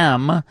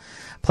 a.m.,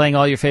 playing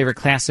all your favorite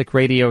classic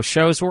radio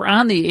shows. We're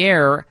on the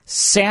air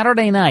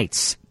Saturday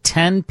nights,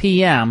 10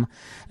 p.m.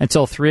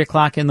 until 3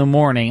 o'clock in the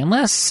morning,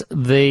 unless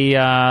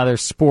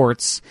there's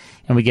sports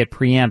and we get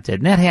preempted.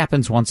 And that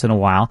happens once in a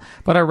while.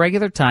 But our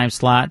regular time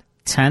slot,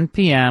 10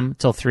 p.m.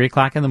 till 3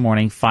 o'clock in the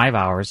morning, 5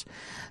 hours,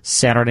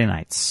 Saturday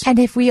nights. And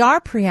if we are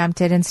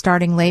preempted and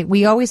starting late,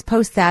 we always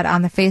post that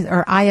on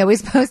the I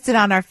always post it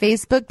on our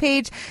Facebook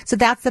page. So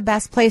that's the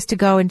best place to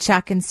go and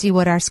check and see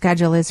what our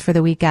schedule is for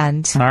the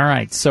weekend. All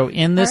right. So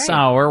in this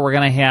hour, we're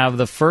going to have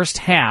the first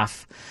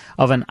half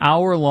of an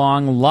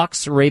hour-long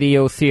Lux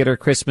Radio Theater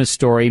Christmas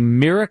story,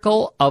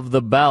 Miracle of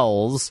the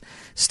Bells,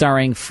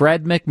 starring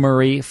Fred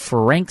McMurray,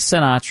 Frank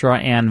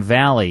Sinatra, and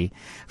Valley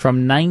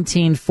from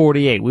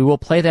 1948. We will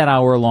play that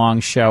hour-long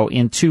show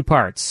in 2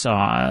 parts,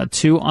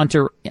 2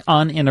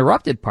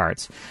 uninterrupted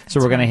parts. So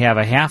we're going to have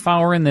a half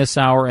hour in this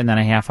hour and then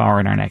a half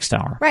hour in our next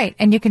hour. Right.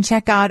 And you can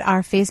check out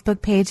our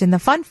Facebook page. And the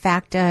fun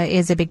fact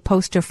is a big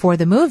poster for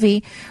the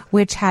movie,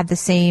 which had the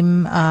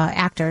same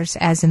actors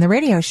as in the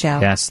radio show.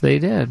 Yes, they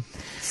did.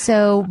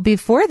 So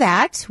before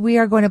that, we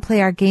are going to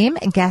play our game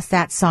and guess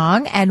that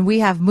song. And we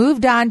have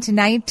moved on to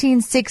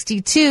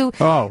 1962,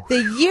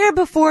 the year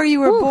before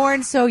you were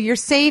born. So you're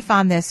safe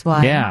on this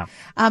one. Yeah.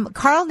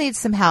 Carl needs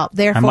some help.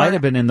 Therefore, I might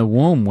have been in the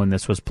womb when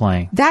this was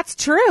playing. That's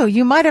true.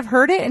 You might have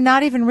heard it and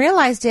not even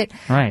realized it.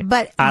 Right.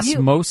 But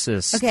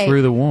osmosis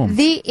through the womb.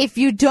 If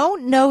you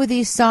don't know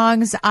these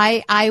songs,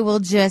 I will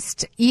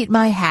just eat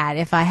my hat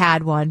if I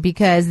had one,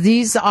 because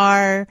these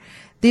are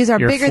These are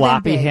Your bigger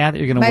floppy than big. hat that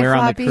you're going to wear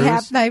on the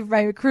cruise?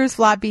 My cruise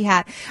floppy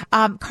hat.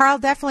 Carl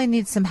definitely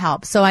needs some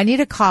help. So I need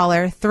a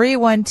caller,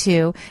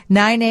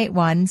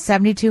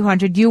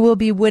 312-981-7200. You will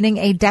be winning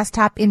a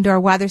desktop indoor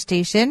weather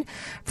station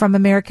from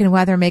American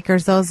Weather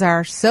Makers. Those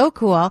are so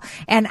cool.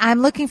 And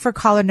I'm looking for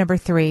caller number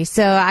 3.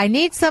 So I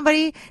need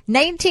somebody,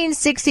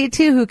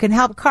 1962, who can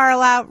help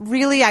Carl out.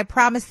 Really, I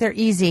promise they're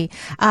easy.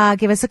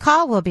 Give us a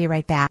call. We'll be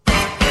right back.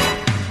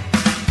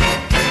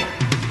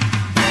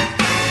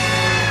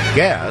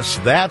 Guess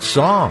that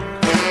song.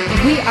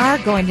 We are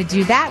going to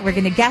do that. We're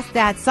going to guess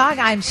that song.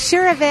 I'm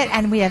sure of it.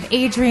 And we have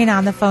Adrian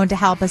on the phone to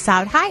help us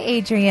out. Hi,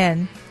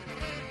 Adrian.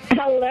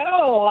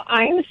 Hello.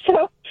 I'm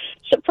so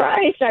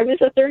surprised. I was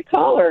the third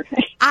caller.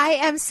 I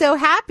am so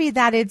happy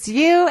that it's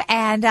you.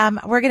 And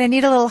we're going to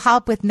need a little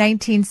help with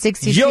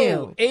 1962.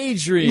 Yo,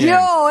 Adrian.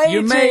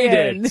 You made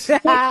it.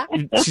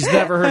 She's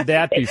never heard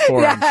that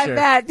before, Yeah, I'm sure.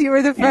 I bet. You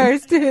were the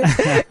first.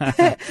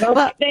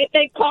 Well,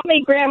 they call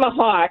me Grandma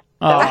Hawk.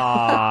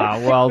 Aw,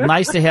 well,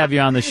 nice to have you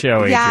on the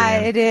show, Adrian.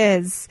 Yeah, it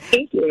is.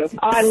 Thank you.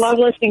 I love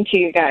listening to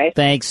you guys.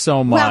 Thanks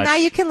so much. Well, now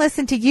you can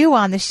listen to you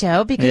on the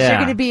show because Yeah. you're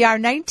going to be our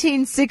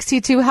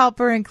 1962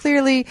 helper, and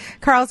clearly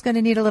Carl's going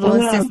to need a little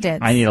assistance.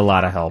 I need a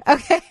lot of help.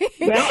 Okay.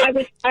 Well,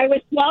 I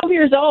was 12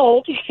 years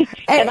old,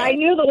 and I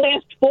knew the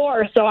last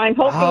 4, so I'm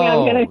hoping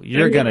I'm going to...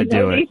 You're going to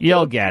do it.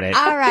 You'll get it.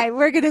 All right,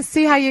 we're going to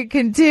see how you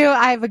can do.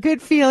 I have a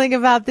good feeling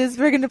about this.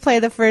 We're going to play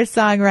the first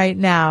song right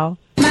now.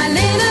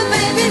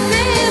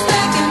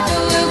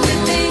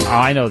 Oh,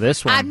 I know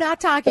this one. I'm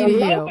not talking to you.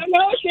 Locomotion.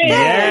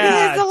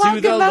 Yeah, It is the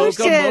do the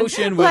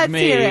locomotion with Let's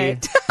me. hear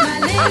it.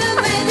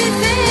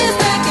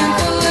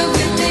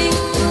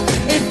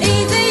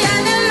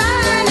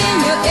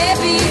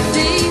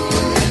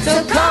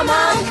 So come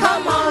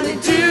on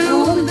and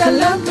do the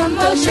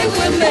locomotion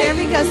with me. There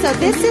we go. So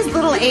this is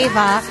Little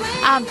Ava,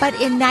 but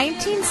in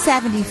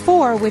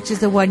 1974, which is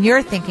the one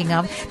you're thinking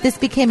of, this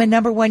became a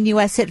 #1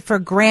 U.S. hit for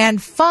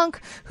Grand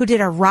Funk, who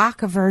did a rock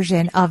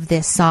version of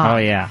this song. Oh,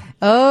 yeah.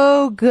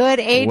 Oh, good,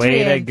 Adrian.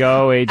 Way to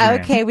go,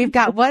 Adrian. Okay, we've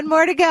got one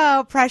more to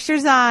go.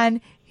 Pressure's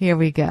on. Here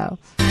we go.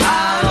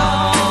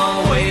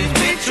 I'll always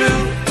be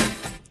true.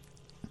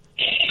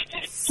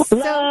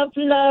 Love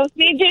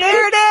me, dear.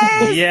 There it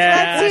is.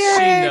 Yeah, Let's hear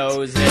she it.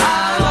 knows it.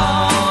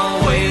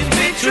 I'll always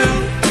be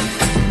true.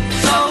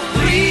 So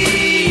please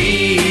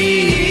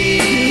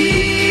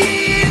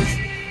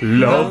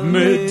Love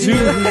me too.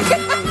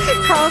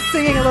 Carl's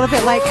singing a little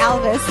bit like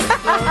Elvis.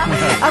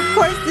 Of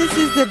course, this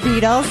is the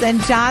Beatles, and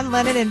John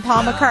Lennon and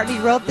Paul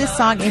McCartney wrote this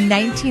song in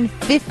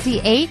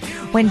 1958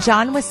 when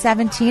John was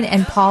 17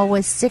 and Paul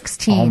was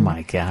 16. Oh,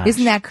 my gosh.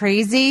 Isn't that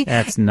crazy?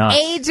 That's nuts.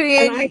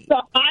 Adrian. And I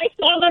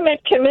saw them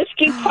at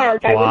Comiskey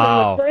Park. I was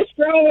Wow. on the first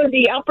row of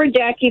the upper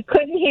deck. You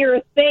couldn't hear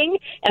a thing,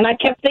 and I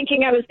kept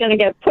thinking I was going to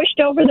get pushed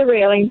over the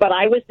railing, but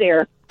I was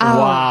there. Oh,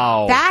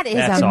 Wow. that is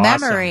That's a awesome.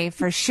 memory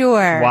for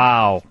sure.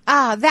 Wow.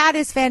 Oh, that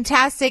is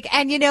fantastic.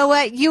 And you know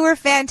what? You were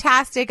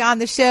fantastic on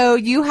the show.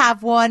 You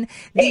have won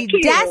the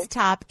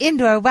desktop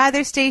indoor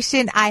weather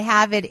station. I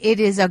have it. It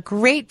is a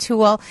great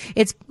tool.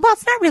 It's not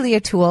really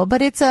a tool,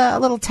 but it's a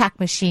little tech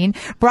machine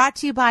brought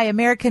to you by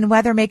American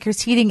Weather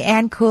Makers Heating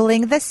and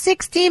Cooling, the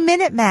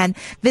 60-Minute Men.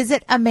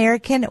 Visit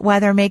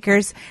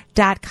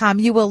AmericanWeathermakers.com.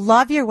 You will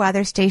love your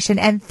weather station.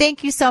 And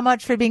thank you so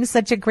much for being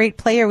such a great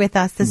player with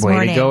us this Way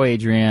morning. to go,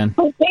 Adrian.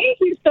 Oh, thank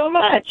you so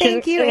much.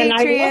 Thank you, and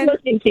Adrian. I love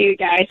listening to you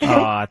guys.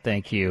 Aw,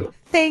 thank you.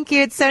 Thank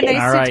you. It's so nice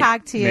All to right.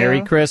 talk to you.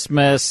 Merry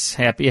Christmas.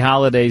 Happy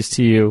holidays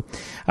to you.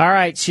 All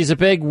right. She's a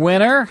big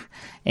winner.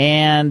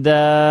 And, so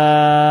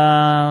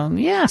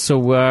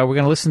we're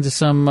going to listen to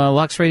some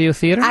Lux Radio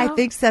Theater I now?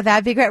 think so.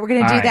 That'd be great. We're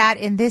going to All do right. that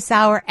in this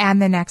hour and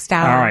the next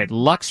hour. All right.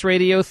 Lux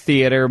Radio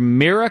Theater,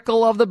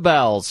 Miracle of the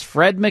Bells,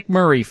 Fred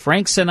McMurray,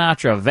 Frank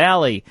Sinatra,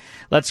 Valley.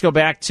 Let's go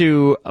back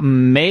to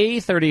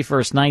May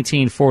 31st,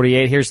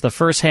 1948. Here's the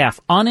first half,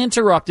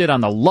 uninterrupted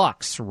on the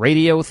Lux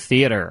Radio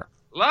Theater.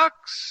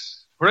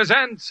 Lux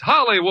presents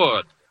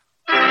Hollywood.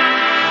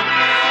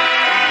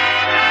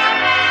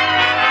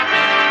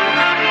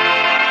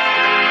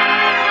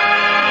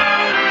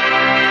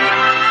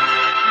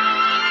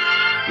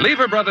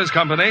 Lever Brothers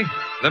Company,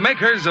 the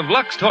makers of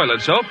Lux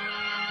Toilet Soap,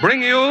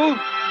 bring you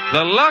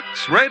the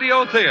Lux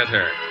Radio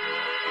Theater,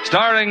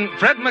 starring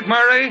Fred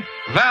McMurray,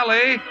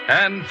 Valley,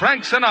 and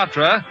Frank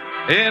Sinatra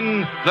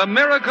in The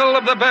Miracle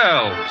of the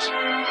Bells.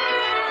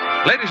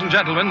 Ladies and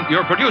gentlemen,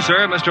 your producer,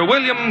 Mr.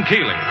 William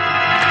Keeley.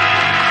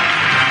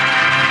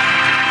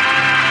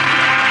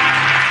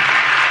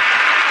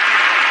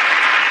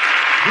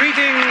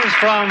 Greetings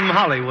from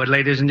Hollywood,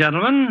 ladies and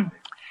gentlemen.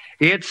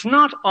 It's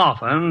not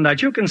often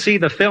that you can see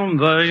the film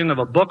version of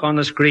a book on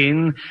the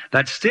screen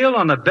that's still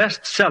on the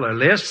bestseller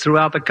list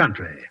throughout the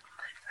country.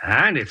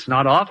 And it's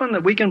not often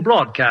that we can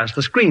broadcast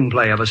the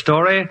screenplay of a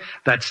story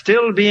that's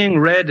still being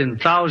read in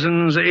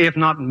thousands, if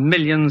not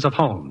millions of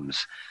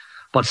homes.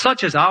 But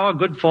such is our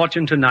good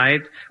fortune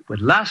tonight with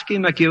Lasky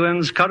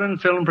McEwen's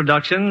current film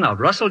production of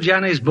Russell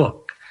Janney's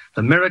book,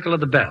 The Miracle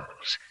of the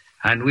Bells.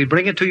 And we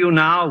bring it to you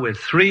now with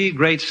 3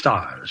 great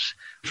stars.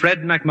 Fred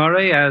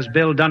McMurray as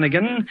Bill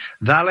Dunnigan,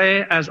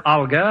 Valley as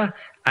Olga,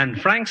 and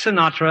Frank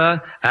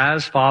Sinatra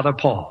as Father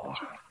Paul.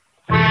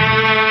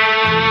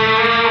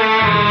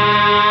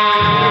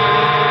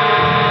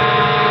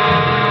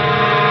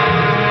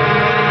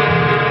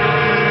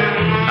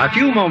 A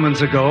few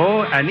moments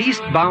ago, an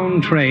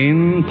eastbound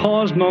train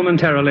paused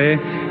momentarily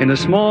in a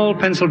small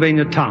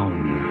Pennsylvania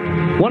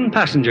town. One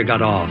passenger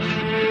got off,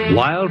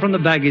 while from the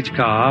baggage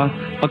car,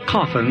 a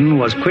coffin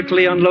was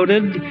quickly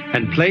unloaded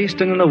and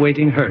placed in an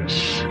awaiting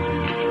hearse.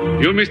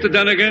 You Mr.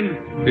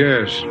 Dunnigan?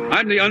 Yes.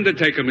 I'm the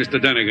undertaker, Mr.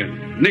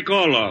 Dunnigan. Nick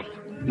Orloff.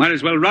 Might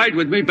as well ride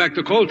with me back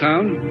to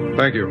Coaltown.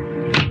 Thank you.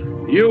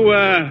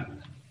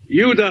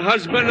 You the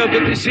husband of the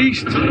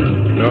deceased?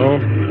 No,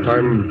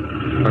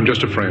 I'm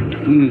just a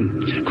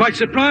friend. Quite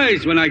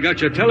surprised when I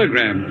got your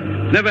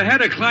telegram. Never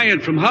had a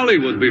client from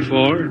Hollywood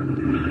before.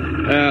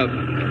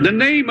 The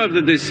name of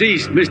the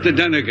deceased, Mr.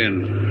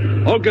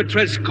 Dunnigan, Olga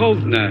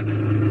Treskovna.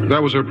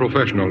 That was her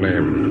professional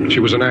name. She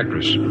was an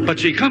actress. But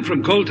she come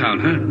from Coaltown,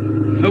 huh?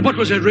 What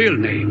was her real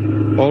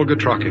name? Olga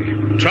Trocky.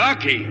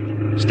 Trocky?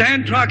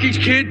 Stan Trocky's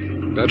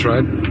kid? That's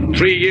right.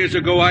 3 years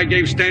ago, I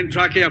gave Stan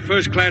Trocky a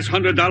first-class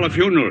 $100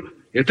 funeral.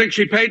 You think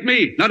she paid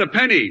me? Not a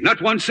penny, not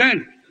 1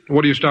 cent.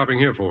 What are you stopping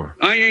here for?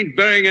 I ain't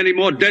burying any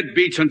more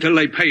deadbeats until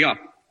they pay up.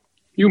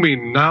 You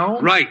mean now?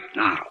 Right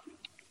now.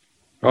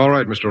 All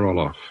right, Mr.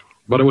 Orloff.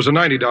 But it was a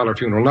 $90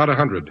 funeral, not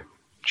 $100.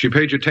 She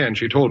paid you 10,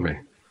 she told me.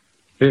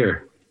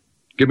 Here,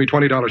 give me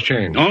 $20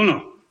 change. Oh,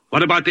 no.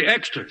 What about the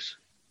extras?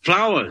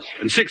 Flowers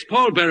and 6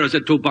 pallbearers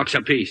at $2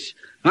 apiece.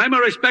 I'm a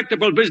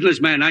respectable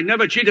businessman. I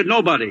never cheated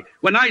nobody.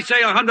 When I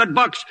say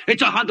 $100,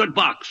 it's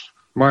 $100.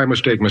 My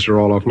mistake, Mr.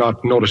 Orloff,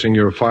 not noticing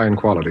your fine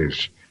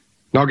qualities.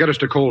 Now get us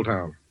to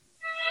Coaltown.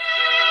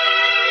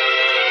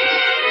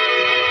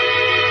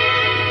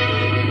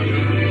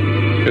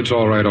 It's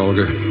all right,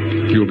 Olga.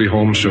 You'll be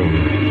home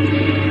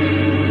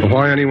soon.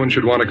 Why anyone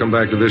should want to come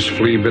back to this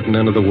flea-bitten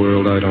end of the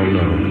world, I don't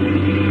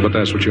know. But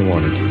that's what you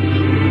wanted.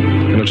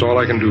 And it's all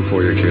I can do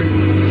for you, kid.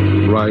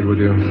 Ride with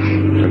you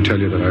and tell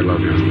you that I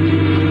love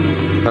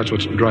you. That's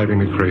what's driving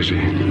me crazy.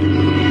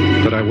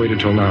 That I waited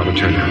till now to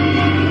tell you.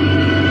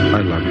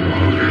 I love you,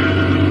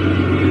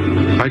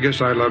 Olga. I guess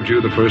I loved you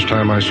the first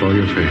time I saw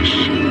your face.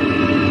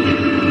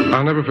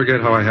 I'll never forget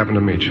how I happened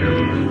to meet you.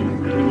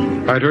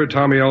 I'd heard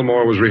Tommy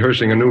Elmore was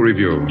rehearsing a new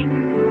review.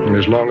 And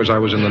as long as I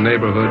was in the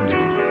neighborhood...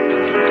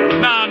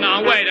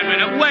 No, wait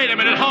a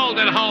minute.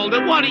 Hold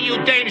it. What are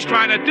you dames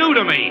trying to do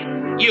to me?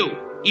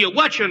 You,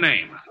 what's your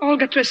name?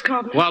 Olga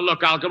Treskovna. Well,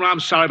 look, Olga, I'm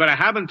sorry, but I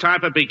haven't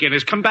time for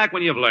beginners. Come back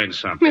when you've learned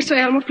something. Mr.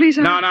 Elmore, please...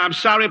 No, I'm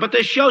sorry, but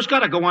this show's got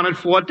to go on in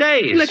 4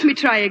 days. Let me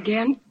try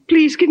again.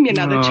 Please, give me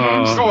another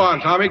chance. Go on,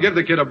 Tommy. Give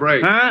the kid a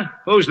break. Huh?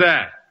 Who's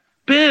that?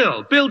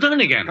 Bill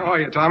Dunnigan. How are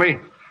you, Tommy?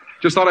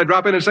 Just thought I'd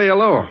drop in and say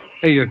hello.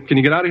 Hey, can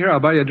you get out of here? I'll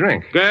buy you a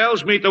drink.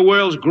 Girls, meet the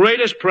world's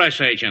greatest press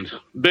agent.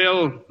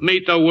 Bill,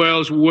 meet the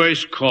world's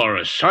worst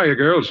chorus. Hiya,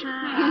 girls.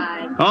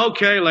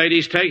 Okay,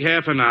 ladies, take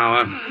half an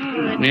hour.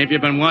 If you've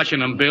been watching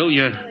them, Bill,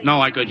 you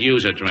know I could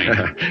use a drink.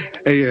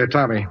 Hey,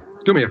 Tommy,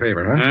 do me a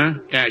favor, huh?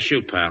 Yeah,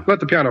 shoot, pal. Let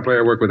the piano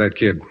player work with that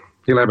kid.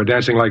 He'll have her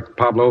dancing like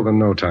Pablo in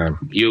no time.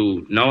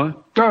 You know her?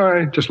 No,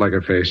 I just like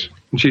her face.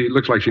 And she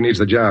looks like she needs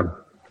the job.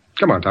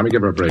 Come on, Tommy,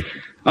 give her a break.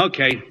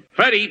 Okay.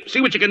 Freddie, see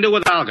what you can do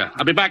with Olga.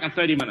 I'll be back in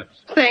 30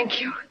 minutes.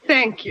 Thank you.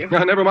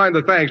 Now, never mind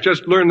the thanks.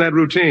 Just learn that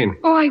routine.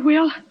 Oh, I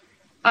will.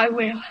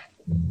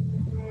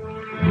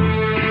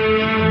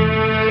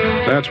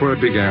 That's where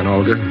it began,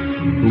 Olga.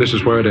 And this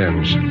is where it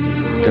ends.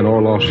 In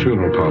Orloff's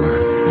funeral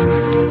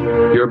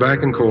parlor. You're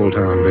back in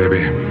Coaltown,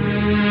 baby.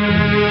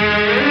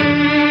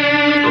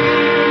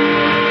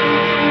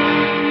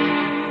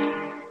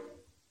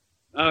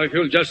 Now, if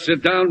you'll just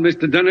sit down,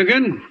 Mr.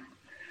 Dunnigan.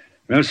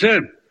 Well, sir,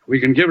 we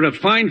can give her a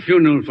fine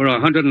funeral for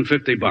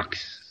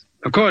 $150.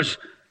 Of course,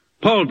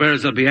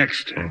 pallbearers will be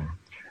extra.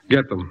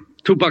 Get them.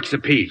 $2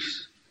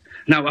 apiece.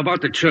 Now,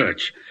 about the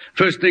church.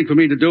 First thing for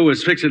me to do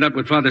is fix it up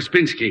with Father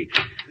Spinsky.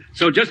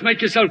 So just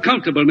make yourself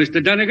comfortable,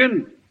 Mr.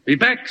 Dunnigan. Be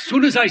back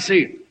soon as I see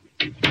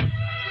you.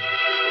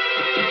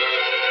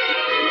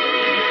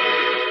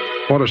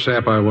 What a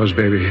sap I was,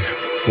 baby.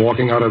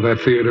 Walking out of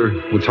that theater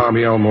with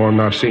Tommy Elmore and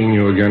not seeing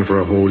you again for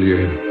a whole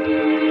year.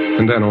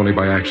 And then only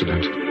by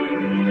accident.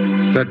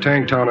 That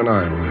tank town in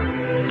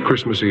Iowa,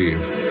 Christmas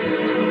Eve.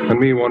 And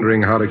me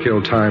wondering how to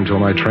kill time till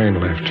my train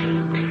left.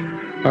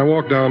 I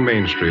walked down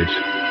Main Street,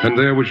 and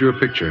there was your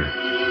picture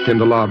in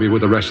the lobby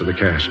with the rest of the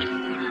cast.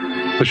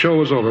 The show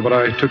was over, but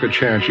I took a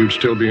chance you'd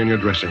still be in your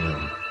dressing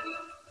room.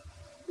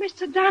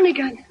 Mr.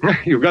 Dunnigan.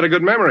 You've got a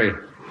good memory.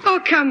 Oh,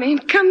 come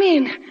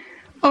in.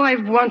 Oh,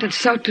 I've wanted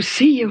so to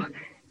see you.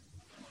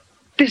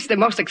 This is the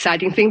most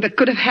exciting thing that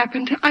could have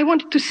happened. I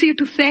wanted to see you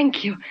to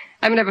thank you.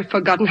 I've never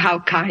forgotten how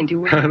kind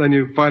you were. Then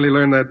you finally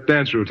learned that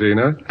dance routine,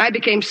 huh? I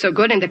became so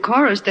good in the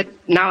chorus that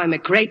now I'm a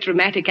great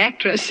dramatic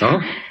actress.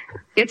 Oh?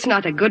 It's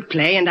not a good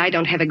play, and I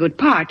don't have a good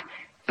part,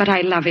 but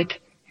I love it,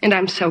 and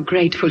I'm so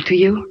grateful to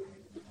you.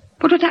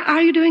 But what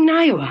are you doing in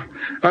Iowa?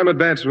 I'm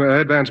advance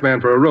man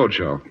for a road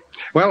show.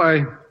 Well,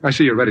 I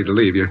see you're ready to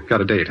leave. You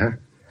got a date, huh?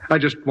 I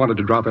just wanted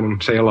to drop in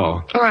and say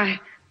hello. Oh,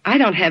 I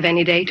don't have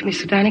any date,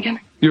 Mr. Dunnigan.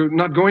 You're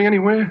not going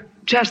anywhere?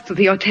 just to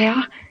the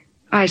hotel.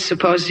 I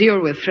suppose you're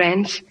with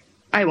friends.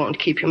 I won't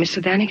keep you,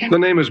 Mr. Danigan. The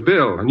name is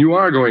Bill, and you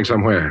are going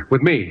somewhere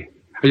with me.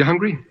 Are you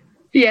hungry?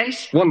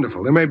 Yes.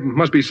 Wonderful. There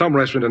must be some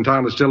restaurant in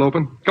town that's still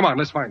open. Come on,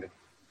 let's find it.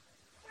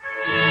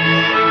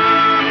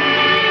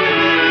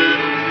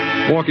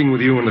 Walking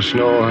with you in the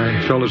snow,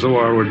 I felt as though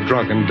I were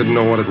drunk and didn't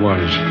know what it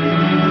was.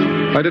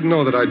 I didn't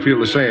know that I'd feel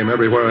the same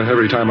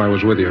every time I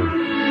was with you.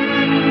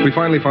 We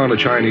finally found a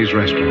Chinese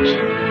restaurant.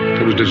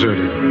 It was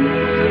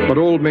deserted. But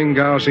old Ming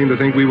Gao seemed to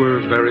think we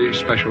were very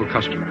special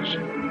customers.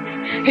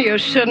 You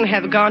shouldn't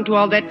have gone to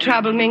all that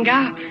trouble,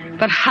 Minga.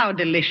 But how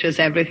delicious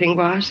everything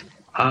was.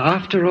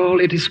 After all,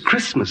 it is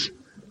Christmas.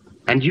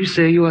 And you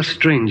say you are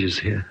strangers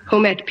here. Who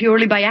met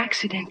purely by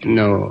accident.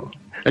 No.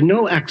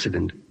 No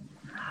accident.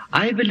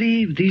 I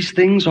believe these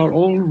things are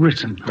all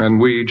written. And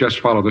we just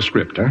follow the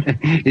script, huh?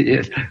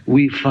 Yes,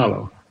 we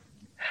follow.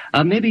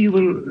 Maybe you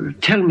will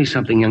tell me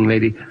something, young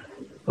lady.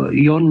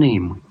 Your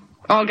name.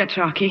 Olga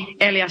Trocky,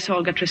 alias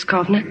Olga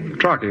Treskovna.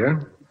 Trocky, huh?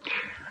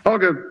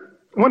 Olga,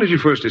 when did you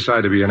first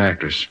decide to be an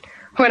actress?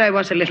 When I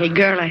was a little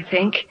girl, I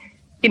think.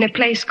 In a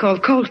place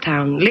called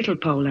Coaltown, Little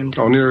Poland.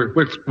 Oh, near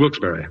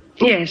Wilkes-Barre.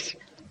 Yes.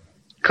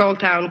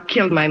 Coaltown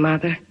killed my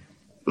mother.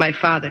 My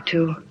father,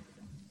 too.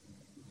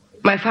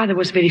 My father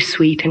was very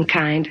sweet and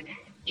kind.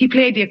 He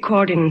played the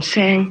accordion and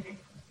sang.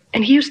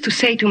 And he used to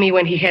say to me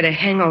when he had a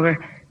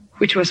hangover,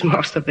 which was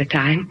most of the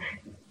time,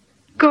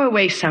 "Go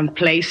away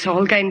someplace,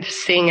 Olga, and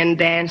sing and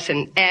dance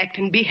and act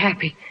and be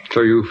happy."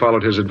 So you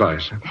followed his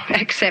advice?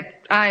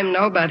 Except I'm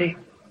nobody.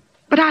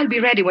 But I'll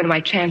be ready when my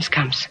chance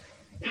comes.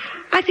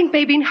 I think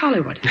maybe in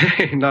Hollywood.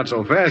 Hey, not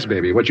so fast,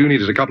 baby. What you need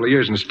is a couple of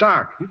years in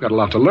stock. You've got a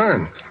lot to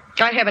learn.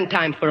 I haven't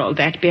time for all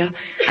that, Bill.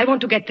 I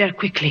want to get there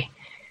quickly.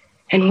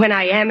 And when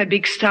I am a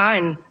big star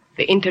and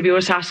the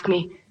interviewers ask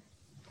me,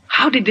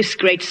 "How did this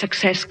great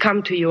success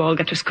come to you,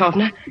 Olga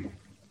Treskovna?"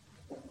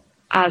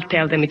 I'll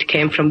tell them it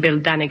came from Bill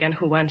Dunnigan,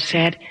 who once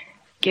said,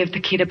 "Give the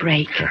kid a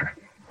break."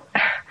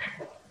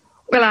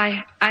 Well,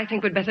 I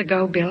think we'd better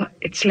go, Bill.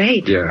 It's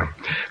late. Yeah.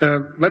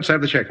 Let's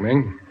have the check,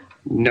 Ming.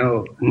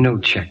 No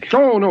check.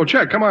 Oh, no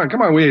check. Come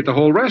on. We ate the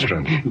whole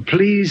restaurant.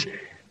 Please,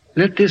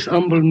 let this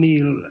humble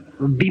meal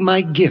be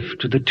my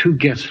gift to the two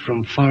guests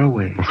from far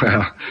away.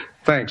 Well,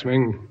 thanks,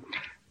 Ming.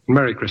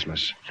 Merry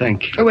Christmas.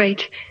 Thank you. Oh,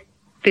 wait.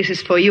 This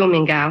is for you,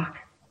 Mingao.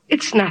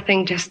 It's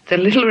nothing, just a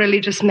little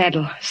religious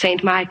medal.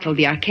 St. Michael,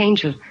 the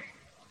Archangel.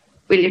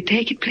 Will you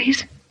take it,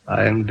 please?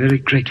 I am very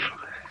grateful.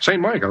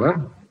 St. Michael, huh?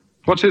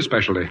 What's his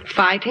specialty?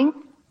 Fighting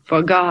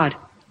for God.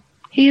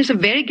 He is a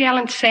very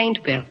gallant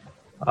saint, Bill.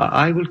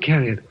 I will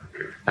carry it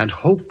and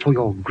hope for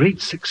your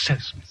great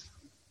success.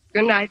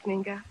 Good night,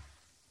 Minga.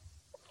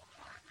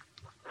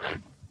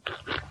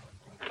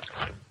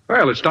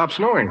 Well, it stopped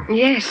snowing.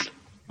 Yes.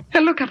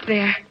 And look up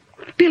there.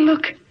 Bill,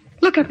 look.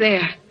 Look up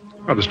there.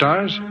 Are the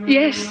stars?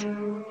 Yes.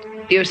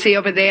 Do you see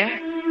over there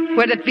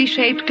where that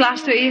V-shaped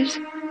cluster is?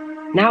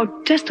 Now,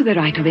 just to the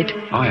right of it.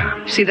 Oh,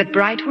 yeah. See that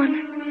bright one?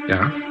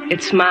 Yeah.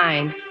 It's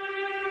mine.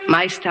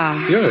 My star.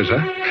 Yours,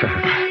 huh?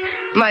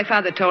 My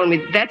father told me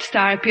that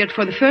star appeared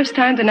for the first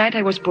time the night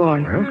I was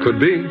born. Well, could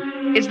be.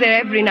 It's there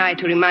every night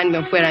to remind me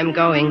of where I'm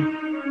going.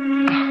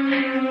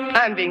 Oh,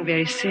 I'm being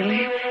very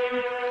silly.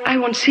 I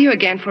won't see you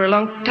again for a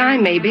long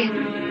time, maybe.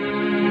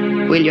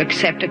 Will you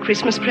accept a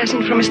Christmas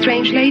present from a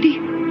strange lady?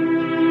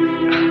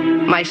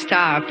 My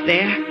star up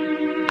there.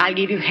 I'll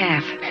give you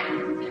half.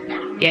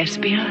 Yes,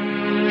 Bill.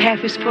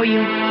 Half is for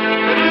you.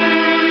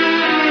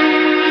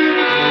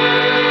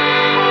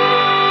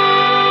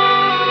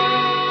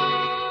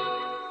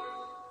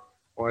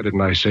 Why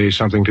didn't I say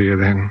something to you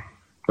then?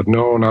 But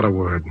no, not a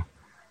word.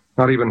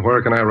 Not even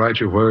where can I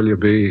write you, where'll you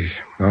be?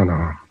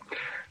 No.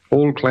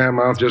 Old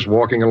Clammouth just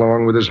walking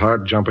along with his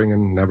heart jumping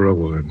and never a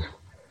word.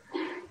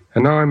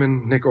 And now I'm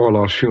in Nick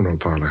Orloff's funeral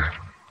parlor,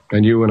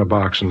 and you in a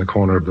box in the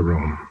corner of the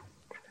room.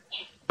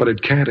 But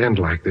it can't end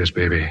like this,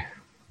 baby.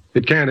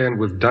 It can't end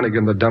with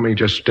Dunnigan the dummy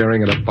just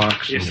staring at a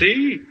box. You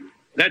see?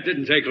 That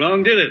didn't take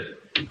long, did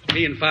it?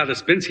 Me and Father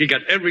Spinsky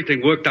got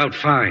everything worked out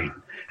fine.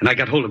 And I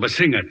got hold of a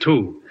singer,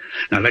 too.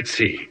 Now, let's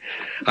see.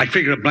 I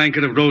figure a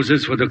blanket of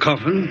roses for the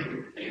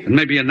coffin, and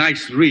maybe a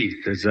nice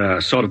wreath as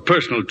a sort of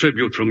personal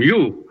tribute from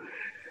you.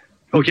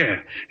 Oh,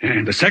 yeah,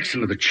 and the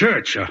sexton of the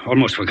church. I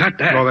almost forgot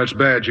that. Oh, that's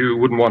bad. You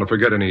wouldn't want to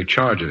forget any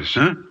charges.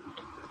 Huh?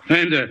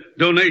 And a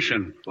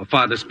donation for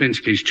Father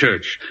Spinsky's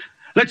church.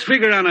 Let's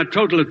figure on a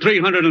total of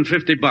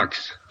 $350.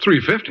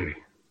 $350?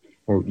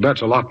 Well,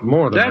 that's a lot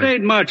more than That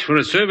ain't much for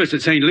a service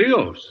at St.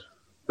 Leo's.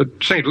 At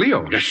St.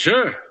 Leo's? Yes,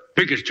 sir.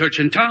 Biggest church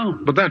in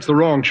town. But that's the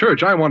wrong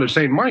church. I wanted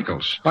St.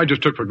 Michael's. I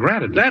just took for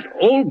granted. That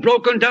old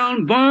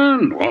broken-down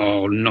barn?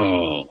 Oh,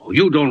 no.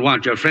 You don't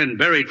want your friend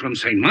buried from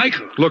St.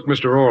 Michael. Look,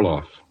 Mr.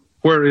 Orloff,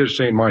 where is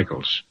St.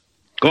 Michael's?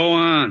 Go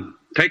on.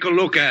 Take a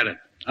look at it.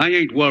 I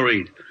ain't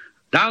worried.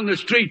 Down the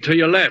street to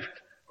your left,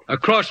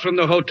 across from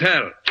the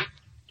hotel.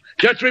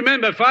 Just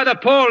remember, Father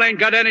Paul ain't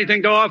got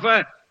anything to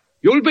offer.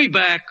 You'll be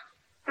back.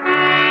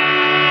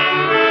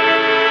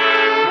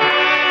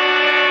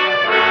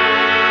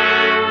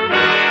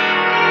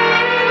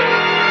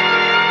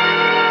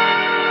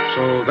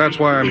 So that's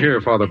why I'm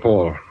here, Father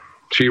Paul.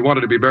 She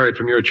wanted to be buried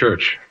from your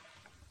church.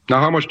 Now,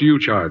 how much do you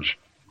charge?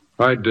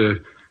 I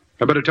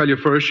better tell you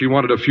first, she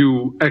wanted a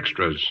few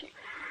extras.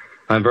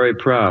 I'm very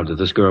proud that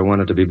this girl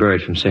wanted to be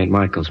buried from St.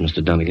 Michael's,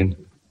 Mr. Dunnigan.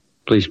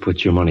 Please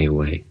put your money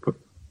away.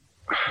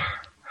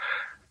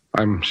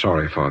 I'm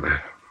sorry,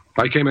 Father.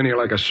 I came in here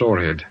like a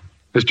sorehead.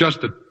 It's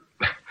just that,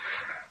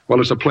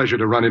 well, it's a pleasure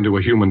to run into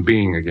a human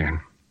being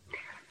again.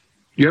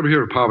 You ever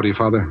hear of poverty,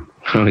 Father?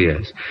 Oh,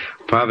 yes.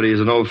 Poverty is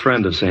an old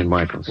friend of St.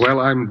 Michael's. Well,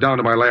 I'm down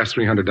to my last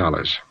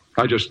 $300.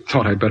 I just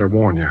thought I'd better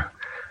warn you.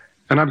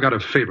 And I've got a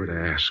favor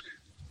to ask.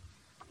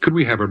 Could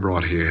we have her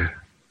brought here?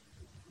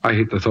 I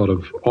hate the thought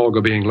of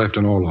Olga being left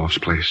in Orloff's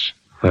place.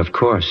 Of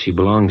course, she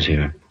belongs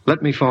here.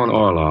 Let me phone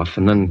Orloff,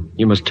 and then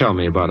you must tell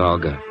me about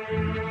Olga.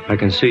 I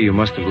can see you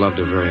must have loved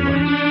her very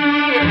much.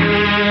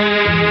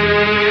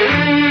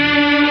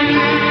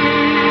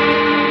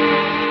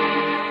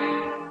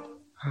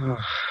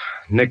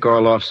 Nick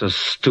Orloff's a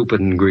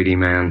stupid and greedy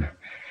man.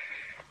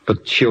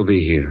 But she'll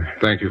be here.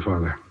 Thank you,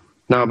 Father.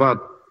 Now,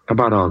 about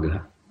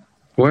Olga.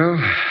 Well,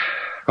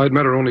 I'd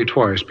met her only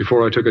twice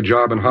before I took a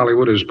job in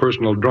Hollywood as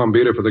personal drum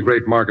beater for the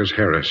great Marcus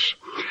Harris.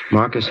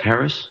 Marcus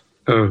Harris?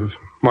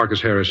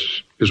 Marcus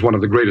Harris is one of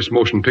the greatest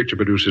motion picture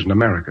producers in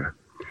America.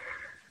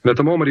 And at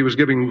the moment, he was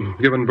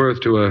given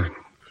birth to a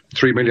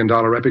 $3 million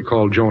epic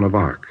called Joan of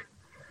Arc.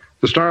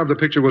 The star of the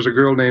picture was a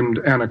girl named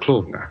Anna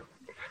Klovna.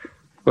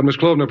 But Miss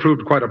Klovna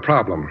proved quite a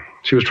problem.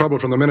 She was trouble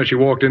from the minute she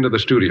walked into the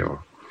studio.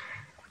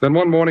 Then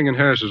one morning in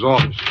Harris's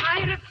office... I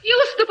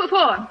refuse to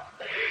perform.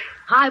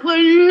 I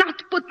will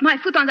not put my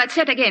foot on that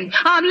set again.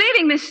 I'm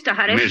leaving, Mr.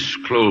 Harris. Miss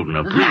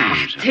Klovna,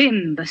 please. That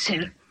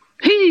imbecile.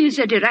 He's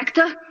a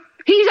director.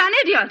 He's an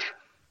idiot.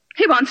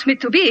 He wants me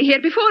to be here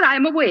before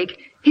I'm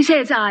awake. He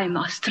says I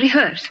must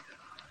rehearse.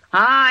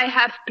 I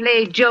have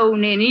played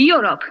Joan in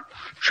Europe.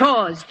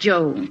 Shaw's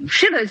Joan,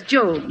 Schiller's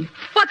Joan.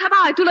 What have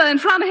I to learn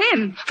from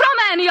him? From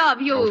any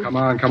of you? Oh, come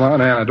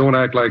on, Anna. Don't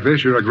act like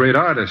this. You're a great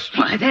artist.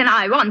 Well, then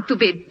I want to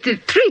be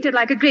treated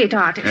like a great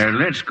artist.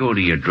 Let's go to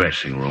your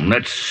dressing room.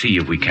 Let's see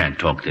if we can't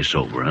talk this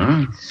over,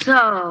 huh?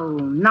 So,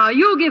 now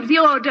you give the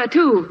order,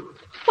 too.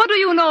 What do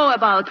you know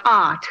about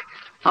art?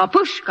 A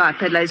pushcart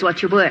peddler is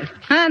what you were,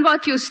 and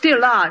what you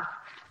still are.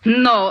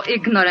 No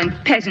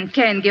ignorant peasant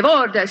can give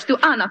orders to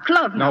Anna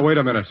Klovna. Now, wait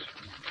a minute.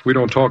 We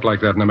don't talk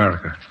like that in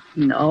America.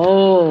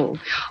 No.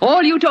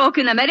 All you talk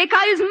in America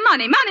is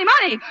money, money,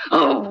 money.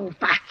 Oh,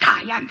 but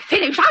I am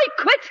finished. I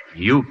quit.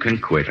 You can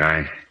quit.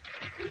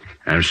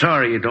 I'm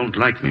sorry you don't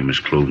like me, Miss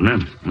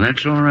Klovna.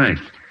 That's all right.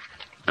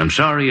 I'm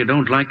sorry you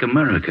don't like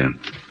America,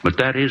 but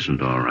that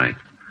isn't all right.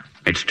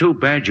 It's too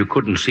bad you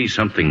couldn't see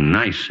something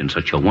nice in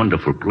such a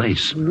wonderful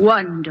place.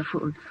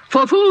 Wonderful.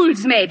 For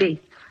fools, maybe.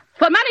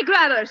 For money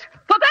grabbers.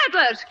 For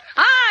peddlers.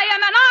 I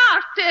am an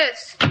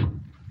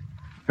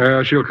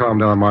artist. She'll calm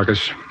down,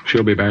 Marcus.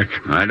 She'll be back.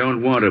 I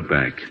don't want her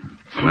back.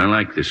 I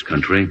like this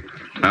country.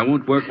 I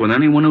won't work with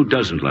anyone who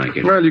doesn't like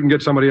it. Well, you can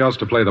get somebody else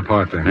to play the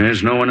part then.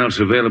 There's no one else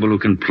available who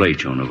can play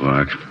Joan of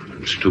Arc.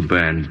 It's too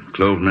bad.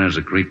 Klovna has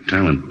a great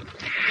talent.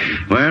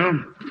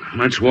 Well,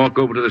 let's walk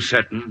over to the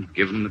set and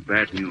give them the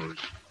bad news.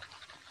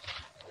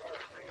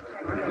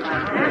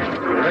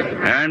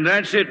 And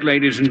that's it,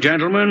 ladies and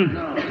gentlemen.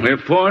 We're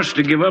forced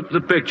to give up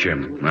the picture.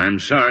 I'm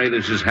sorry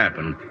this has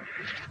happened.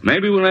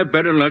 Maybe we'll have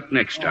better luck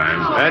next time.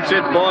 That's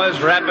it, boys.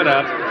 Wrap it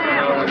up.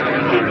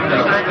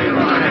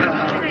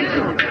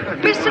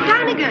 Mr.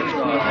 Donegan.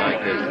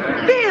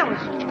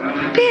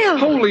 Bill.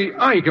 Holy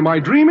Ike, am I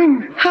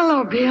dreaming?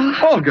 Hello, Bill.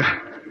 Olga,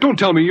 don't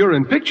tell me you're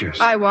in pictures.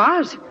 I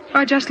was.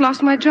 I just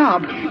lost my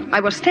job. I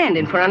was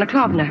standing for Anna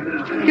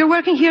Klovna. You're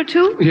working here,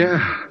 too? Yeah.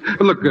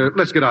 Look,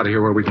 let's get out of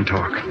here where we can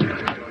talk.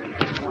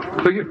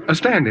 A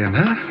stand-in,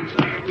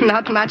 huh?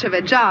 Not much of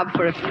a job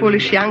for a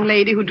foolish young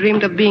lady who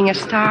dreamed of being a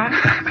star.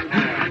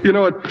 You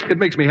know, it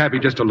makes me happy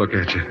just to look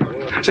at you.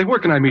 Say, where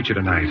can I meet you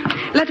tonight?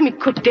 Let me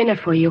cook dinner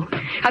for you.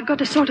 I've got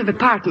a sort of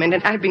apartment,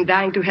 and I've been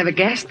dying to have a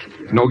guest.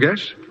 No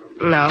guest?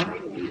 No.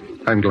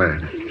 I'm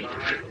glad.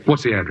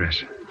 What's the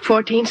address?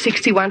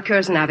 1461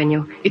 Curzon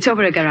Avenue. It's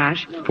over a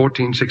garage.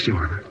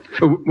 1461.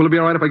 Will it be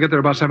all right if I get there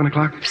about 7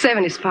 o'clock?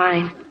 7 is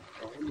fine.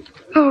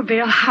 Oh,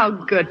 Bill, how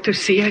good to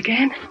see you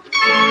again.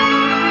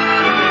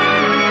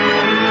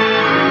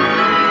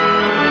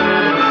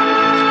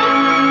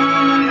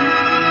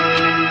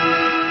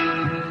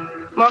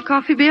 More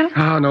coffee, Bill?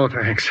 Oh, no,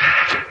 thanks.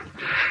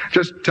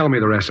 Just tell me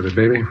the rest of it,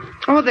 baby.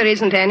 Oh, there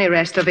isn't any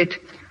rest of it.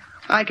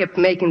 I kept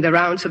making the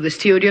rounds of the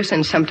studios,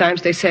 and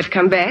sometimes they said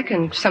come back,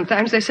 and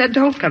sometimes they said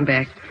don't come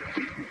back.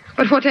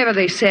 But whatever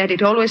they said,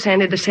 it always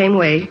ended the same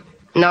way.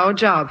 No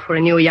job for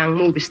a new young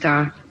movie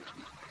star.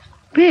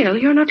 Bill,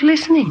 you're not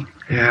listening.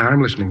 Yeah,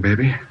 I'm listening,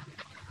 baby.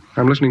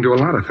 I'm listening to a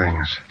lot of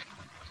things.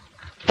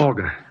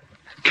 Olga,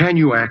 can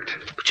you act?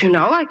 But you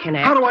know I can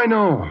act. How do I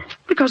know?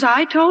 Because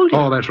I told you.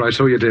 Oh, that's right,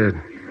 so you did.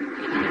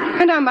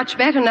 And I'm much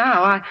better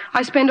now.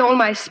 I spend all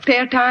my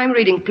spare time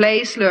reading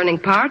plays, learning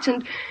parts,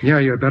 and... Yeah,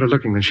 you're better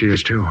looking than she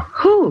is, too.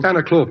 Who?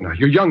 Anna Klovna.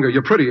 You're younger,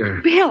 you're prettier.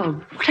 Bill,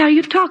 what are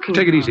you talking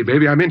Take it easy,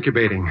 baby. I'm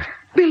incubating.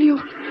 Bill,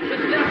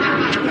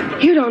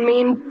 you don't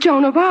mean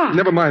Joan of Arc.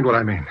 Never mind what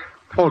I mean.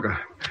 Olga,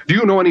 do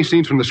you know any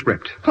scenes from the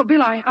script? Oh,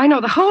 Bill, I know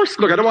the whole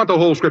script. Look, I don't want the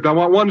whole script. I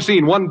want one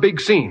scene, one big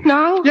scene.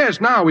 Now?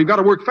 Yes, now. We've got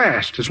to work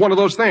fast. It's one of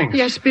those things.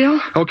 Yes, Bill?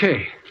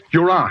 Okay,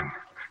 you're on.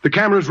 The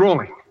camera's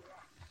rolling.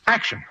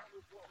 Action.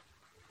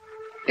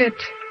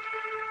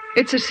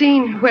 It's a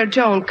scene where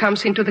Joan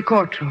comes into the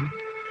courtroom.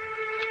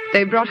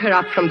 They brought her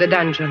up from the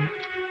dungeon.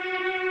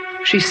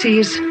 She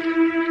sees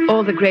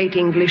all the great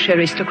English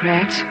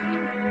aristocrats,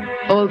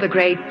 all the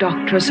great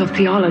doctors of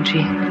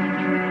theology.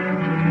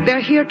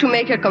 They're here to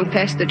make her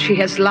confess that she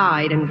has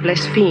lied and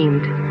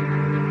blasphemed.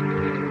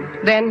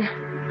 Then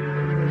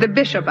the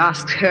bishop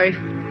asks her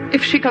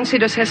if she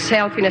considers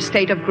herself in a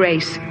state of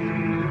grace.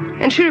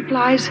 And she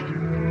replies,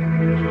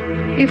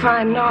 "If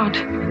I'm not,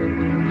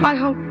 I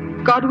hope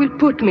God will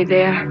put me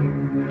there.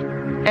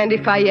 And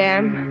if I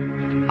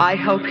am, I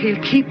hope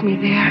he'll keep me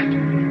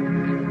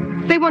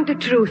there." They want the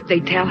truth,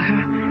 they tell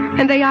her.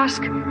 And they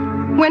ask,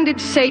 "When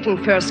did Satan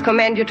first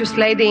command you to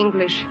slay the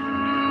English?"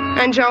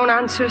 And Joan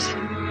answers,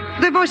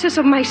 "The voices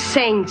of my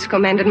saints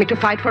commanded me to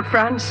fight for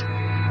France.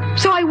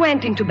 So I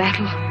went into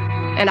battle,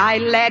 and I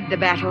led the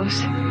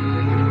battles.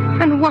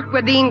 And what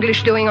were the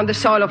English doing on the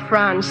soil of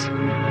France?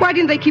 Why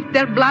didn't they keep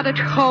their blood at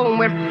home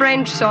where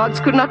French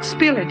swords could not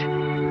spill it?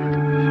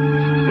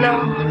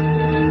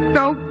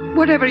 No,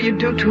 whatever you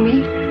do to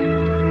me,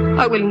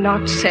 I will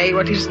not say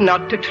what is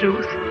not the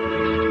truth.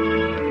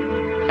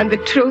 And the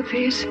truth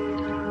is,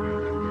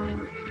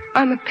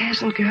 I'm a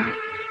peasant girl,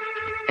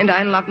 and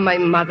I love my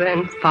mother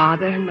and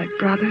father and my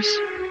brothers,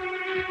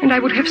 and I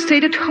would have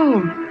stayed at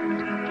home.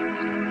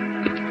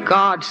 But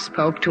God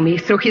spoke to me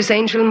through his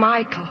angel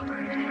Michael,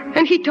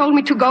 and he told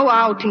me to go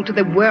out into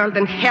the world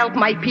and help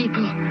my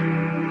people.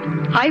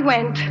 I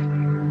went,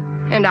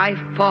 and I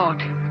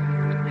fought.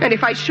 And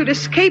if I should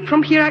escape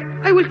from here,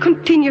 I will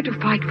continue to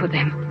fight for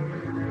them.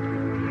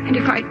 And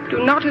if I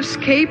do not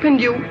escape and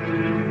you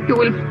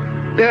will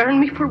burn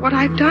me for what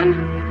I've done,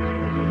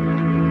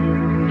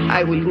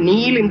 I will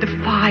kneel in the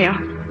fire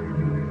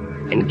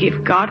and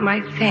give God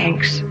my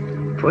thanks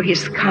for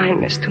his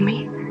kindness to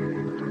me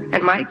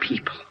and my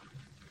people."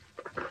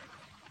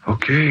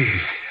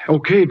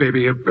 Okay,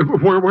 baby.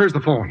 Where's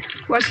the phone?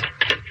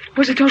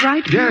 Was it all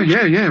right? Yeah,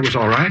 it was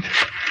all right.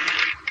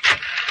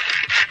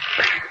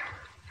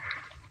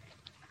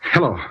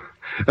 Hello.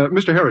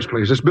 Mr. Harris,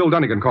 please. It's Bill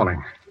Dunnigan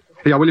calling.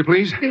 Yeah, will you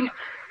please? Bill,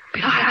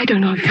 I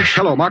don't know if you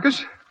should. Hello,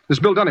 Marcus. This is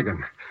Bill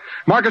Dunnigan.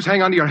 Marcus,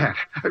 hang on to your hat.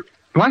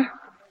 What?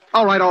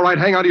 All right.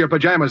 Hang on to your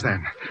pajamas,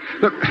 then.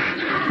 Look,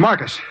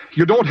 Marcus,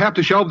 you don't have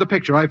to shelve the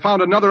picture. I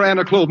found another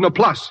Anna Klovna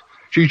plus.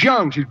 She's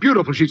young. She's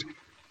beautiful.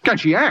 Can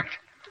she act?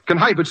 Can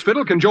Heifetz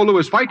fiddle? Can Joe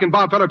Louis fight? Can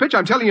Bob Feller pitch?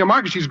 I'm telling you,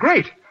 Marcus, she's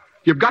great.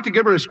 You've got to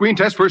give her a screen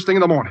test first thing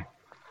in the morning.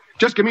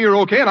 Just give me your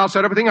okay, and I'll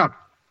set everything up.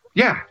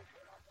 Yeah.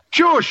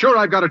 Sure,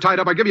 I've got her tied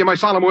up. I give you my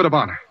solemn word of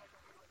honor.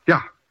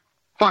 Yeah.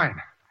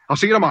 Fine. I'll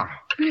see you tomorrow.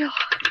 Bill.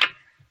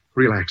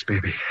 Relax,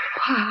 baby.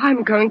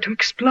 I'm going to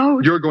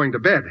explode. You're going to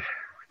bed.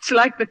 It's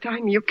like the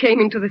time you came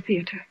into the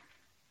theater.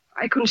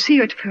 I couldn't see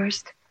you at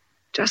first.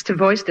 Just a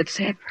voice that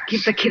said,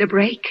 "Give the kid a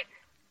break."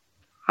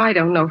 I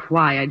don't know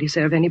why I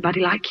deserve anybody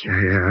like you.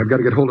 Yeah, I've got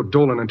to get hold of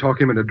Dolan and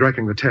talk him into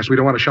directing the test. We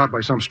don't want a shot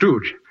by some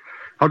stooge.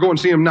 I'll go and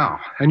see him now.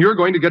 And you're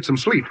going to get some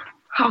sleep.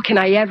 How can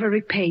I ever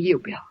repay you,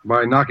 Bill?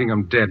 By knocking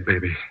him dead,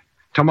 baby.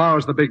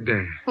 Tomorrow's the big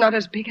day. Not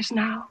as big as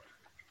now.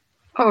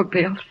 Oh,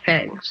 Bill,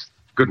 thanks.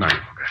 Good night,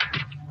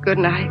 Olga. Good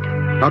night.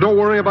 Now, don't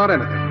worry about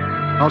anything.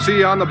 I'll see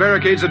you on the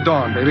barricades at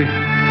dawn, baby.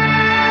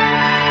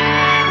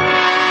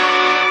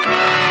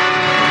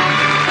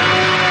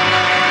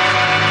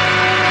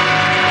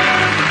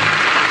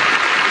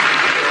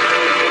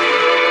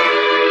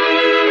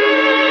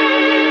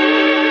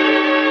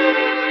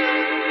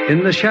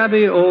 In the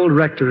shabby old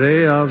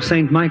rectory of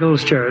St.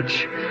 Michael's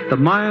Church, the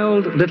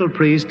mild little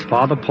priest,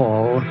 Father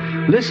Paul,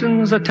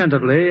 listens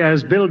attentively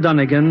as Bill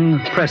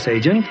Dunnigan, press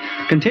agent,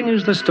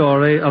 continues the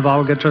story of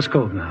Olga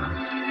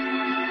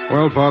Traskovna.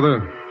 Well,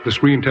 Father, the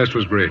screen test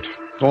was great.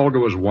 Olga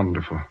was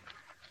wonderful.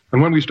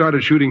 And when we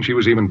started shooting, she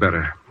was even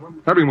better.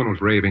 Everyone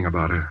was raving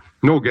about her.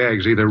 No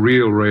gags either,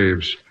 real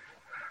raves.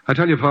 I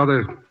tell you,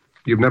 Father,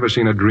 you've never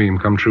seen a dream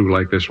come true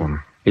like this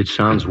one. It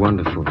sounds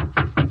wonderful.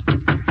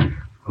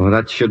 Oh,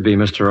 that should be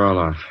Mr.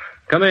 Orloff.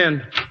 Come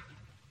in.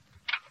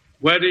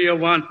 Where do you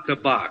want the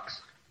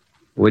box?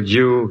 Would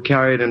you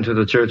carry it into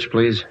the church,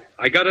 please?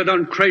 I got it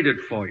uncrated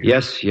for you.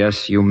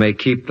 Yes, you may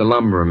keep the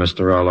lumber,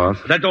 Mr.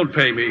 Orloff. That don't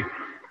pay me.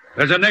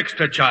 There's an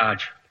extra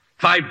charge.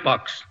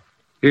 $5.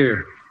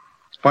 Here.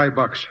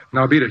 $5.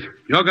 Now beat it.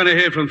 You're going to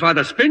hear from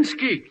Father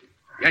Spinsky.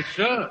 Yes,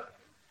 sir.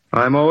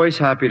 I'm always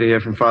happy to hear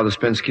from Father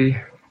Spinsky.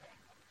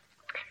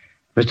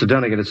 Mr.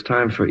 Dunnigan, it's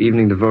time for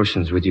evening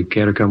devotions. Would you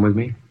care to come with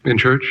me? In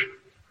church?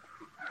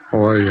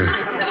 Oh,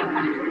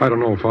 I don't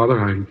know,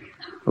 Father.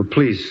 Well,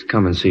 please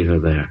come and see her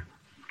there.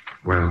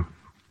 Well,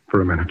 for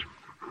a minute.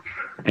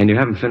 And you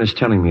haven't finished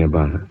telling me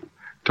about her?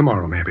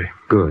 Tomorrow, maybe.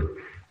 Good.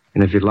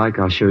 And if you'd like,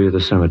 I'll show you the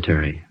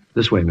cemetery.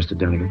 This way, Mr.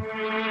 Dunnigan.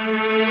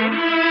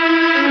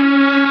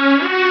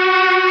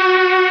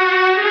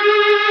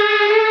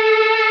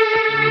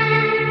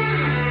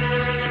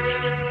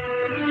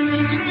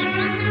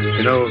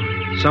 You know,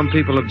 Some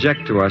people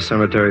object to our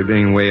cemetery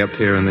being way up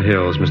here in the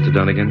hills, Mr.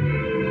 Dunnigan.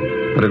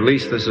 But at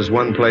least this is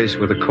one place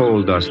where the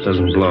coal dust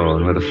doesn't blow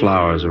and where the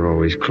flowers are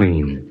always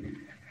clean.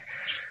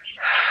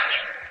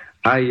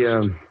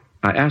 I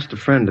asked a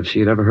friend if she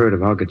had ever heard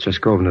of Olga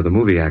Cheskovna, the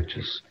movie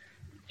actress.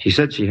 She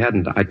said she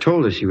hadn't. I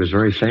told her she was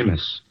very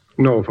famous.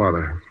 No,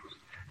 Father.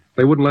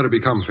 They wouldn't let her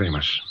become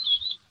famous.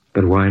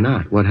 But why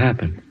not? What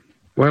happened?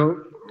 Well,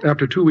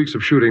 after 2 weeks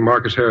of shooting,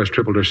 Marcus Harris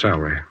tripled her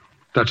salary.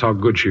 That's how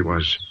good she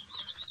was.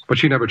 But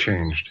she never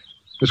changed.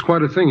 It's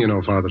quite a thing, you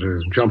know, Father,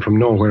 to jump from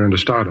nowhere into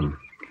stardom.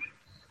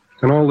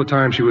 And all the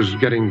time she was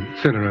getting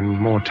thinner and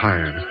more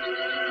tired.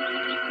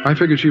 I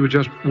figured she was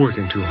just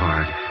working too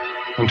hard.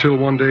 Until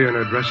one day in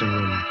her dressing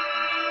room...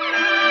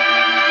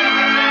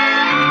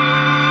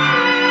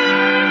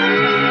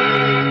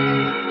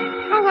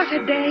 Oh, what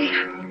a day.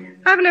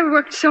 I've never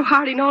worked so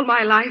hard in all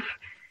my life.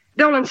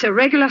 Dolan's a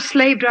regular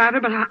slave driver,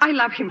 but I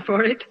love him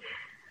for it.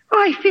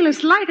 Oh, I feel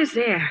as light as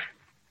air.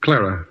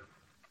 Clara,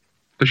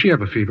 does she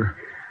have a fever?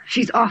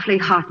 She's awfully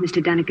hot,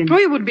 Mr. Dunnigan. Oh,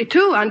 you would be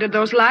too, under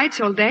those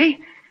lights all day.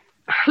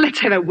 Let's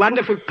have a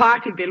wonderful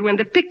party, Bill, when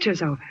the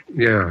picture's over.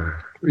 Yeah,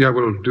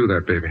 we'll do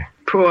that, baby.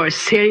 Poor,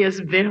 serious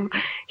Bill.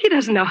 He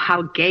doesn't know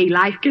how gay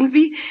life can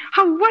be.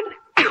 How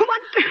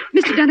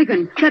Mr.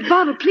 Dunnigan, that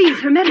bottle, please,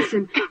 her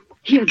medicine.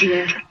 Here,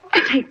 dear,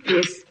 take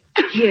this.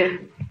 Here.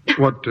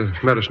 What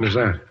medicine is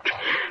that?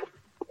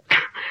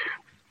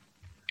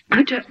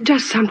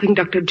 Just something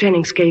Dr.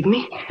 Jennings gave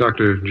me.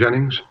 Dr.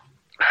 Jennings?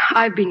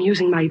 I've been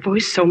using my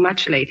voice so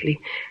much lately.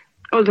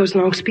 All those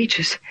long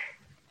speeches.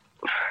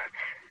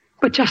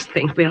 But just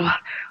think, Bill.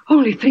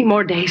 Only 3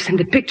 more days and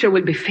the picture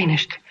will be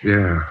finished.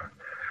 Yeah.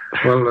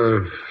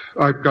 Well,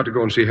 I've got to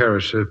go and see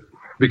Harris.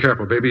 Be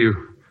careful, baby. You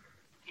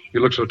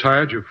look so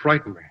tired, you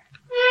frighten me.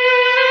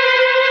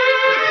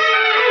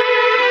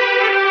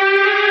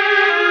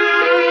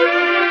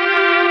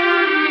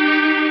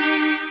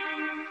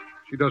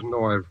 She doesn't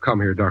know I've come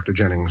here, Dr.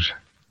 Jennings.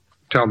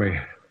 Tell me,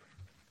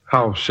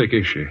 how sick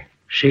is she?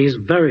 She's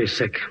very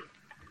sick.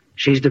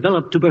 She's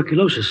developed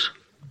tuberculosis.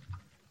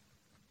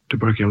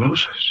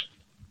 Tuberculosis?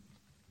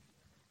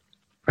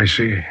 I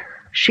see.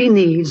 She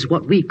needs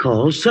what we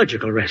call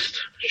surgical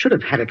rest. Should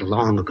have had it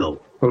long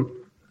ago. Well,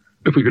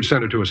 if we could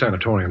send her to a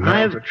sanatorium now...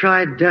 I've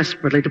tried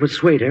desperately to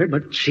persuade her,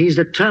 but she's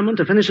determined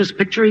to finish this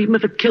picture even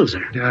if it kills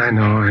her. Yeah, I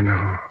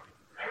know.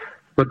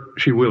 But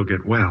she will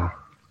get well.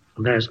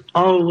 There's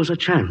always a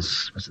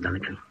chance, Mr.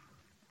 Dunnigan.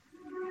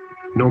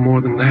 No more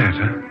than that,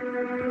 huh?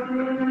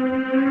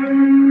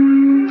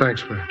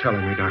 Thanks for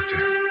telling me, Doctor.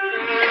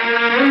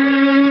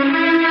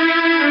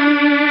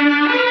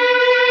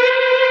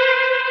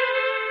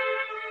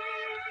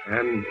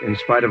 And in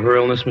spite of her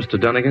illness, Mr.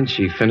 Dunnigan,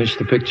 she finished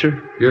the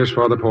picture? Yes,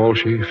 Father Paul,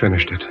 she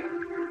finished it.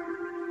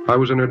 I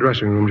was in her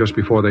dressing room just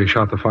before they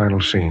shot the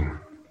final scene.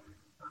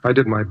 I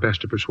did my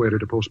best to persuade her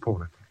to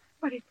postpone it.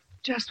 But it's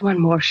just one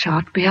more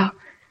shot, Bill.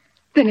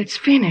 Then it's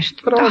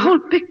finished. But the whole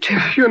picture.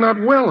 You're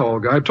not well,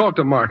 Olga. I've talked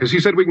to Marcus. He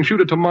said we can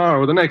shoot it tomorrow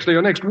or the next day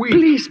or next week.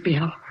 Please,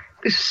 Bill.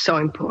 This is so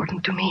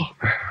important to me.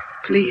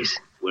 Please.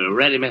 We're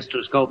ready,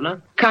 Mr.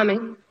 Skobna.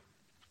 Coming.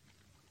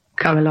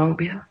 Come along,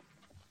 Bill.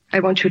 I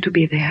want you to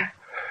be there.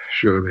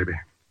 Sure, baby.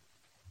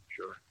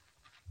 Sure.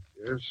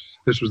 Yes,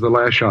 this was the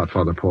last shot,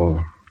 Father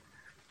Paul.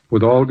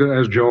 With Olga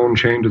as Joan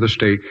chained to the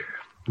stake,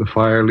 the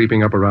fire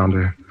leaping up around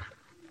her,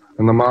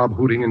 and the mob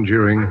hooting and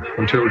jeering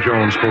until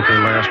Joan spoke her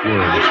last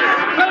words.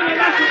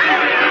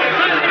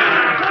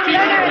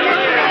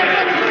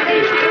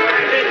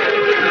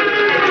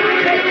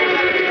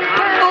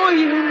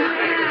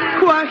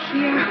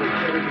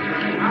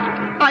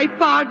 I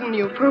pardon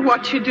you for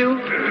what you do.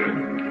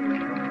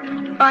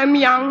 I'm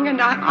young and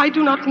I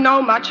do not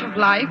know much of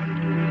life.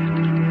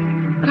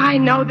 But I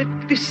know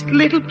that this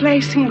little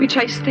place in which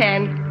I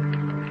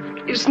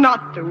stand is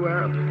not the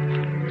world.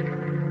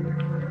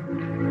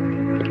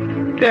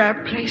 There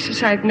are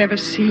places I've never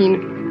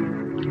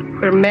seen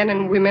where men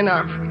and women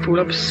are full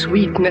of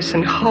sweetness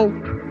and hope.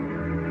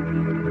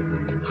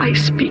 I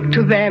speak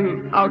to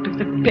them out of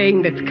the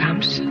pain that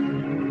comes.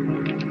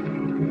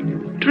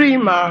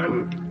 Dream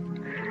on.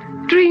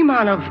 Dream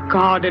on of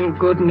God and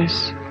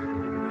goodness.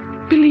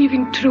 Believe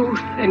in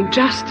truth and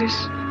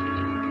justice,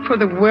 for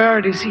the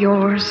word is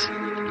yours.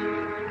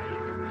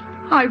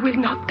 I will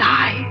not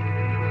die.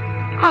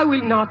 I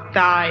will not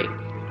die.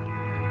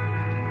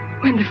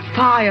 When the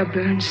fire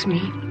burns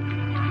me,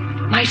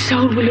 my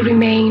soul will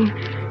remain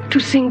to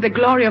sing the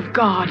glory of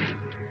God.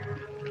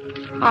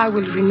 I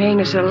will remain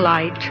as a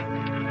light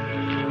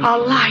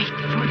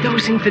for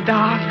those in the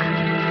dark.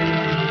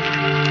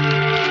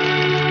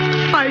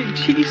 My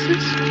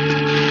Jesus,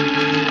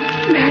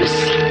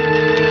 mercy.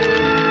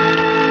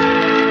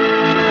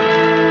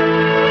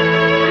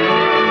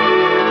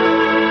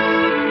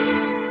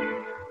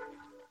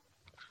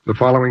 The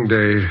following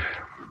day,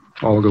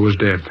 Olga was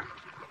dead.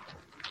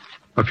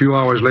 A few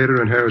hours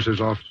later in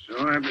Harris's office.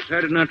 So I've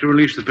decided not to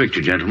release the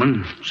picture,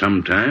 gentlemen.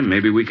 Sometime,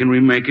 maybe we can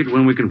remake it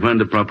when we can find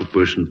the proper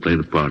person to play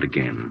the part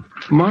again.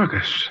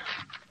 Marcus,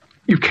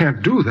 You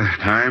can't do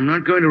that. I'm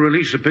not going to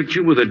release a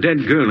picture with a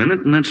dead girl in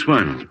it, and that's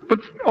final. But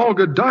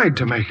Olga died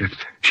to make it.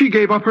 She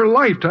gave up her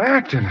life to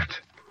act in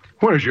it.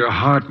 Where's your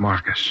heart,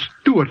 Marcus?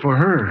 Do it for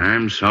her.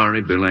 I'm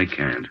sorry, Bill, I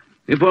can't.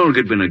 If Olga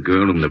had been a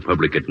girl whom the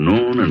public had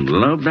known and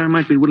loved, I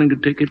might be willing to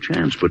take a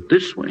chance. But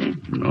this way,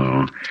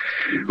 no.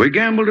 We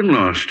gambled and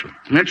lost.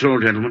 That's all,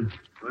 gentlemen.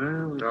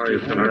 Well, sorry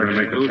it's not going to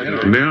make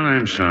it. Bill,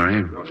 I'm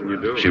sorry.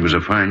 She was a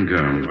fine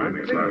girl.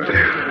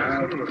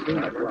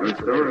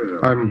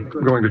 I'm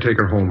going to take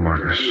her home,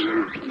 Marcus.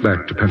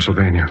 Back to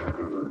Pennsylvania.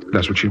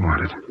 That's what she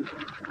wanted.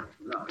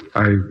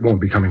 I won't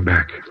be coming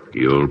back.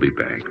 You'll be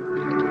back.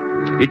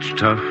 It's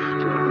tough,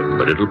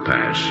 but it'll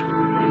pass.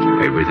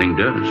 Everything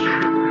does.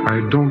 I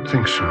don't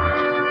think so.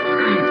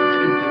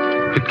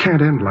 It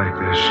can't end like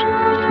this.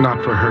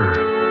 Not for her.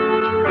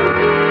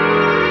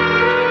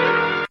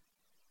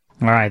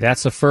 All right,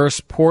 that's the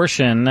first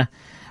portion,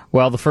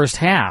 well, the first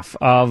half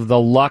of the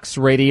Lux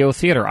Radio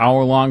Theater,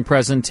 hour-long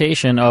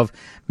presentation of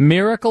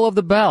Miracle of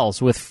the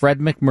Bells with Fred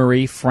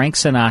McMurray, Frank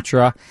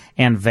Sinatra,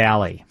 and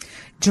Valley.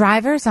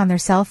 Drivers on their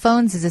cell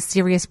phones is a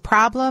serious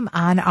problem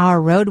on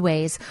our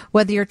roadways.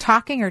 Whether you're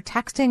talking or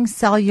texting,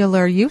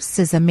 cellular use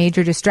is a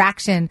major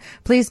distraction.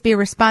 Please be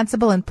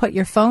responsible and put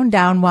your phone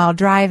down while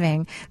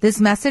driving. This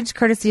message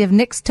courtesy of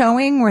Nick's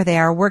Towing, where they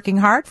are working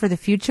hard for the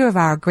future of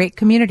our great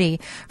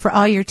community. For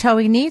all your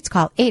towing needs,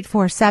 call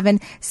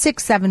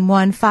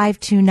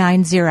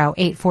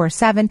 847-671-5290.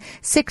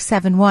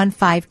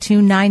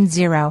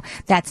 847-671-5290.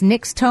 That's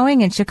Nick's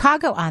Towing in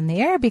Chicago, on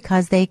the air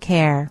because they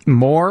care.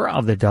 More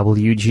of the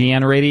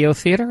WGN Radio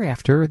Theater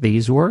after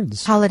these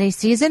words. Holiday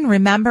season,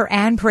 remember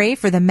and pray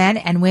for the men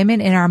and women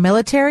in our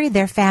military,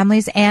 their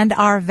families, and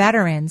our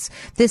veterans.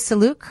 This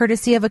salute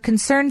courtesy of a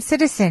concerned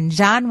citizen,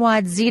 John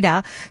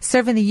Wadzita,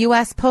 serving the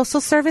U.S. Postal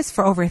Service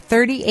for over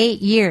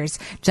 38 years.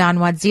 John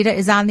Wadzita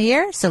is on the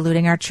air,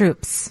 saluting our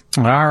troops.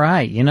 All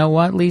right. You know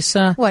what,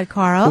 Lisa? What,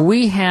 Carl?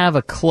 We have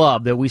a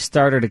club that we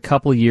started a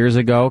couple years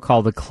ago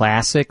called the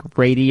Classic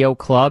Radio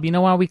Club. You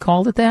know why we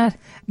called it that?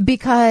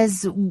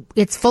 Because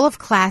it's full of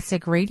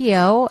classic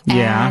radio,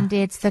 and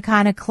it's the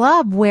kind of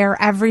club where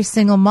every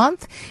single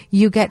month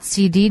you get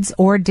CDs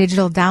or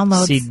digital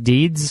downloads.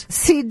 CDs?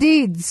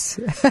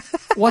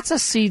 CDs. What's a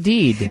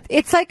CD?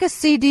 It's like a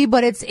CD,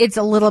 but it's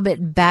a little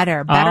bit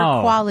better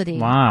quality.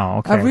 Wow,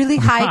 okay. A really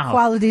high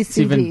quality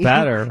CD. It's even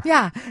better.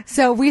 Yeah.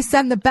 So we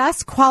send the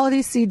best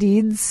quality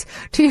CDs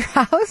to your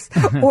house,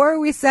 or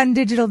we send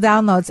digital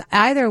downloads.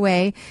 Either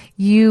way,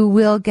 you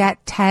will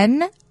get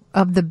 10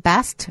 of the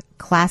best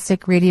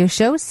classic radio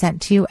shows sent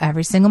to you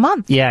every single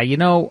month. Yeah, you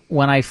know,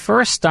 when I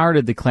first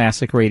started the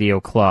Classic Radio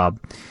Club,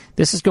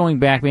 this is going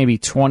back maybe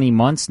 20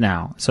 months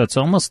now, so it's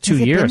almost 2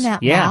 years. Been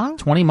that long?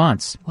 20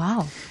 months.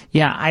 Wow.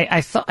 Yeah,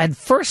 I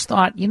first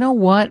thought, you know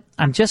what?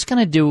 I'm just going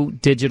to do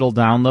digital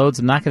downloads.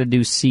 I'm not going to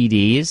do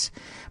CDs.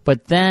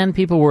 But then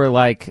people were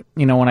like,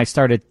 you know, when I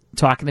started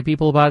talking to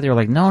people about it, they were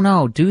like,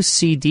 no, do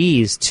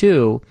CDs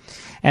too.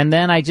 And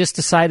then I just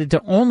decided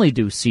to only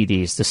do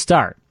CDs to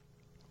start.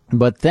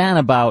 But then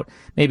about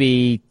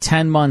maybe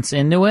 10 months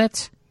into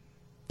it,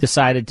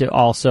 decided to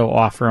also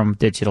offer them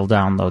digital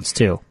downloads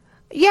too.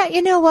 Yeah,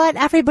 you know what?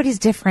 Everybody's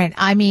different.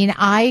 I mean,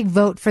 I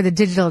vote for the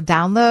digital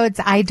downloads.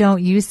 I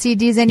don't use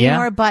CDs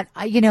anymore, but,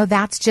 you know,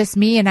 that's just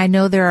me. And I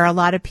know there are a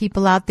lot of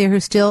people out there who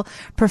still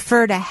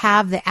prefer to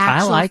have the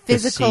actual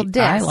physical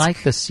disc. I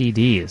like the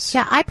CDs.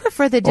 Yeah, I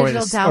prefer the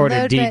digital download. Or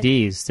the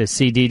DDs, the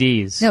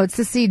CDDs. No, it's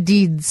the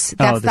CDs.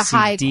 That's the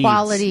high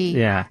quality.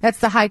 Yeah. That's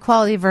the high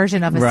quality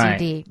version of a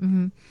CD.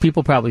 Mm-hmm.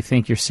 People probably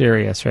think you're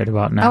serious right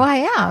about now. Oh,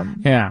 I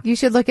am. Yeah. You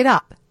should look it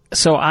up.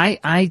 So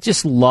I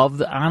just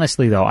love,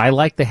 honestly though, I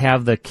like to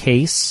have the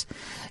case.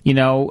 You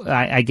know,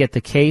 I get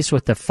the case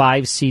with the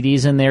 5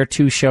 CDs in there,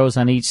 2 shows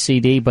on each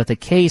CD, but the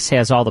case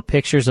has all the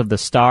pictures of the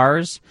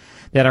stars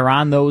that are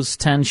on those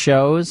 10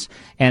 shows,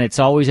 and it's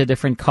always a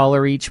different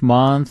color each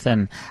month,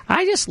 and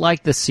I just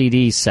like the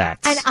CD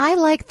sets. And I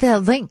like the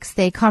links.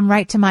 They come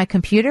right to my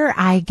computer.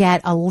 I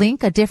get a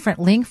link, a different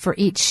link for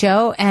each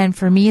show, and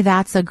for me,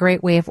 that's a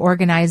great way of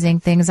organizing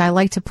things. I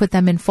like to put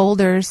them in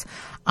folders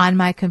on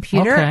my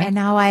computer, and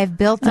now I've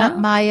built up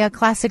my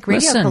classic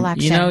radio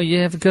collection. You know, you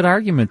have a good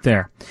argument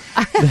there.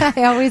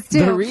 I always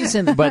do. The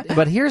reason,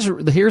 but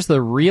here's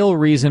the real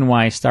reason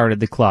why I started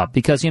the club,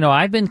 because, you know,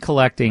 I've been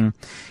collecting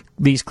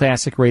these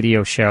classic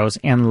radio shows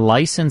and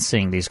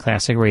licensing these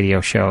classic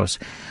radio shows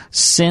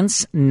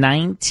since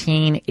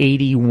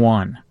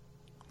 1981.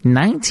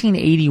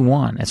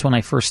 1981, that's when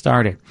I first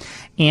started.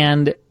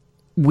 And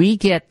we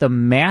get the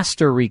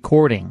master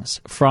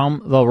recordings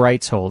from the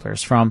rights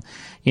holders, from,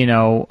 you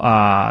know,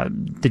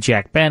 the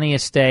Jack Benny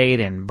estate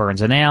and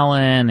Burns and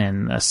Allen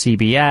and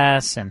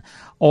CBS and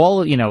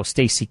all, you know,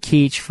 Stacy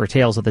Keach for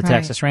Tales of the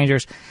Texas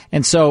Rangers.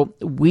 And so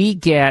we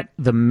get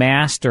the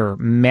master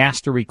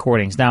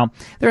recordings. Now,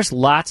 there's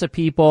lots of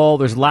people,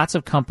 there's lots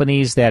of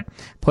companies that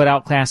put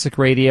out classic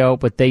radio,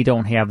 but they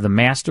don't have the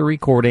master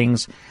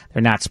recordings.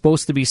 They're not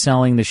supposed to be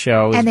selling the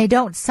shows. And they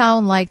don't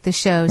sound like the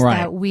shows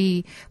that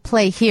we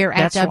play here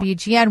at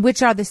WGN,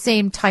 which are the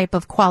same type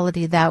of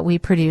quality that we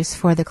produce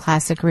for the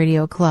Classic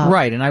Radio Club.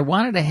 Right, and I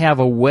wanted to have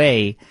a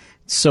way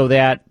so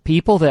that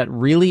people that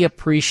really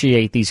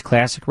appreciate these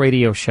classic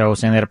radio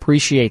shows and that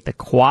appreciate the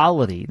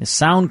quality, the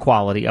sound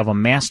quality of a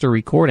master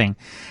recording,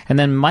 and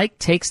then Mike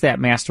takes that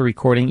master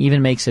recording,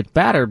 even makes it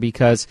better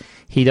because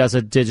he does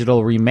a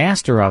digital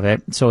remaster of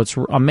it, so it's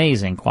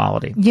amazing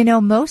quality. You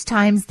know, most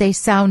times they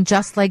sound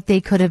just like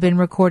they could have been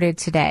recorded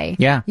today.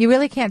 Yeah. You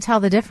really can't tell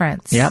the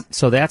difference. Yep.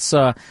 So that's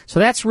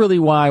really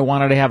why I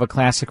wanted to have a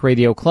classic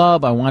radio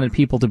club. I wanted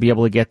people to be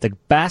able to get the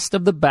best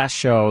of the best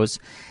shows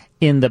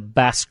in the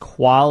best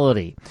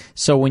quality.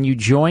 So when you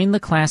join the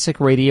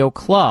Classic Radio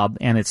Club,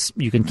 and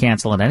you can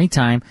cancel at any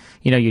time,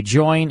 you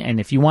join,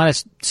 and if you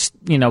want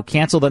to,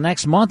 cancel the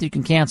next month, you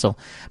can cancel.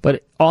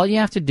 But all you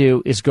have to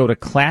do is go to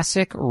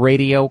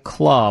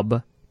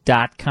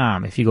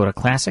classicradioclub.com. If you go to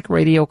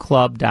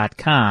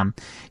classicradioclub.com,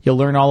 you'll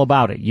learn all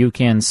about it. You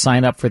can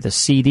sign up for the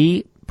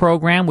CD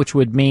program, which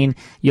would mean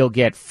you'll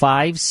get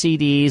 5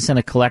 CDs in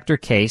a collector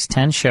case,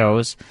 10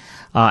 shows,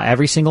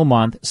 every single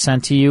month,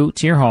 sent to you,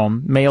 to your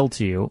home, mailed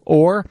to you,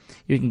 or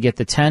you can get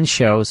the 10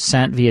 shows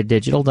sent via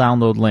digital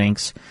download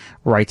links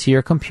right to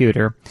your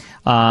computer.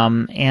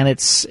 And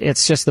it's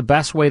just the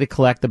best way to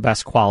collect the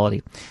best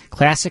quality.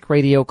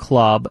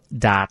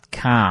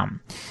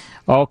 ClassicRadioClub.com.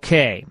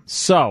 Okay,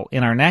 so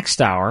in our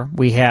next hour,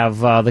 we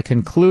have the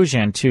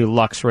conclusion to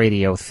Lux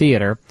Radio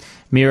Theater,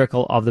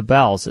 Miracle of the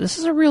Bells. This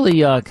is a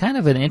really kind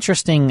of an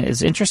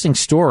interesting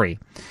story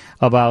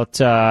about,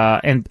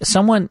 and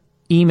someone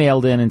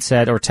emailed in and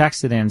said, or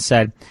texted in and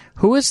said,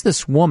 who is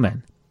this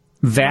woman,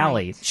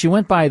 Valley? Right. She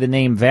went by the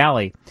name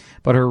Valley,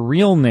 but her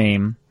real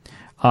name,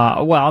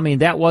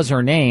 that was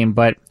her name,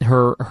 but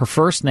her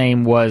first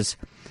name was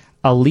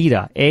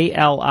Alida,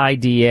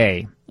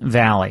 A-L-I-D-A,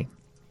 Valley.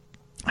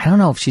 I don't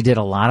know if she did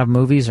a lot of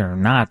movies or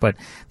not, but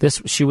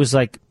she was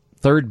like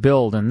third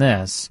billed in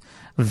this.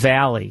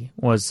 Valley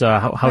was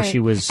how right. She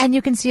was. And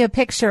you can see a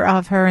picture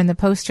of her in the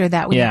poster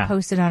that we have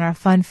posted on our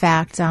Fun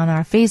Fact on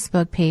our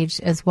Facebook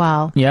page as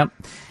well. Yep.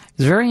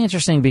 It's very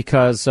interesting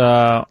because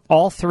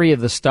all 3 of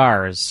the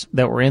stars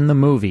that were in the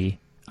movie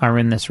are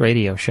in this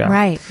radio show.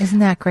 Right. Isn't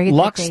that great?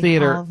 Lux that they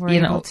Theater, all were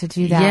able to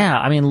do that. Yeah.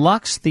 I mean,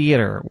 Lux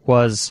Theater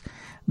was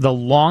the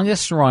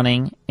longest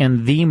running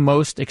and the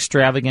most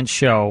extravagant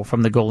show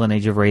from the golden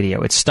age of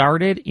radio. It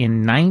started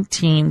in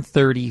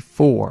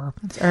 1934.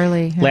 It's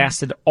early. Yeah.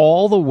 Lasted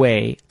all the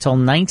way till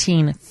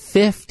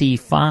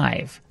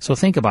 1955. So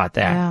think about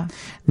that. Yeah.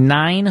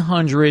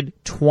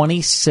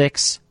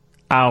 926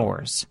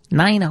 hours.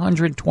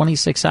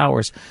 926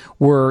 hours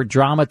were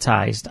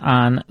dramatized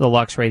on the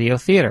Lux Radio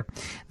Theater.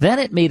 Then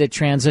it made a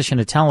transition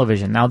to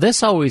television. Now,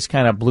 this always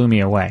kind of blew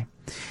me away.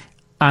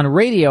 On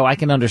radio, I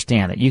can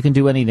understand it. You can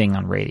do anything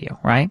on radio,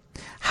 right?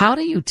 How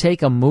do you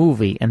take a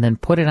movie and then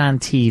put it on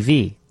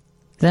TV?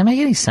 Does that make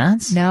any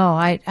sense? No,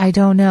 I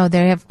don't know.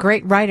 They have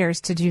great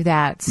writers to do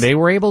that. They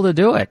were able to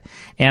do it.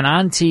 And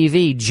on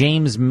TV,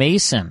 James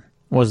Mason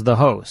was the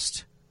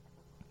host.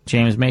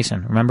 James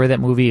Mason. Remember that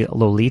movie,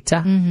 Lolita?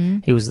 Mm-hmm.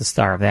 He was the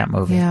star of that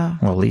movie, yeah.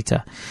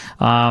 Lolita.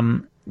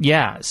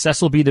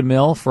 Cecil B.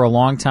 DeMille, for a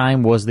long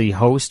time, was the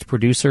host,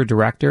 producer,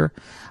 director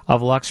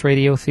of Lux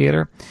Radio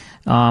Theater.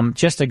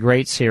 Just a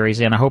great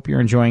series, and I hope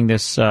you're enjoying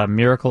this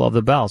Miracle of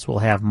the Bells. We'll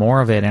have more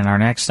of it in our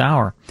next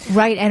hour.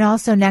 Right, and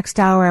also next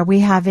hour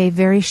we have a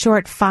very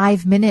short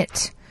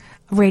 5-minute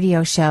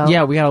radio show.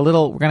 Yeah, we're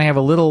going to have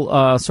a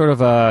little sort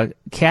of a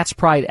Cat's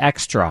Pride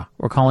Extra.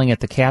 We're calling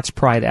it the Cat's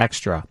Pride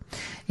Extra.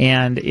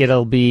 And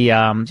it'll be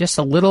just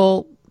a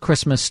little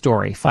Christmas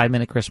story,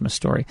 5-minute Christmas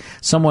story.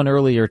 Someone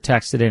earlier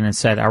texted in and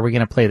said, are we going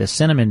to play the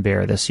Cinnamon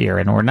Bear this year?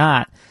 And we're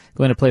not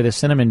going to play the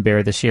Cinnamon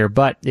Bear this year,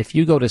 but if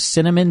you go to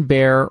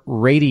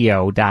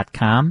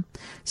cinnamonbearradio.com,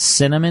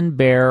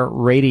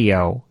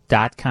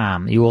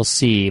 cinnamonbearradio.com, you will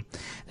see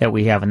that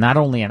we have not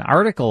only an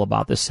article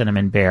about the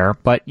Cinnamon Bear,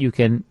 but you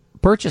can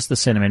purchase the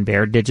Cinnamon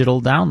Bear digital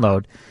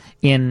download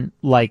in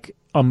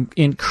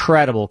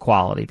incredible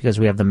quality because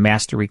we have the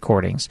master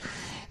recordings.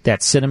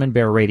 That's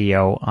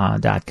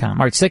cinnamonbearradio.com.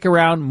 All right, stick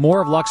around.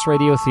 More of Lux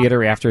Radio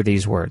Theater after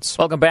these words.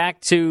 Welcome back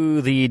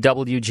to the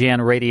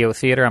WGN Radio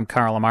Theater. I'm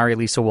Carl Amari,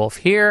 Lisa Wolf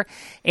here.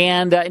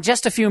 And in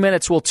just a few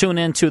minutes, we'll tune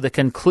into the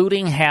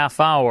concluding half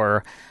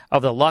hour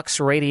of the Lux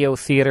Radio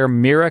Theater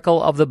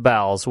Miracle of the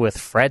Bells with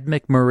Fred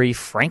McMurray,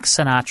 Frank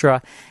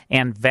Sinatra,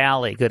 and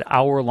Valley. Good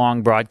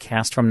hour-long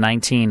broadcast from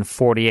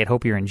 1948.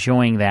 Hope you're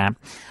enjoying that.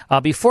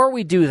 Before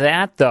we do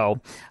that, though,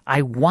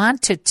 I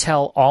want to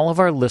tell all of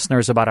our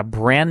listeners about a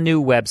brand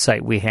new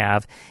website we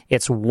have.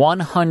 It's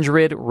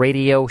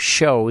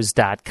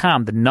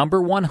 100radioshows.com, the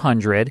number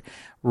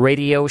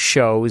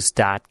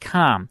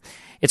 100radioshows.com.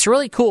 It's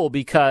really cool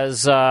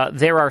because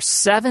there are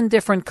 7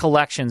 different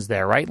collections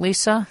there, right,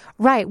 Lisa?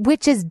 Right,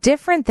 which is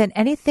different than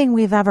anything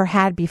we've ever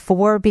had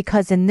before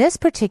because in this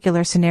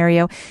particular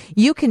scenario,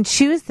 you can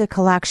choose the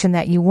collection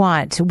that you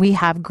want. We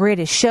have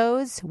greatest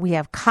shows, we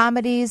have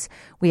comedies,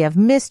 We have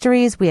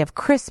mysteries. We have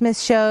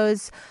Christmas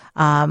shows.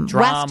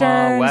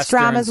 Westerns,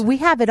 dramas, we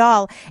have it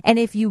all. And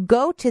if you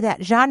go to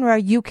that genre,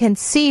 you can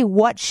see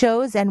what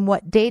shows and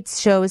what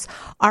dates shows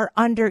are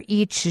under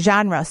each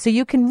genre. So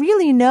you can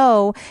really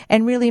know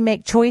and really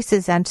make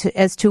choices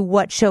as to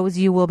what shows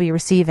you will be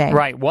receiving.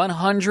 Right.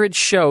 100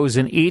 shows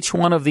in each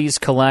one of these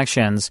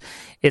collections.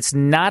 It's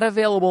not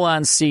available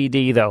on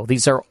CD, though.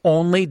 These are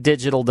only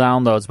digital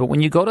downloads. But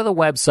when you go to the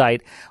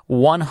website,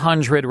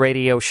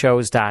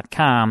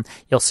 100radioshows.com,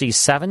 you'll see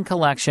 7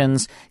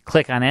 collections.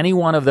 Click on any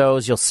one of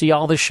those. You'll see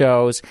all the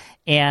shows,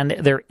 and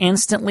they're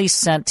instantly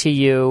sent to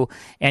you,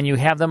 and you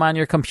have them on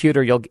your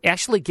computer. You'll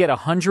actually get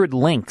 100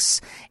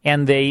 links,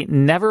 and they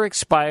never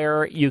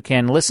expire. You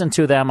can listen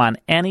to them on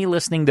any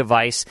listening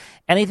device,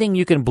 anything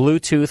you can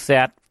Bluetooth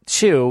that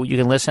to. You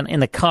can listen in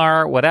the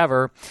car,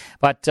 whatever.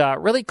 But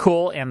really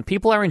cool, and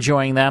people are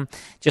enjoying them.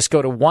 Just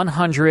go to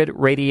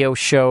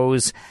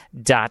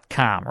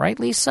 100radioshows.com. Right,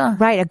 Lisa?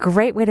 Right, a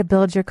great way to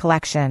build your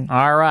collection.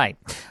 All right.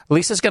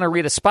 Lisa's going to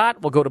read a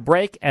spot. We'll go to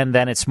break, and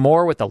then it's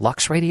more with the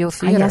Lux Radio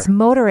Theater. Yes,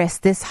 motorists,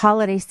 this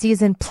holiday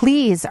season,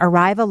 please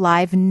arrive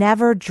alive,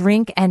 never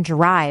drink and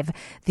drive.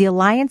 The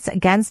Alliance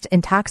Against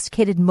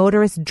Intoxicated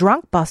Motorists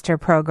Drunk Buster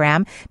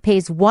program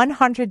pays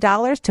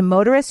 $100 to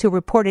motorists who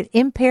report an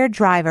impaired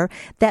driver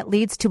that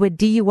leads to a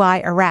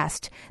DUI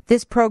arrest.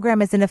 This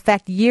program is in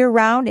effect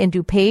year-round in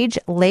DuPage,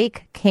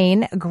 Lake,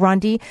 Kane,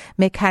 Grundy,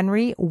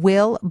 McHenry,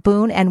 Will,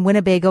 Boone, and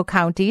Winnebago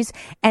counties,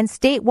 and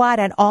statewide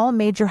on all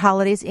major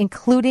holidays,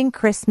 including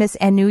Christmas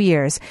and New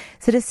Year's.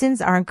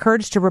 Citizens are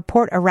encouraged to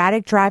report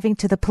erratic driving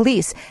to the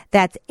police.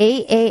 That's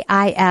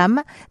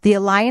AAIM, the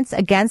Alliance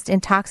Against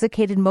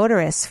Intoxicated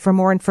Motorists. For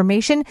more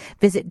information,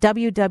 visit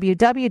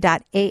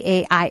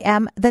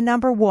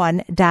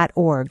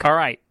www.aaim1.org. All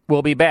right.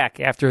 We'll be back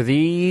after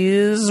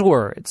these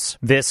words.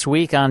 This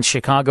week on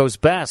Chicago's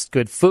Best,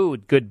 good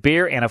food, good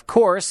beer, and of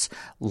course,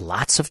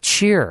 lots of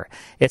cheer.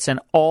 It's an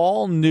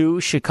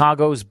all-new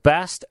Chicago's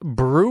Best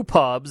Brew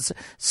Pubs,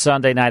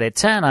 Sunday night at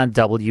 10 on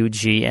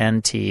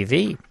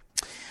WGN-TV.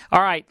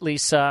 All right,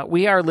 Lisa,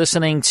 we are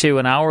listening to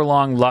an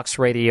hour-long Lux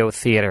Radio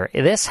Theater.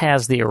 This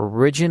has the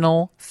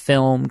original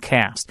film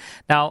cast.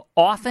 Now,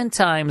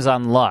 oftentimes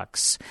on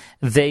Lux,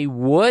 they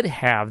would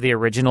have the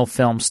original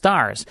film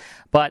stars.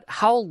 But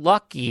how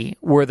lucky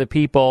were the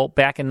people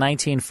back in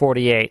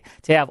 1948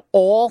 to have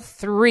all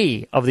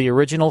 3 of the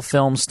original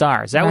film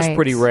stars? That was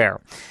pretty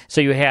rare.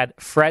 So you had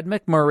Fred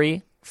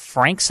McMurray,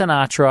 Frank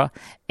Sinatra,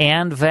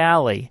 and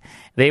Valley.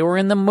 They were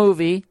in the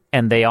movie,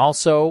 and they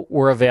also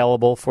were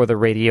available for the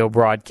radio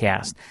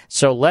broadcast.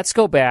 So let's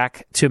go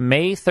back to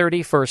May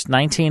 31st,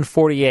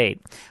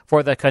 1948,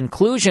 for the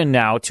conclusion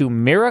now to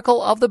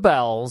Miracle of the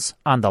Bells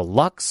on the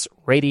Lux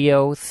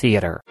Radio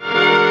Theater.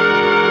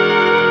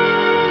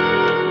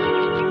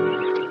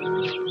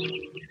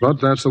 But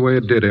that's the way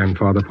it did end,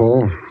 Father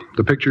Paul.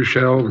 The picture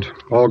shelved,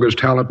 Olga's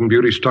talent and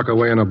beauty stuck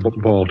away in a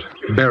vault,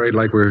 buried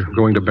like we're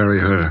going to bury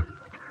her.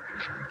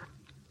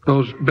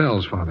 Those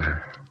bells,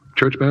 Father.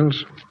 Church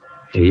bells?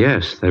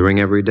 Yes, they ring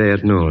every day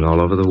at noon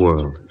all over the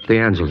world. The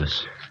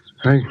Angelus.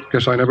 I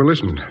guess I never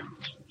listened.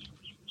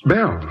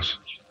 Bells?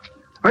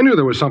 I knew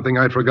there was something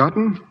I'd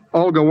forgotten.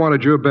 Olga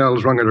wanted your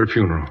bells rung at her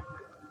funeral.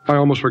 I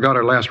almost forgot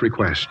her last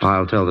request.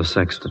 I'll tell the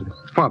sexton.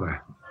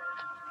 Father,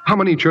 how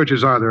many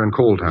churches are there in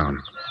Coal Town?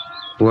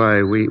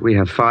 Why, we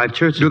have 5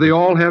 churches. Do they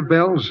all have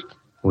bells?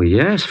 Well,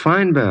 yes,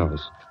 fine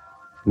bells.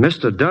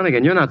 Mr.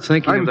 Dunnigan, you're not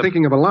thinking I'm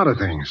thinking of a lot of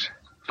things.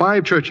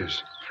 5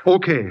 churches.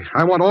 Okay,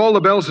 I want all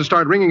the bells to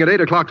start ringing at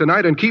 8 o'clock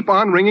tonight and keep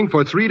on ringing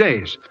for 3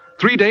 days.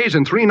 3 days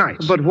and 3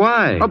 nights. But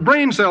why? A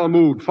brain cell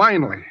moved,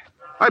 finally.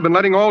 I've been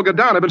letting Olga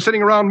down. I've been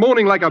sitting around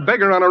moaning like a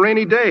beggar on a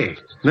rainy day.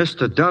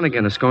 Mr.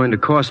 Dunnigan, it's going to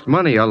cost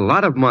money, a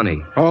lot of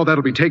money. Oh,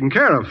 that'll be taken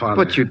care of, Father.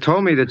 But you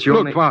told me that you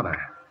Look, Father,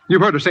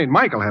 you've heard of St.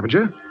 Michael, haven't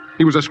you?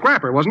 He was a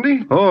scrapper, wasn't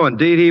he? Oh,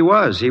 indeed he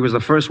was. He was the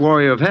first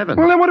warrior of heaven.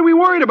 Well, then what are we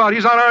worried about?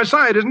 He's on our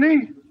side, isn't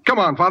he? Come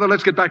on, Father,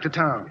 let's get back to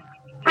town.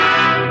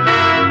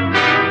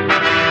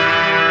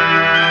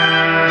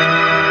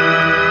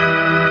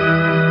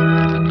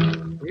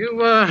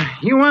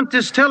 You want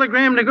this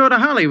telegram to go to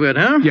Hollywood,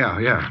 huh?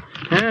 Yeah.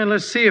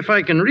 Let's see if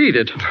I can read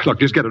it. Look,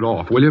 just get it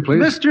off, will you, please?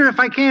 Mister, if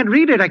I can't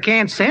read it, I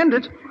can't send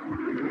it.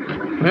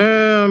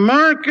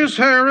 Marcus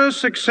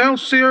Harris,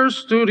 Excelsior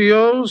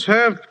Studios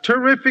have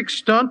terrific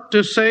stunt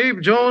to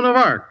save Joan of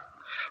Arc.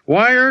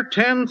 Wire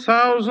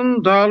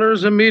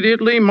 $10,000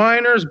 immediately,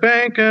 Miners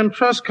Bank and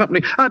Trust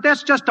Company.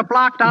 That's just a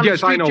block down the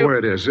street. Yes, I know where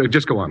it is.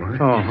 Just go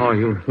on, all right?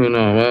 You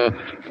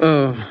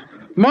know.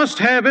 Must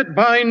have it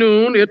by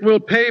noon. It will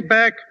pay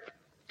back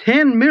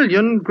 $10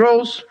 million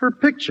gross for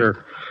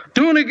picture.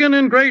 Dunnigan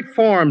in great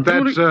form.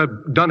 That's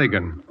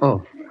Dunnigan.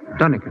 Oh,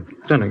 Dunnigan.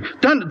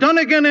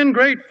 Dunnigan in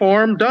great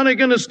form.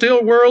 Dunnigan is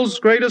still world's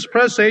greatest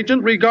press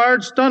agent.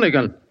 Regards,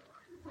 Dunnigan.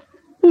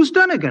 Who's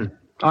Dunnigan?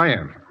 I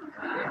am.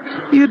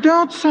 You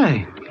don't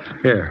say.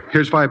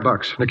 Here's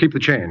 $5. Now keep the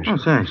change. Oh,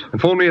 thanks. And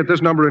phone me at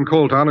this number in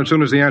Coal Town as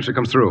soon as the answer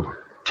comes through.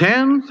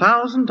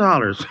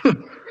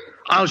 $10,000.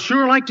 I'll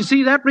sure like to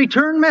see that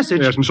return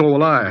message. Yes, and so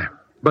will I.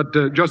 But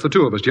just the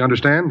two of us, do you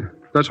understand?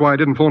 That's why I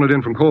didn't phone it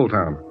in from Coal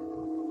Town.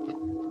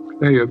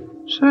 Hey,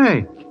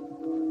 Say,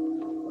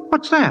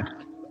 what's that?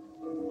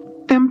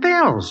 Them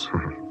bells.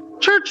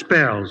 Church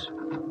bells.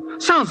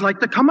 Sounds like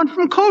they're coming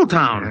from Coal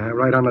Town.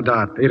 right on the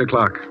dot, 8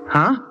 o'clock.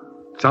 Huh?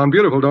 Sound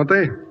beautiful, don't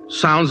they?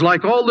 Sounds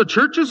like all the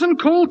churches in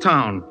Coal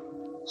Town.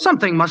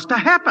 Something must have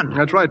happened.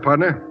 That's right,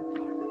 partner.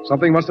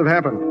 Something must have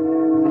happened.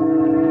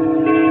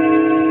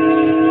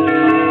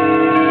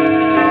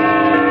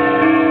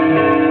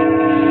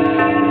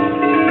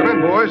 Come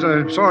in, boys.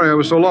 I'm sorry I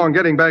was so long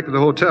getting back to the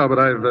hotel, but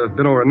I've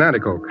been over in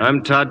Nanticoke.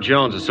 I'm Todd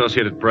Jones,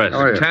 Associated Press. How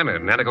are you? Tanner,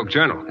 Nanticoke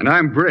Journal. And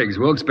I'm Briggs,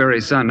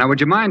 Wilkes-Barre's son. Now,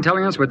 would you mind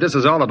telling us what this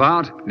is all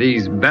about?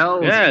 These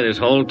bells? Yeah, this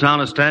whole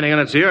town is standing on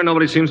its ear, and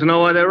nobody seems to know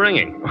why they're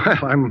ringing.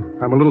 Well,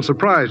 I'm a little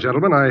surprised,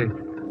 gentlemen.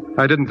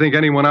 I didn't think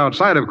anyone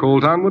outside of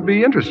Coal Town would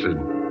be interested.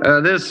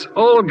 This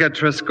Olga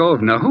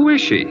Treskovna, who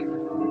is she?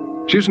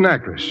 She's an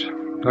actress.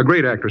 A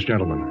great actress,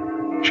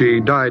 gentlemen.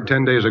 She died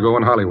 10 days ago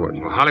in Hollywood.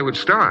 A Hollywood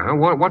star, huh?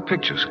 What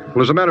pictures?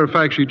 Well, as a matter of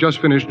fact, she just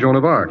finished Joan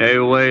of Arc. Hey,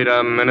 wait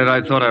a minute.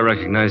 I thought I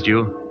recognized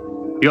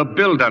you. You're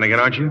Bill Dunnigan,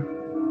 aren't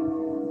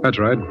you? That's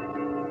right.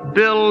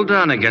 Bill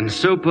Dunnigan,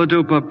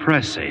 super-duper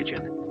press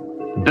agent.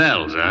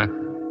 Bells, huh?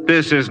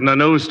 This isn't a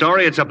news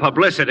story. It's a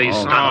publicity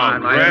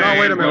stunt. No,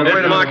 wait a minute.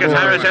 Did Marcus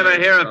Harris ever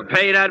hear of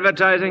paid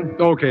advertising?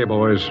 Okay,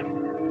 boys.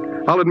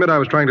 I'll admit I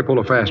was trying to pull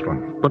a fast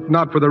one, but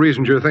not for the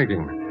reasons you're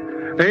thinking.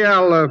 Hey,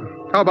 Al,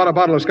 how about a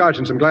bottle of scotch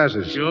and some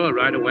glasses? Sure,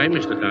 right away,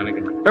 Mr.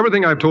 Dunnigan.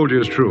 Everything I've told you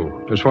is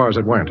true, as far as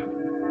it went.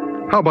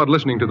 How about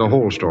listening to the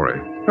whole story?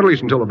 At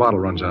least until the bottle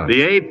runs out.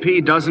 The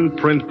AP doesn't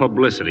print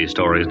publicity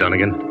stories,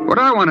 Dunnigan. What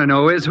I want to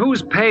know is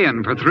who's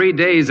paying for 3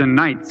 days and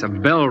nights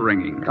of bell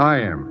ringing? I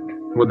am,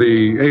 with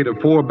the aid of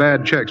 4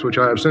 bad checks which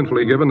I have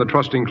sinfully given the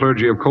trusting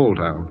clergy of Coal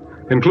Town,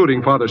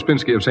 including Father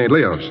Spinsky of St.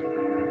 Leo's.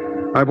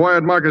 I've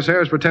wired Marcus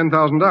Harris for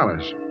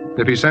 $10,000.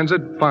 If he sends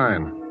it,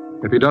 fine.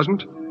 If he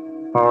doesn't,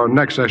 our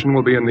next session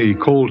will be in the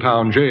Coal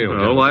Town jail.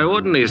 Oh, why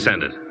wouldn't he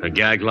send it? A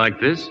gag like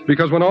this?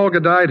 Because when Olga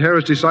died,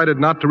 Harris decided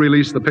not to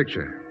release the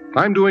picture.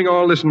 I'm doing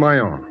all this on my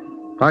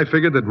own. I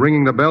figured that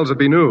ringing the bells would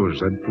be news.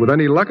 That with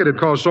any luck, it'd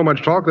cause so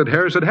much talk that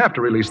Harris would have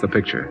to release the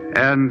picture.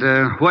 And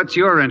what's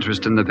your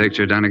interest in the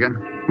picture, Dunnigan?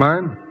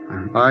 Mine?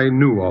 I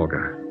knew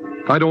Olga.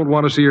 I don't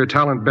want to see her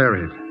talent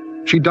buried.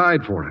 She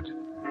died for it.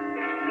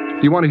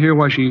 Do you want to hear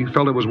why she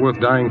felt it was worth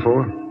dying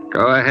for?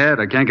 Go ahead.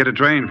 I can't get a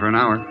train for an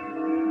hour.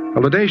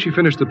 Well, the day she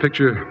finished the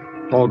picture,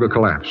 Olga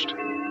collapsed.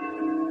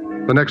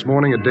 The next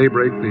morning at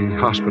daybreak, the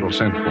hospital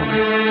sent for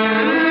me.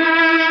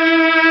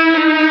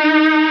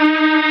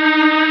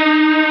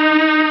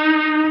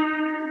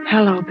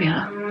 Hello,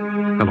 Bill.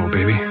 Hello,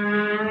 baby.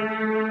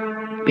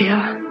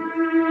 Bill.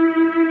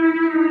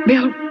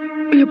 Bill,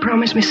 will you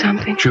promise me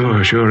something?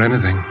 Sure,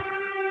 anything.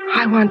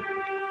 I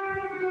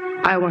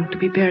want to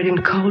be buried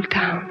in Coal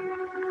Town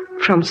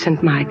from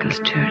St. Michael's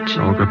Church.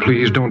 Olga,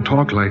 please don't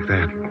talk like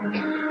that.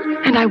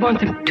 And I want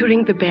them to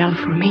ring the bell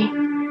for me.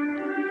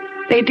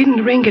 They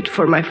didn't ring it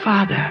for my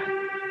father.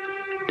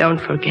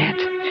 Don't forget,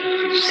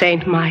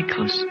 St.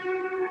 Michael's.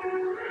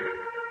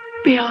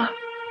 Bill,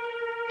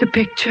 the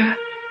picture,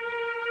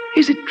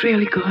 is it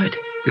really good?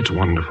 It's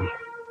wonderful.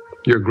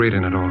 You're great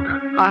in it, Olga.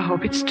 I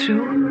hope it's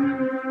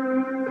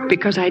true.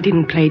 Because I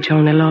didn't play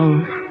Joan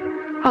alone.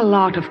 A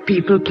lot of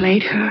people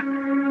played her.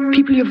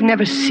 People you've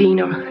never seen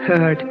or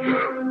heard.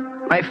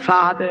 My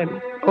father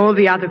and all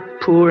the other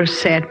poor,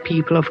 sad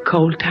people of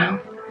Coal Town.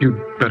 You'd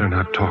better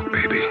not talk,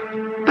 baby.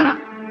 But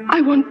I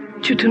want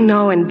you to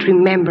know and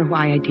remember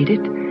why I did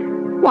it.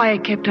 Why I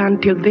kept on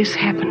till this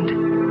happened.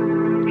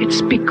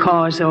 It's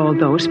because all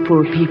those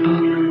poor people,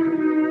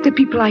 the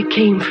people I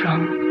came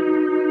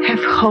from,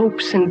 have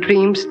hopes and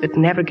dreams that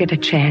never get a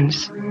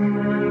chance.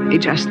 They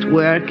just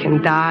work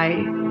and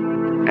die,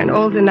 and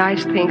all the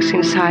nice things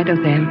inside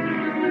of them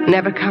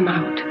never come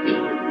out.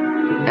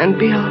 And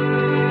Bill,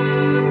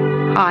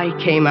 I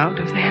came out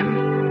of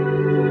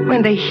them.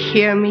 When they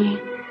hear me,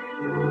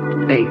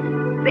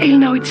 they'll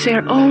know it's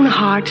their own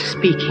heart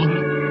speaking.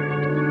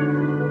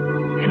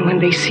 And when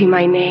they see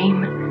my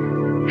name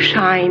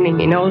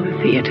shining in all the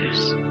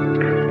theaters,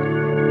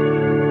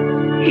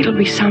 it'll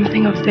be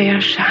something of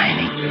their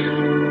shining.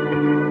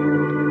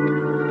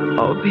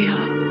 Oh, Bill,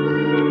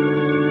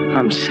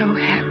 I'm so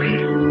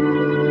happy.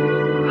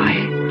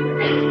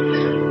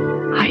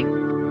 I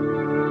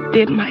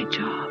did my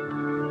job.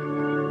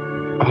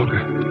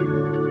 Olga.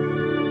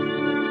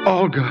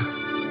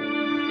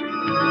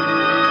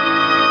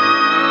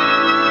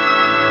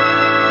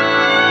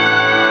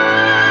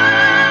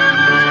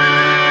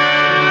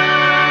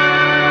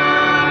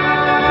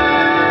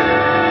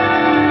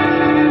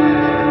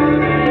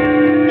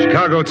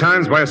 Chicago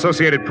Times by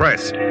Associated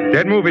Press.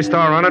 Dead movie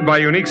star honored by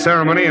unique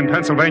ceremony in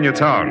Pennsylvania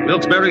town.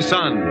 Wilkes-Barre's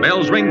son.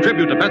 Bells ring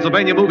tribute to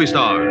Pennsylvania movie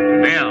star.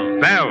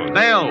 Bells.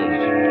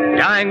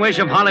 Dying wish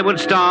of Hollywood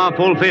star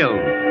fulfilled.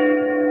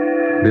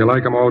 Do you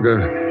like them, Olga?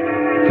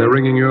 They're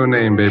ringing your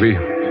name, baby.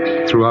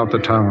 Throughout the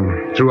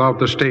town, throughout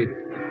the state,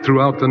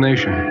 throughout the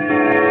nation.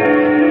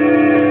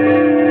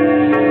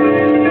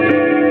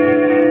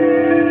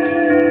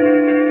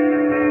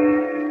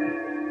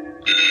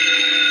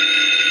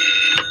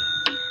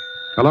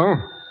 Hello?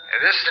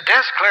 This is the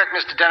desk clerk,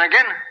 Mr.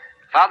 Dunnigan.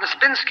 Father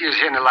Spinsky is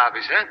here in the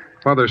lobby, sir.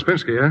 Father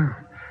Spinsky,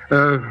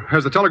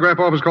 has the telegraph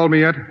office called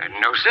me yet?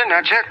 No, sir,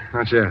 not yet.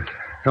 Not yet.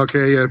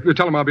 Okay,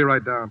 tell him I'll be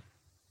right down.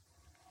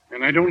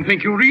 And I don't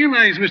think you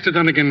realize, Mr.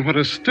 Dunnigan, what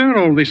a stir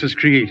all this has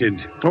created.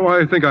 Oh,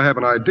 I think I have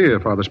an idea,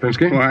 Father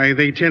Spinsky. Why,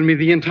 they tell me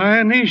the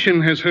entire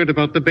nation has heard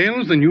about the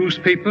bells, the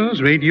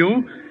newspapers,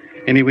 radio.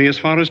 Anyway, as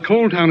far as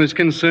Coaltown is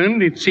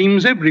concerned, it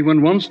seems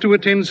everyone wants to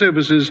attend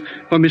services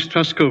for Miss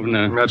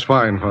Truskovna. That's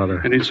fine, Father.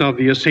 And it's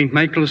obvious St.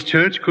 Michael's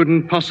Church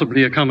couldn't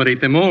possibly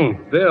accommodate them all.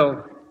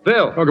 Bill.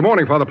 Oh, good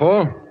morning, Father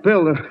Paul.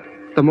 Bill,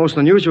 the most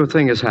unusual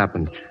thing has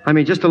happened. I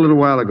mean, just a little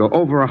while ago,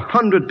 over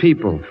 100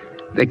 people.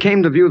 They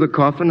came to view the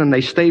coffin and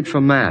they stayed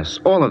for Mass.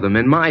 All of them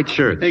in my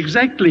church.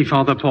 Exactly,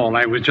 Father Paul.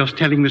 I was just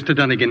telling Mr.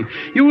 Dunnigan,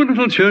 your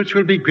little church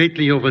will be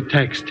greatly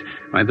overtaxed.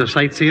 Why, the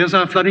sightseers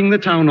are flooding the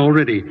town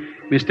already.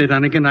 Mr.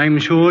 Dunnigan, I'm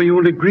sure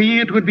you'll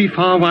agree it would be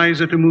far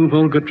wiser to move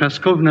Olga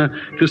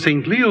Traskovna to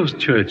St. Leo's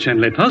Church and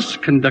let us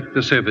conduct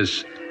the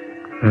service.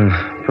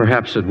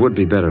 Perhaps it would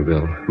be better,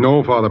 Bill.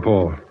 No, Father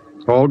Paul.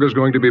 Olga's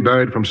going to be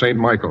buried from St.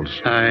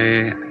 Michael's.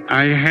 I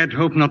had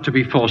hoped not to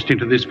be forced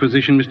into this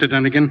position, Mr.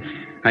 Dunnigan.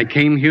 I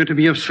came here to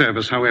be of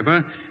service, however.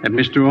 At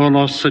Mr.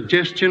 Orloff's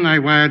suggestion, I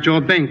wired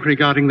your bank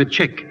regarding the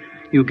check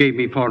you gave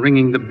me for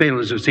ringing the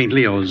bells of St.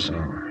 Leo's.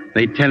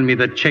 They tell me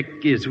the check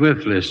is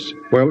worthless.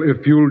 Well,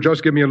 if you'll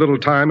just give me a little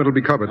time, it'll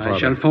be covered, Father. I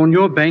shall phone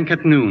your bank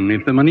at noon.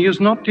 If the money is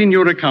not in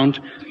your account,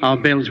 our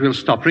bells will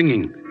stop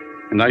ringing.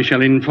 And I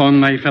shall inform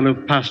my fellow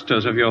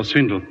pastors of your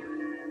swindle.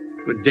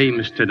 Good day,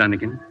 Mr.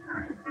 Dunnigan.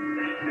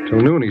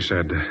 Till noon, he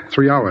said.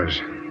 3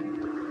 hours.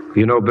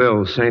 You know,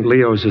 Bill, St.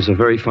 Leo's is a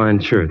very fine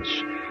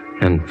church.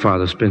 And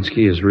Father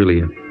Spinsky is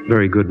really a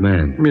very good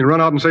man. You mean run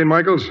out in St.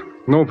 Michael's?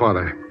 No,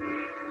 Father.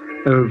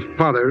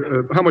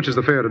 Father, how much is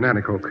the fare to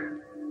Nanticoke?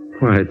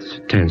 Why, it's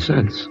 10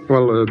 cents.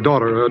 Well, a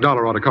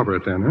dollar ought to cover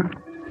it then, huh?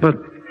 But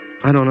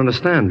I don't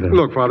understand, Bill.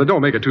 Look, Father,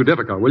 don't make it too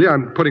difficult, will you?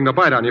 I'm putting the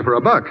bite on you for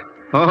 $1.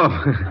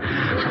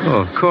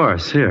 Oh, of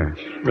course. Here.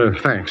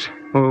 Thanks.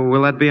 Oh,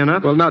 will that be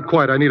enough? Well, not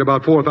quite. I need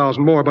about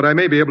 4,000 more, but I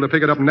may be able to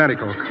pick it up in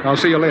Nanticoke. I'll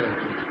see you later.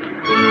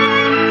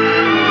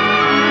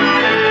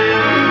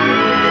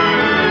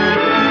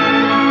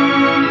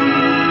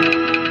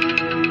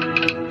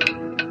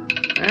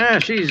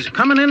 She's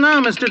coming in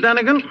now, Mr.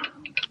 Dunnigan.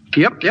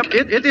 Yep.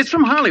 It's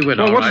from Hollywood,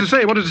 all what right. does it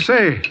say? What does it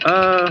say?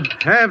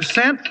 Have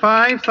sent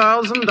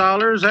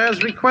 $5,000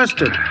 as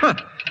requested. Huh.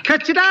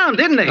 Cut you down,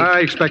 didn't they?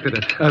 I expected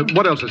it.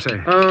 What else does it say?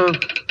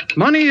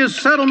 Money is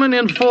settlement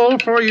in full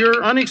for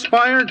your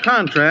unexpired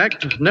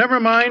contract. Never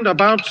mind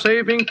about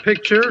saving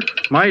picture.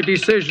 My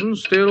decision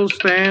still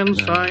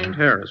stands. Signed,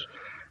 Harris.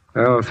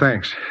 Oh,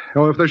 thanks.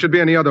 Oh, if there should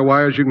be any other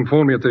wires, you can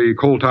phone me at the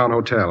Coaltown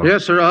Hotel.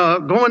 Yes, sir.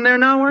 Going there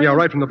now, are you? Yeah,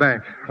 right from the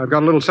bank. I've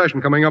got a little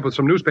session coming up with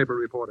some newspaper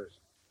reporters.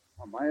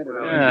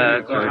 Yeah,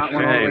 that's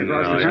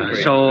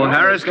okay. So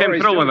Harris came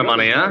through with the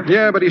money, huh?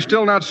 Yeah, but he's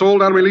still not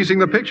sold on releasing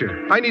the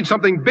picture. I need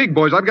something big,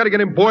 boys. I've got to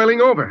get him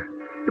boiling over.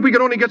 If we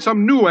could only get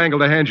some new angle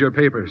to hand your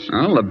papers.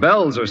 Well, the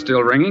bells are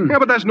still ringing. Yeah,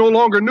 but that's no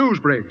longer news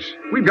breaks.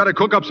 We've got to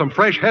cook up some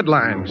fresh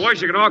headlines.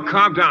 Boys, you can all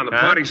calm down. The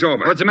party's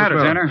over. What's the matter,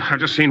 Tanner? I've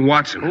just seen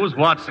Watson. Who's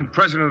Watson?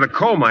 President of the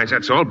coal mines,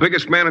 that's all.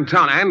 Biggest man in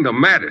town and the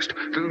maddest.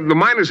 The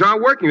miners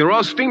aren't working. They're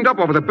all steamed up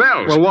over the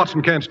bells. Well,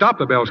 Watson can't stop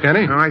the bells, can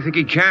he? No, I think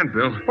he can,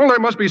 Bill. Well, there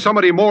must be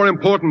somebody more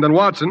important than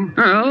Watson.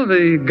 Well,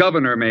 the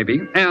governor, maybe.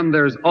 And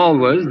there's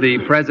always the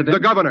president. The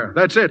governor,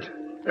 that's it.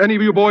 Any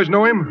of you boys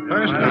know him?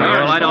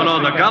 Well, I don't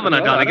know the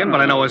governor, Dunnigan, but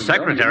I know his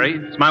secretary.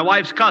 It's my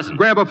wife's cousin.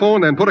 Grab a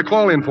phone and put a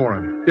call in for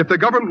him. If the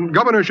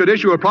governor should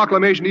issue a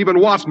proclamation, even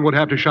Watson would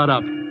have to shut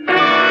up.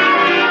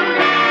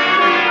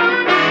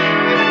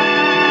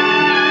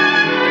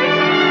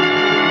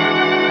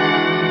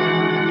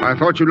 I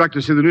thought you'd like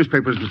to see the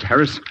newspapers, Mr.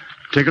 Harris.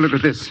 Take a look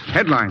at this.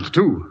 Headlines,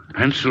 too.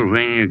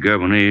 Pennsylvania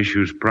governor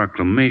issues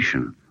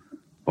proclamation.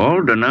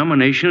 All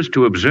denominations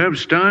to observe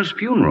Starr's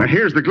funeral. Now,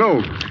 here's the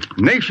Globe.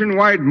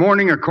 Nationwide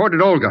mourning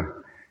accorded Olga.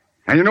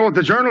 And you know what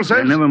the Journal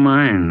says? Never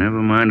mind.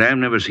 I've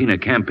never seen a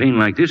campaign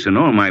like this in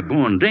all my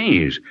born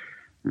days.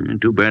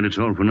 Too bad it's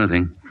all for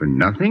nothing. For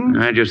nothing?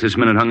 I just this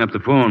minute hung up the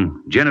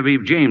phone.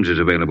 Genevieve James is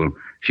available.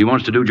 She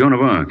wants to do Joan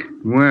of Arc.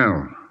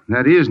 Well,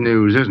 that is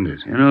news, isn't it?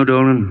 You know,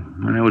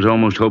 Dolan, I was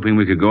almost hoping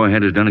we could go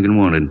ahead as Dunnigan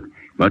wanted.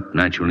 But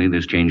naturally,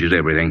 this changes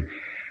everything.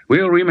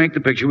 We'll remake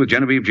the picture with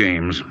Genevieve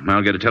James.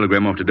 I'll get a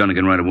telegram off to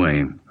Dunnigan right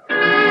away.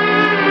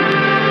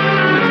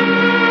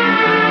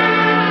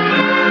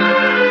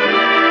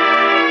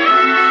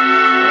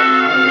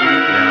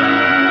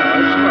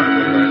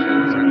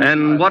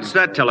 And what's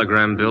that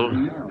telegram, Bill?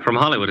 From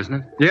Hollywood, isn't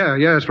it? Yeah,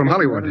 it's from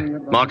Hollywood.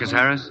 Marcus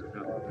Harris?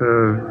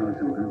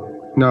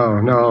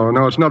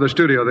 No, it's another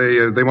studio.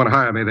 They want to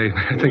hire me. They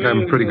think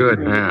I'm pretty good.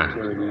 Yeah.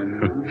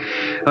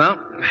 Well,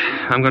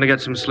 I'm going to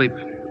get some sleep.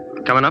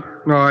 Coming up?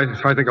 No,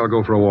 I think I'll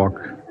go for a walk.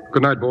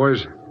 Good night,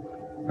 boys.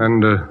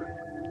 And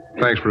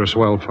thanks for a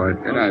swell fight.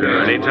 Good night.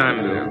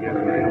 Anytime.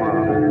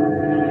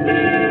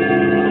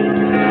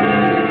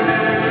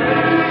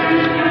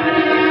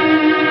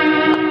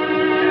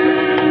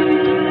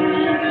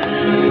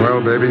 Well,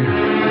 baby,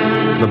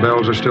 The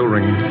bells are still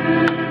ringing.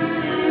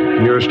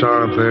 And your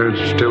star up there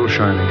is still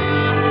shining.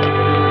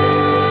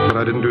 But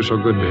I didn't do so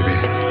good, baby.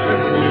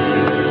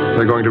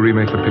 They're going to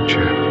remake the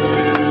picture.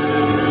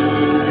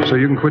 So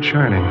you can quit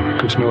shining.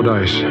 It's no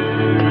dice.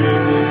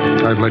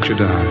 I've let you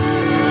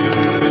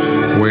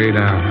down. Way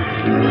down.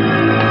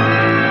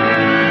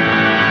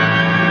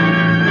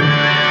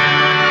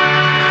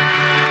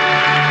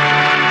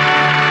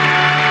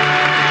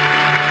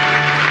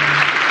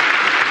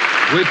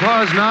 We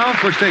pause now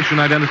for station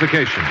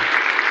identification.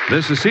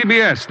 This is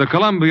CBS, the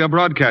Columbia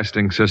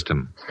Broadcasting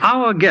System.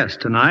 Our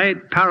guest tonight,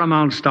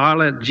 Paramount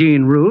starlet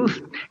Jean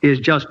Ruth, is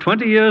just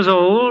 20 years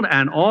old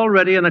and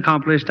already an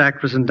accomplished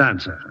actress and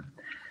dancer.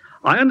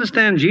 I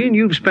understand, Jean,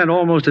 you've spent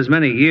almost as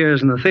many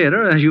years in the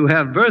theater as you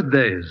have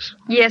birthdays.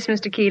 Yes,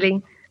 Mr.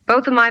 Keeley.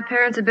 Both of my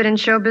parents have been in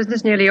show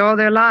business nearly all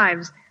their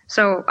lives,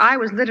 so I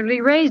was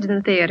literally raised in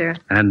the theater.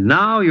 And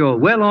now you're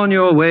well on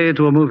your way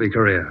to a movie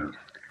career.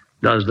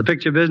 Does the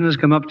picture business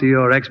come up to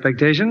your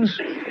expectations?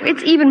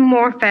 It's even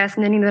more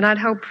fascinating than I'd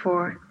hoped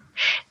for.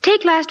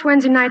 Take last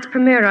Wednesday night's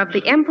premiere of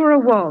The Emperor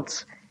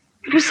Waltz.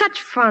 It was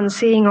such fun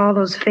seeing all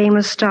those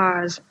famous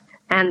stars.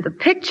 And the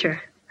picture.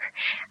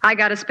 I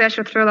got a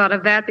special thrill out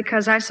of that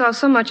because I saw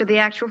so much of the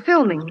actual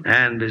filming.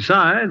 And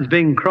besides,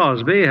 Bing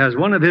Crosby has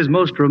one of his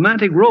most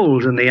romantic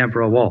roles in The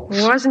Emperor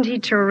Waltz. Wasn't he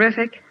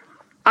terrific?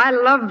 I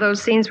loved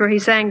those scenes where he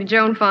sang to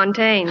Joan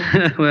Fontaine.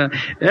 Well,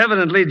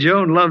 evidently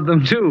Joan loved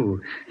them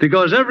too,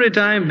 because every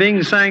time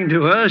Bing sang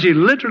to her, she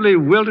literally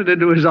wilted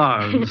into his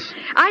arms.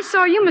 I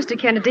saw you, Mr.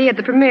 Kennedy, at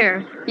the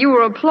premiere. You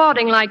were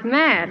applauding like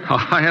mad.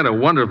 Oh, I had a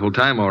wonderful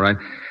time, all right.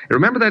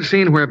 Remember that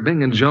scene where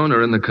Bing and Joan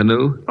are in the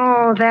canoe?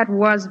 Oh, that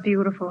was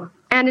beautiful.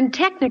 And in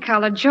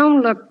Technicolor,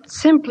 Joan looked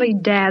simply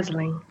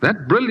dazzling.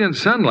 That brilliant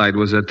sunlight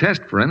was a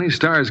test for any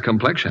star's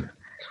complexion.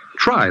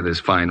 Try this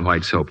fine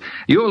white soap.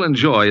 You'll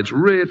enjoy its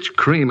rich,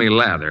 creamy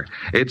lather,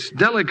 its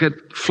delicate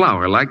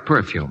flower-like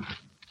perfume.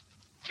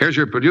 Here's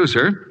your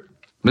producer,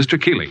 Mr.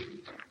 Keeley.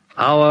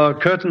 Our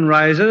curtain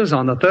rises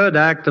on the third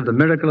act of The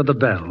Miracle of the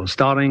Bell,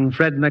 starring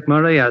Fred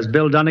McMurray as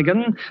Bill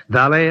Dunnigan,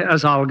 Valet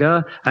as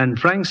Olga, and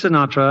Frank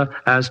Sinatra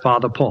as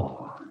Father Paul.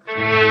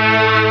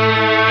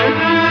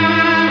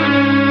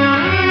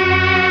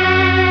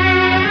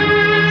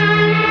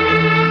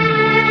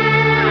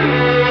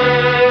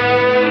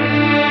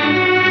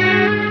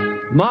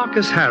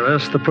 Marcus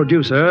Harris, the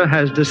producer,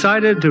 has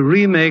decided to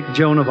remake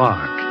Joan of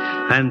Arc,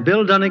 and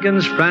Bill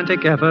Dunnigan's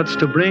frantic efforts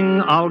to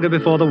bring Olga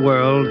before the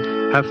world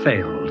have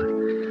failed.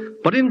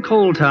 But in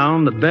Coal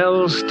Town, the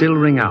bells still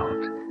ring out,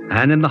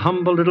 and in the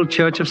humble little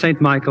church of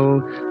St. Michael,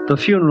 the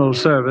funeral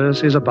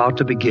service is about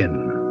to begin.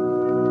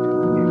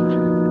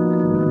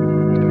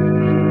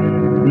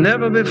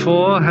 Never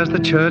before has the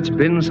church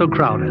been so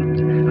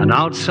crowded, and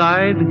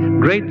outside,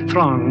 great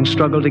throngs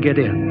struggle to get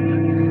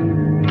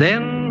in.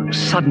 Then,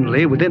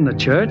 suddenly, within the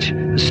church,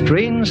 a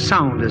strange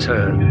sound is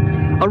heard,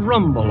 a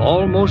rumble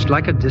almost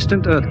like a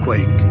distant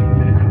earthquake.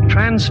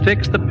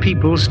 Transfixed, the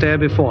people stare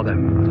before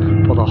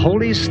them, for the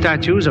holy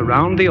statues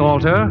around the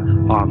altar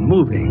are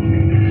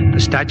moving. The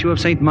statue of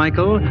St.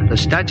 Michael, the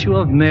statue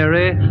of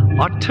Mary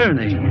are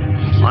turning,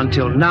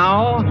 until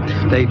now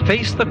they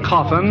face the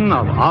coffin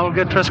of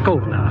Olga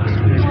Treskovna.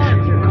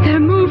 They're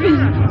moving.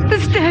 The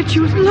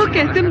statues, look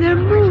at them, they're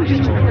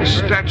moving. The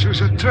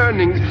statues are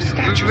turning.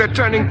 They're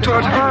turning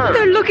toward her.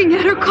 They're looking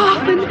at her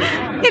coffin.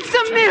 It's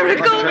a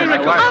miracle. A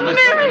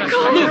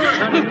miracle.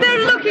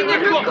 They're looking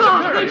at her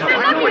coffin.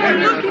 They're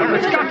looking.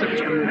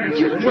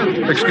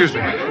 Excuse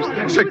me.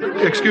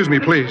 Excuse me,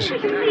 please.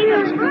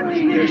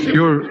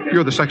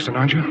 You're the sexton,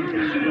 aren't you?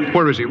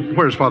 Where is he?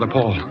 Where's Father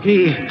Paul?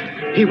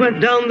 He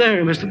went down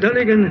there, Mr.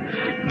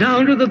 Dunnigan.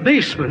 Down to the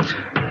basement.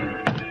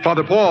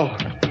 Father Paul.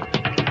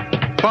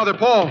 Father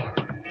Paul.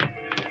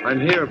 I'm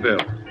here, Bill.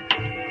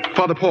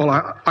 Father Paul,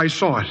 I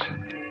saw it.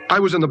 I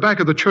was in the back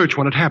of the church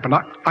when it happened.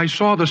 I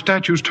saw the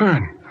statues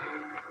turn.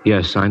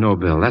 Yes, I know,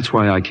 Bill. That's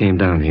why I came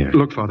down here.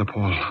 Look, Father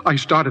Paul, I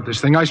started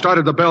this thing. I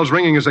started the bells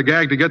ringing as a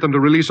gag to get them to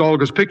release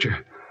Olga's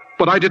picture.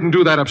 But I didn't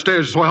do that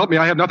upstairs, so help me,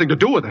 I had nothing to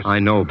do with it. I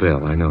know,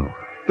 Bill, I know.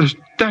 The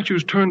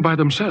statues turned by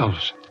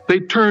themselves. They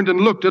turned and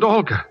looked at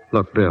Olga.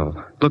 Look,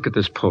 Bill, look at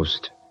this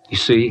post. You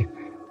see,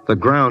 the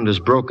ground is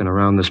broken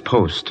around this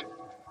post.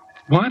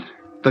 What?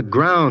 The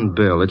ground,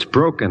 Bill. It's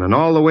broken, and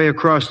all the way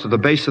across to the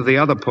base of the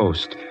other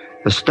post.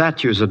 The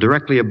statues are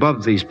directly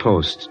above these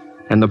posts,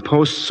 and the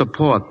posts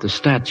support the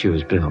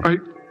statues, Bill.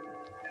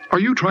 Are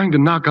you trying to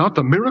knock out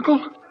the miracle?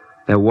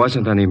 There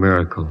wasn't any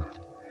miracle.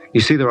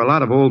 You see, there are a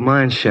lot of old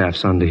mine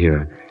shafts under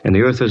here, and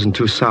the earth isn't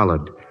too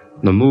solid.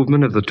 The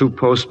movement of the two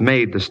posts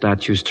made the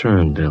statues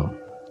turn, Bill.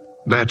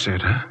 That's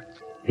it, huh?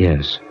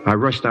 Yes. I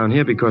rushed down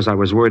here because I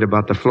was worried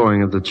about the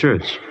flooring of the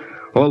church.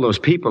 All those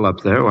people up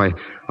there, why,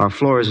 our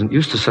floor isn't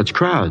used to such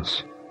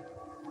crowds.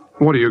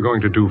 What are you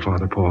going to do,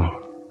 Father Paul?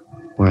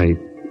 Why,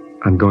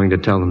 I'm going to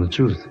tell them the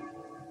truth.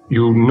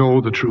 You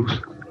know the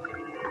truth?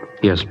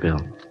 Yes, Bill.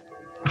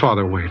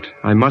 Father, wait.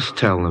 I must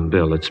tell them,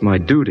 Bill. It's my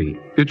duty.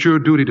 It's your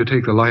duty to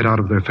take the light out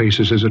of their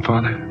faces, is it,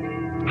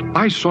 Father?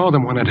 I saw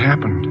them when it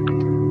happened.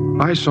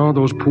 I saw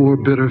those poor,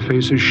 bitter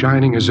faces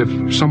shining as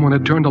if someone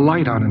had turned a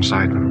light on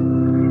inside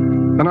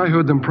them. And I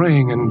heard them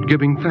praying and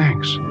giving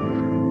thanks.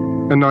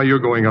 And now you're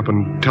going up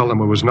and tell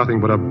them it was nothing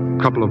but a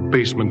couple of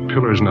basement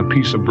pillars and a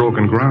piece of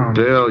broken ground.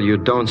 Bill, you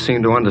don't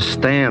seem to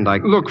understand.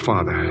 Look,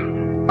 Father,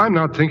 I'm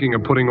not thinking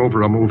of putting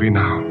over a movie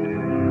now.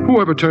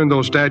 Whoever turned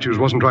those statues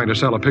wasn't trying to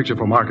sell a picture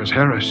for Marcus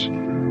Harris.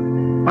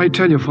 I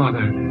tell you,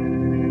 Father,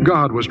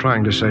 God was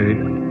trying to say,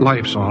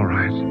 life's all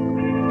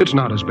right. It's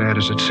not as bad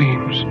as it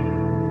seems.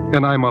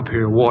 And I'm up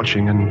here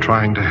watching and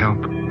trying to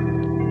help.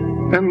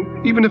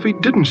 And even if he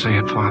didn't say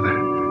it, Father,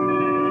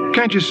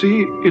 can't you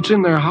see it's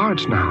in their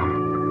hearts now?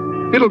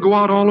 It'll go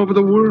out all over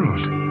the world.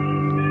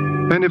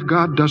 And if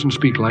God doesn't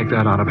speak like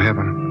that out of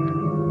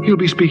heaven, he'll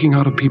be speaking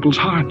out of people's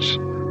hearts.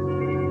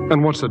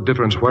 And what's the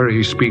difference where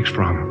he speaks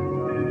from?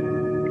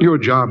 Your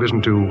job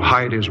isn't to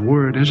hide his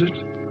word, is it?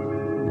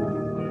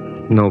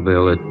 No,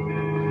 Bill,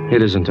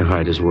 it isn't to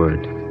hide his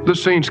word. The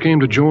saints came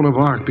to Joan of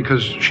Arc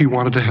because she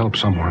wanted to help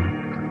someone.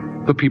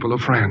 The people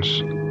of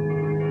France.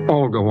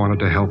 Olga wanted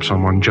to help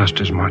someone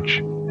just as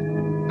much.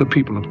 The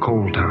people of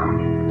Coal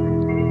Town.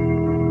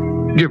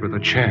 Give her the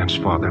chance,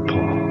 Father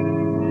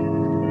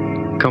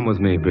Paul. Come with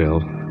me,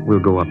 Bill. We'll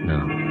go up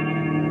now.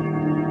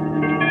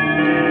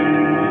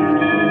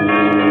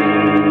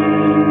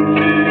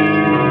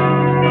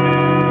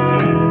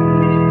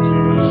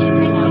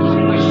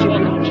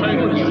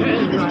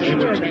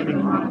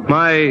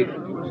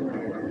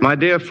 My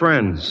dear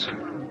friends,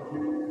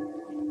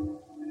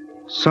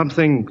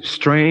 something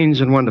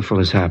strange and wonderful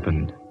has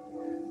happened.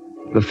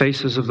 The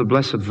faces of the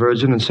Blessed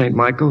Virgin and St.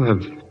 Michael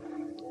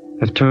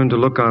have turned to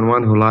look on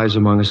one who lies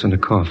among us in a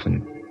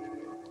coffin.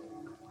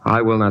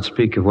 I will not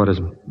speak of what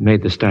has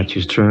made the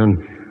statues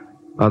turn.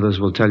 Others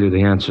will tell you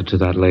the answer to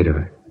that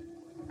later.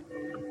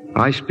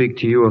 I speak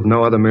to you of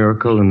no other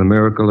miracle than the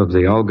miracle of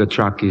the Olga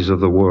Trakis of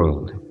the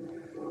world,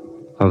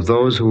 of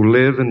those who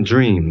live and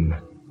dream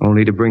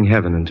only to bring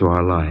heaven into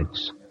our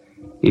lives,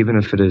 even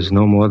if it is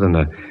no more than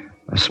a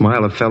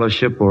smile of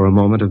fellowship or a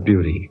moment of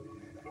beauty.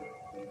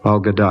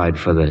 Olga died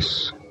for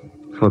this,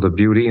 for the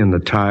beauty and the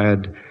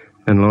tired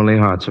and lonely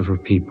hearts of her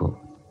people.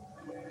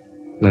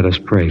 Let us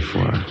pray for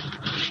her.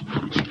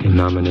 In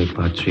nomine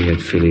Patri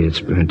et Filii et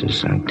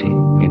Spiritus Sancti,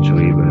 in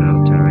Joiber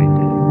altare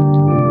Dei.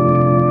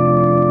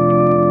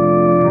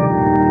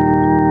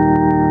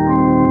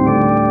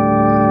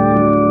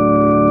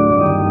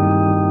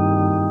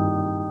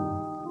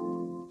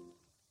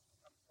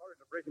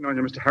 On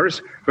you, Mr.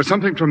 Harris, but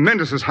something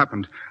tremendous has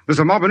happened. There's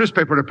a mob of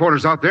newspaper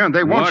reporters out there, and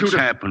they want you to... What's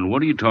happened?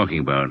 What are you talking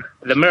about?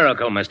 The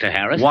miracle, Mr.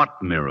 Harris.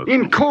 What miracle?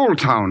 In Coal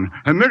Town.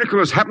 A miracle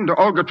has happened to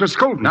Olga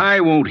Treskovna.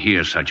 I won't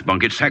hear such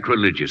bunk. It's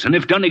sacrilegious. And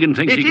if Dunnigan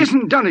thinks It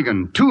isn't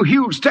Dunnigan. Two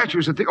huge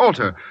statues at the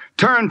altar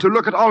turned to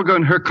look at Olga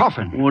in her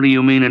coffin. What do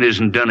you mean it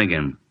isn't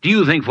Dunnigan? Do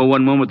you think for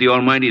one moment the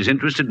Almighty is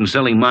interested in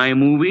selling my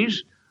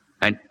movies?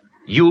 And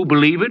you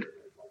believe it?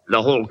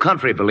 The whole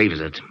country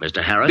believes it,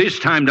 Mr. Harris. This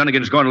time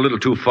Dunnigan's gone a little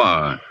too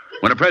far.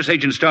 When a press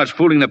agent starts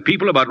fooling the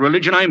people about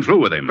religion, I'm through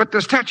with him. But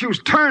the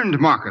statues turned,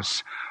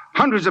 Marcus.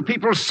 Hundreds of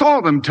people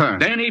saw them turn.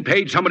 Then he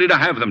paid somebody to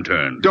have them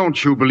turned.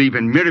 Don't you believe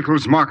in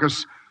miracles,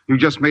 Marcus? You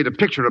just made a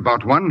picture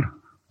about one.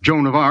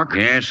 Joan of Arc.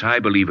 Yes, I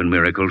believe in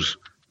miracles.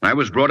 I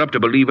was brought up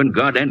to believe in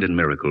God and in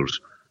miracles.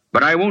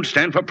 But I won't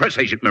stand for press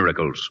agent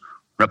miracles.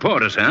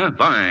 Reporters, huh?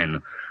 Fine.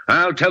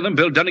 I'll tell them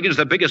Bill Dunnigan's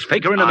the biggest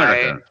faker in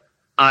America.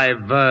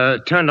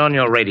 I've turned on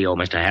your radio,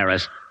 Mr.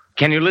 Harris.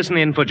 Can you listen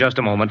in for just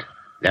a moment?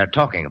 They're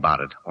talking about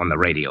it on the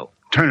radio.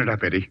 Turn it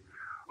up, Eddie.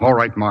 All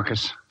right,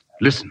 Marcus.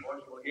 Listen.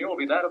 Here will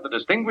be that of the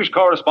distinguished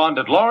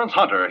correspondent Lawrence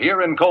Hunter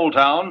here in Coal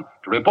Town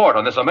to report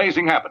on this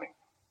amazing happening.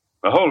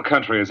 The whole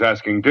country is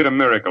asking, did a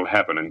miracle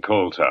happen in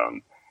Coal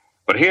Town?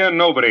 But here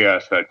nobody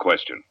asked that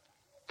question.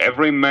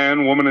 Every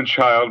man, woman, and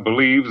child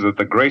believes that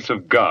the grace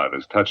of God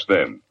has touched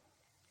them.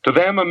 To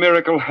them, a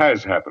miracle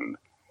has happened.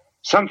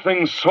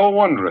 Something so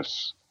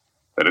wondrous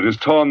that it has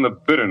torn the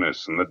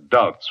bitterness and the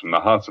doubts from the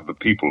hearts of the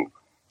people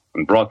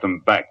and brought them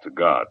back to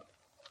God.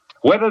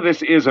 Whether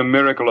this is a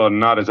miracle or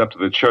not is up to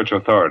the church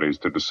authorities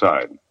to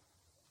decide.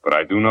 But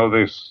I do know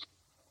this.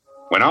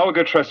 When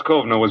Olga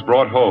Treskovna was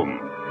brought home,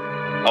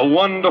 a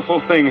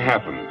wonderful thing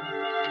happened.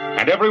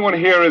 And everyone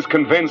here is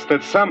convinced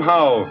that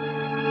somehow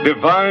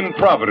divine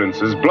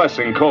providence is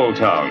blessing Coal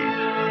Town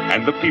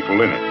and the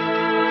people in it.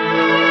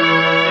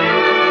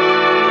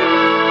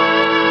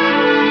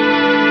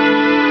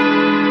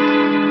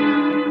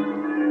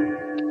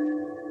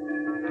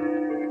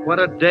 What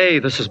a day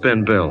this has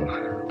been, Bill.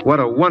 What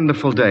a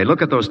wonderful day.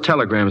 Look at those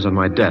telegrams on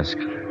my desk.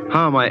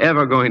 How am I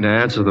ever going to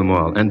answer them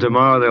all? And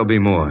tomorrow there'll be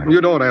more. You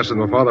don't answer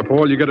them, Father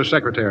Paul. You get a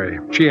secretary.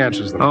 She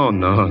answers them. Oh,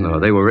 no.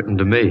 They were written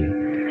to me.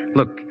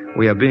 Look,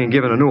 we are being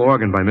given a new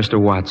organ by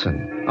Mr.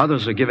 Watson.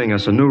 Others are giving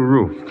us a new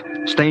roof,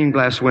 stained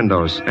glass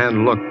windows.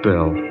 And look,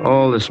 Bill,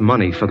 all this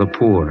money for the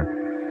poor.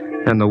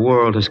 And the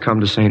world has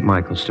come to St.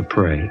 Michael's to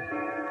pray.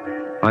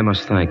 I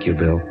must thank you,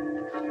 Bill.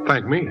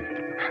 Thank me?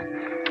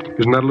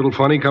 Isn't that a little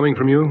funny coming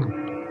from you?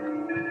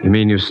 You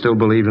mean you still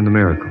believe in the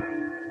miracle?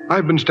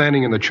 I've been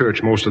standing in the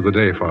church most of the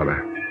day,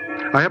 Father.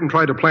 I haven't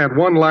tried to plant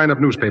one line of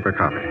newspaper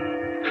copy.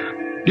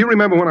 Do you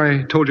remember when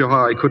I told you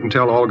how I couldn't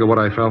tell Olga what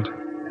I felt?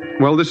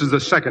 Well, this is the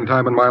second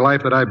time in my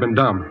life that I've been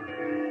dumb.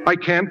 I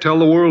can't tell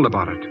the world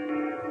about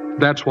it.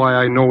 That's why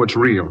I know it's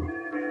real.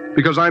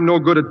 Because I'm no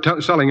good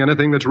at selling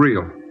anything that's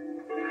real.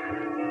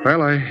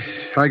 Well,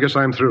 I guess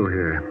I'm through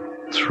here.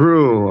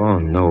 Through? Oh,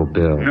 no,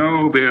 Bill.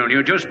 No, Bill,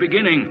 you're just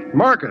beginning.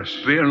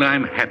 Marcus. Bill,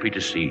 I'm happy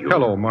to see you.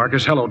 Hello,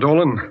 Marcus. Hello,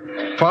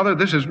 Dolan. Father,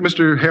 this is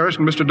Mr. Harris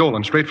and Mr.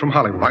 Dolan, straight from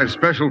Hollywood. My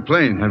special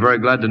plane. I'm very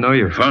glad to know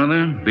you.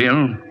 Father,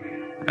 Bill,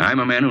 I'm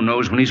a man who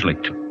knows when he's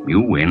licked. You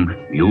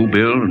win. You,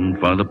 Bill, and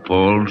Father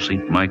Paul,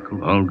 St.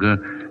 Michael, Olga,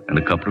 and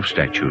a couple of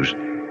statues.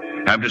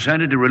 I've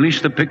decided to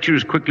release the picture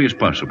as quickly as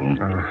possible.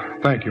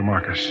 Thank you,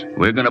 Marcus.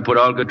 We're going to put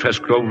Olga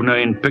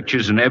Treskovna in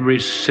pictures in every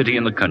city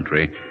in the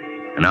country.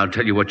 And I'll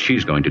tell you what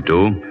she's going to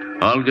do.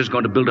 Olga's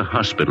going to build a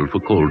hospital for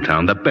Cold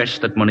Town, the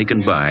best that money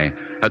can buy.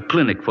 A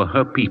clinic for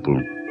her people,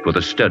 for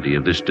the study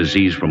of this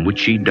disease from which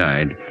she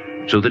died,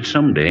 so that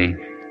someday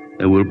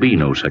there will be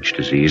no such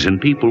disease and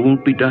people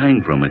won't be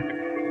dying from it.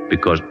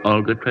 Because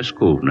Olga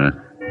Treskovna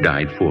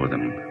died for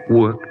them,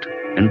 worked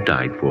and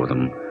died for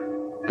them.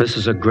 This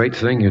is a great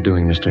thing you're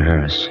doing, Mr.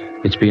 Harris.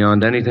 It's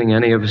beyond anything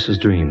any of us has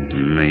dreamed.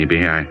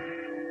 Maybe. I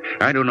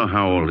don't know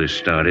how all this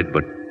started,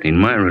 but in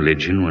my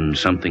religion, when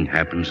something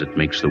happens that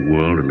makes the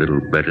world a little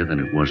better than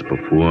it was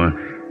before,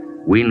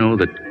 we know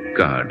that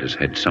God has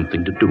had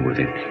something to do with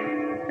it.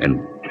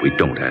 And we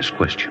don't ask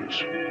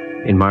questions.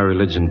 In my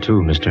religion, too,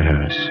 Mr.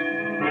 Harris.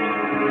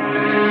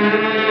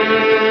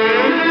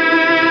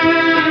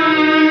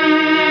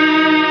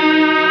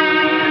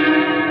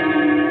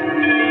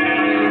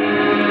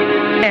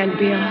 And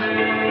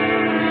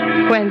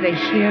Bill, when they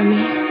hear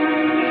me,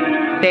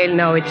 they'll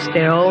know it's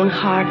their own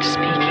heart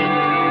speaking.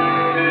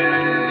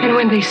 And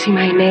when they see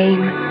my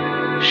name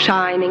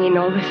shining in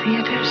all the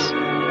theaters,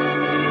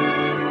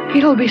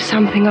 it'll be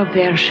something of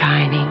their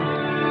shining.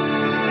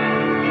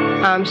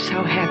 I'm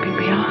so happy,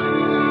 Bill.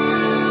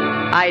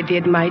 I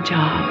did my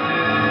job.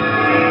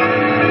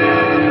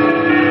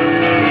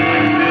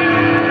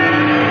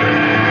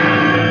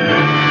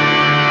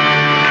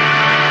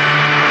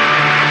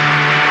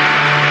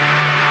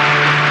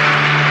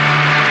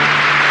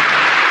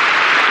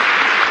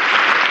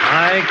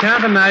 I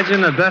can't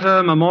imagine a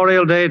better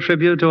Memorial Day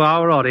tribute to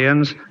our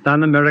audience than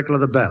The Miracle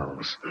of the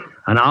Bells.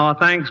 And our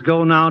thanks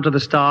go now to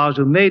the stars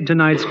who made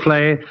tonight's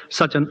play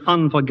such an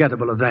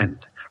unforgettable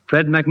event.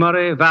 Fred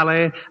MacMurray,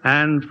 Valet,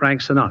 and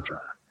Frank Sinatra.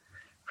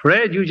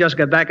 Fred, you just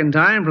got back in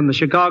time from the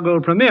Chicago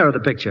premiere of the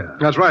picture.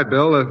 That's right,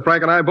 Bill.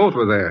 Frank and I both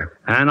were there.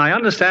 And I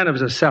understand it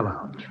was a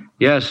sellout.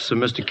 Yes,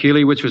 Mr.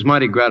 Keeley, which was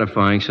mighty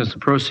gratifying since the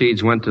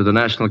proceeds went to the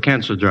National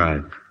Cancer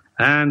Drive.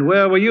 And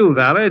where were you,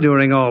 Valet,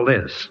 during all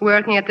this?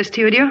 Working at the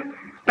studio?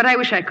 But I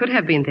wish I could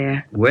have been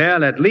there.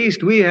 Well, at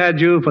least we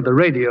had you for the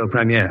radio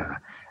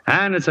premiere.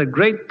 And it's a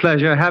great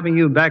pleasure having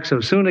you back so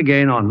soon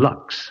again on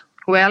Lux.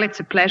 Well, it's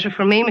a pleasure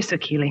for me, Mr.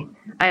 Keeley.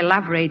 I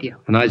love radio.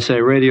 And I'd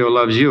say radio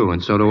loves you,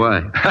 and so do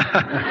I.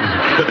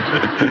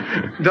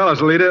 Tell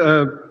us,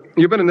 Alida,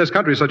 you've been in this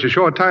country such a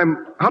short time.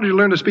 How did you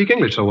learn to speak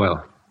English so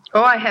well?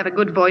 Oh, I have a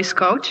good voice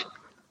coach.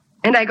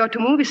 And I go to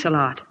movies a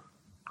lot.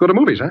 Go to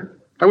movies, huh?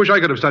 I wish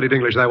I could have studied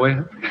English that way.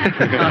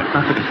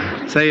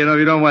 Say, if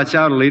you don't watch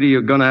out, Alida,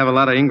 you're going to have a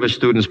lot of English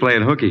students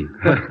playing hooky.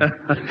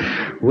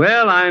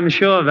 Well, I'm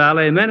sure,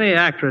 Valet, many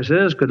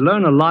actresses could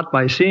learn a lot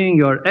by seeing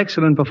your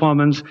excellent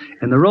performance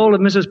in the role of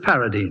Mrs.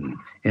 Paradine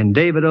in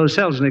David O.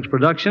 Selznick's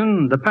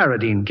production, The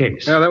Paradine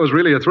Case. Yeah, that was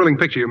really a thrilling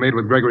picture you made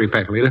with Gregory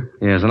Peck, Alida.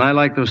 Yes, and I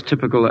like those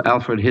typical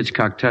Alfred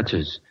Hitchcock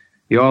touches.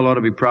 You all ought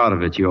to be proud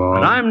of it, you all.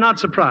 And I'm not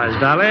surprised,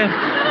 Valet,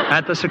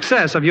 at the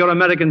success of your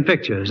American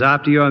pictures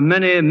after your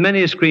many,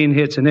 many screen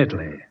hits in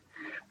Italy.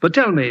 But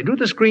tell me, do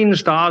the screen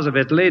stars of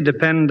Italy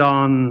depend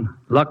on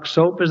Lux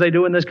soap as they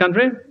do in this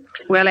country?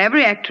 Well,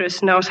 every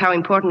actress knows how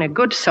important a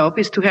good soap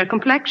is to her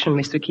complexion,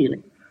 Mr.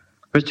 Keeley.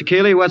 Mr.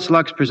 Keeley, what's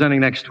Lux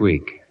presenting next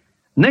week?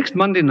 Next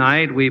Monday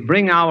night, we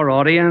bring our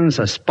audience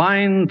a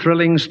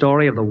spine-thrilling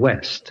story of the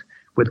West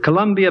with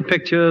Columbia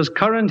Pictures'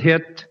 current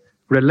hit,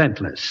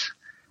 Relentless.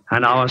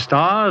 And our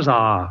stars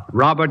are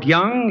Robert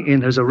Young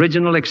in his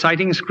original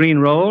exciting screen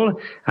role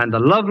and the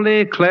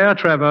lovely Claire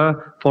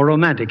Trevor for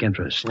romantic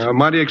interest. A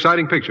mighty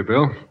exciting picture,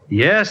 Bill.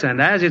 Yes,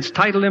 and as its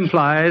title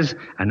implies,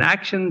 an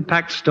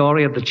action-packed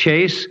story of the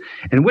chase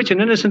in which an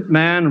innocent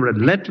man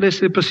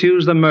relentlessly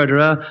pursues the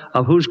murderer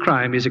of whose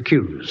crime he's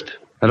accused.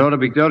 That ought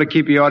to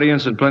keep the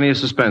audience in plenty of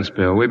suspense,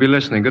 Bill. We'll be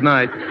listening. Good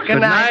night.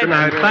 Good night. Good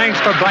night. Thanks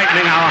for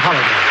brightening our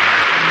holiday.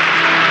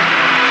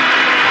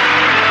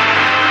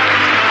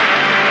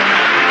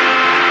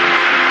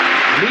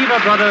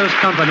 Lever Brothers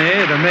Company,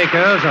 the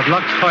makers of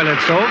Lux Toilet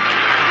Soap,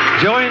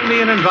 join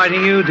me in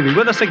inviting you to be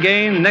with us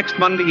again next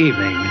Monday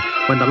evening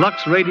when the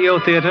Lux Radio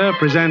Theater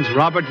presents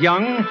Robert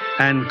Young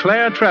and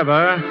Claire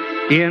Trevor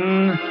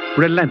in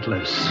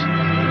Relentless.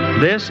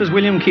 This is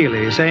William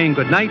Keeley saying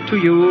goodnight to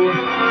you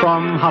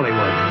from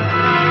Hollywood.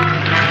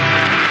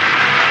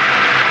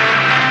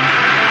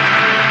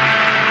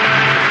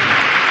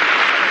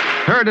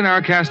 Heard in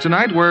our cast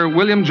tonight were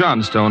William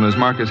Johnstone as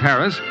Marcus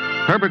Harris,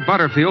 Herbert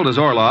Butterfield as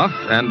Orloff,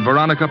 and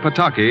Veronica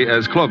Pataki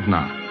as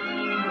Klovna.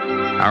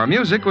 Our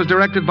music was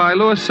directed by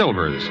Louis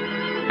Silvers.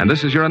 And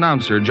this is your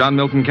announcer, John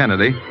Milton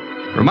Kennedy,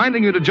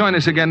 reminding you to join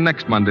us again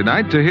next Monday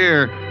night to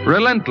hear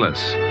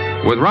Relentless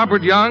with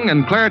Robert Young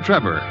and Claire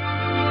Trevor.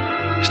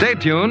 Stay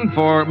tuned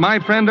for My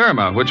Friend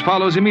Irma, which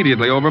follows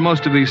immediately over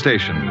most of these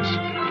stations.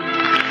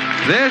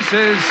 This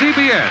is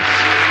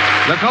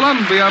CBS, the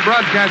Columbia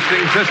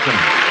Broadcasting System.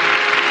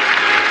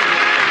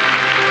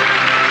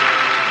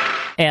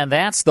 And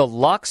that's the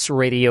Lux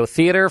Radio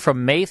Theater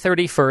from May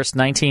 31st,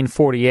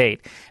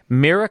 1948.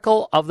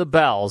 Miracle of the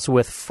Bells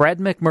with Fred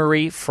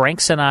McMurray, Frank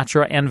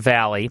Sinatra, and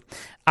Valley.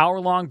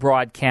 Hour-long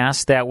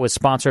broadcast that was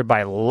sponsored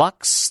by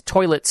Lux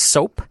Toilet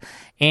Soap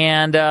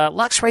and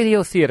Lux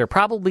Radio Theater,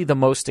 probably the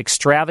most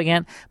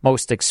extravagant,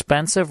 most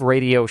expensive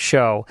radio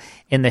show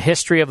in the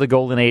history of the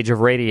golden age of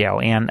radio.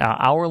 And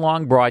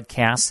hour-long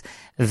broadcasts,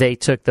 they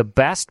took the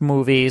best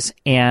movies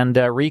and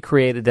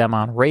recreated them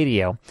on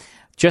radio.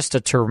 Just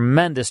a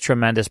tremendous,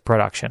 tremendous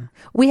production.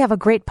 We have a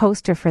great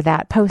poster for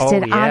that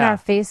posted on our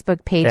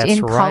Facebook page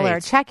in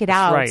color. Check it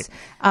out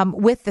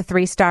with the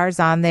 3 stars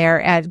on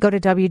there. Go to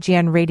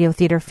WGN Radio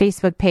Theater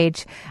Facebook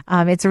page.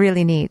 It's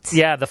really neat.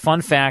 Yeah, the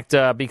fun fact,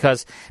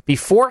 because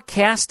before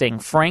casting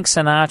Frank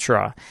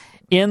Sinatra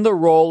in the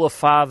role of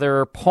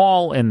Father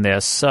Paul in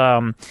this,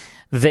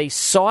 they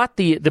sought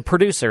the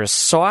producers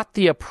sought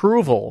the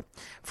approval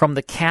from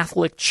the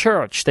Catholic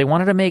Church. They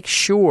wanted to make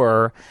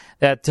sure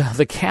that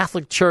the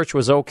Catholic Church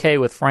was okay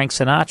with Frank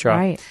Sinatra.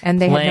 Right,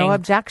 and they had no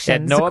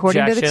objections,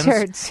 according to the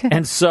church.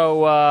 And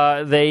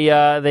so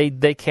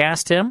they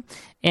cast him,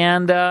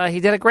 and he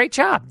did a great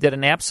job, did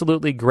an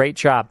absolutely great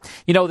job.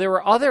 You know, there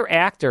were other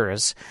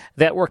actors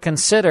that were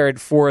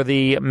considered for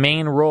the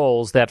main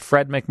roles that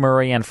Fred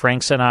McMurray and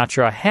Frank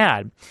Sinatra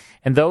had.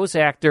 And those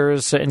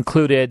actors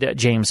included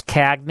James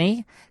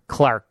Cagney,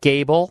 Clark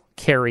Gable,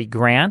 Cary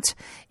Grant,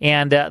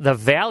 and the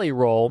Valley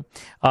role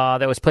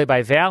that was played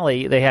by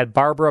Valley, they had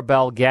Barbara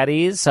Bel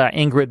Geddes,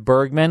 Ingrid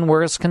Bergman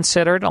was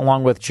considered,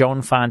 along with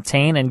Joan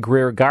Fontaine and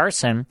Greer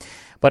Garson.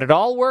 But it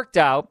all worked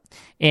out,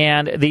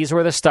 and these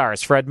were the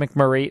stars, Fred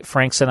McMurray,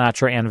 Frank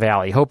Sinatra, and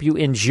Valley. Hope you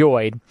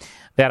enjoyed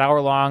that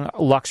hour-long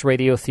Lux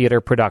Radio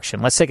Theater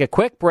production. Let's take a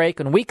quick break.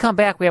 When we come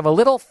back, we have a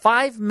little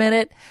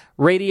 5-minute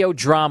radio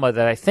drama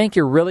that I think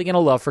you're really going to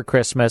love for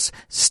Christmas.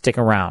 Stick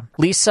around.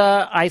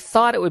 Lisa, I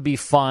thought it would be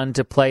fun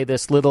to play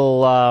this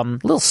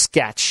little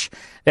sketch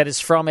that is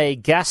from a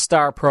Guest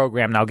Star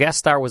program. Now, Guest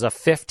Star was a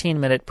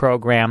 15-minute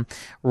program.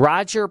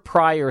 Roger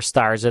Pryor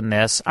stars in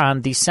this.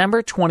 On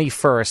December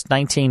 21st,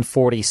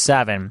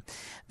 1947,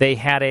 they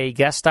had a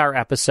guest star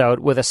episode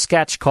with a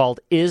sketch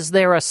called Is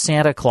There a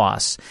Santa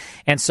Claus?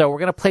 And so we're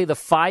going to play the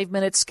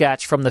 5-minute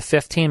sketch from the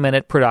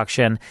 15-minute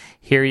production.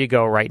 Here you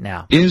go right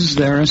now. Is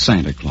there a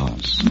Santa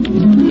Claus?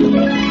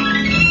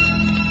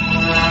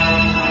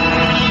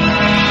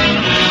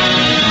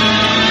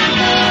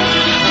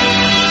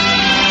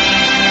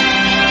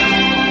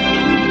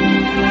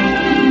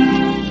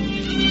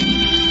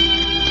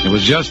 It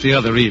was just the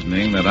other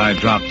evening that I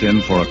dropped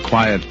in for a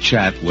quiet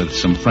chat with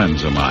some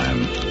friends of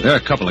mine. They're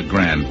a couple of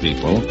grand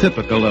people,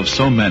 typical of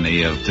so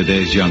many of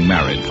today's young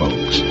married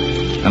folks.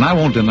 And I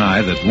won't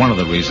deny that one of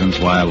the reasons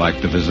why I like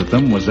to visit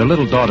them was their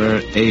little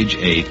daughter, age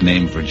 8,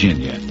 named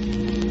Virginia.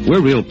 We're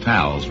real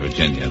pals,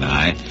 Virginia and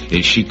I.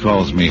 She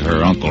calls me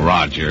her Uncle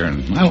Roger,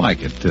 and I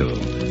like it,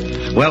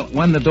 too. Well,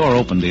 when the door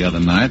opened the other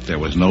night, there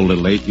was no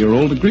little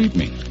 8-year-old to greet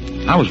me.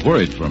 I was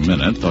worried for a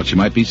minute, thought she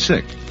might be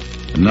sick.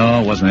 But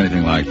no, it wasn't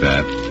anything like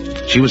that.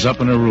 She was up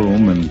in her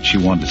room, and she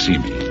wanted to see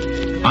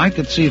me. I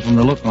could see from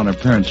the look on her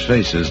parents'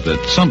 faces that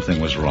something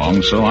was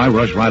wrong, so I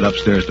rushed right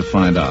upstairs to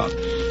find out.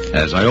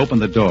 As I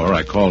opened the door,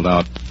 I called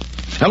out,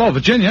 "Hello,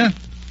 Virginia.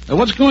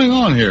 What's going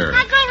on here?"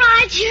 Uncle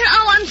Roger,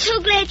 oh, I'm so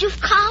glad you've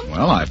come.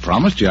 Well, I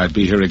promised you I'd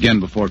be here again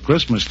before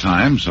Christmas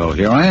time, so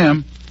here I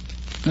am.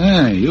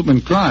 Hey, you've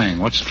been crying.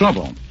 What's the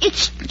trouble?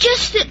 It's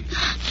just that,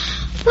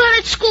 well,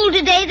 at school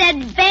today,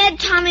 that bad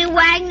Tommy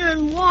Wagner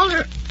and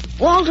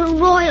Walter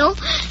Royal,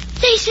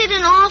 they said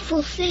an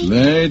awful thing.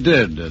 They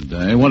did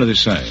they? What did they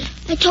say?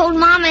 I told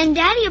Mama and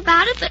Daddy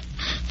about it, but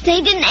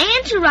they didn't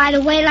answer right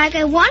away like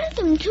I wanted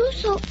them to,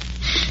 so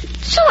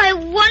I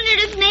wondered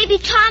if maybe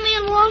Tommy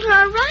and Walter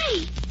are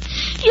right.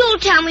 You'll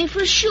tell me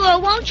for sure,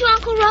 won't you,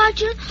 Uncle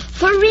Roger?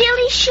 For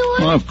really sure?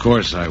 Well, of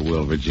course I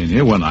will,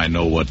 Virginia, when I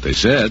know what they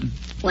said.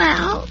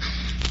 Well,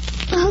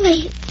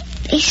 they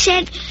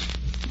said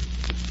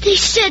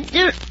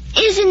there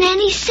isn't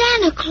any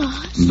Santa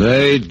Claus.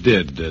 They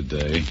did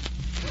they?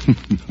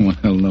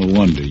 Well, no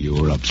wonder you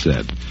were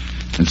upset.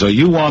 And so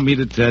you want me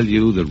to tell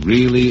you the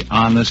really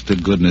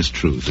honest-to-goodness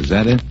truth, is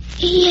that it?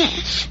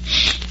 Yes.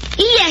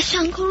 Yes,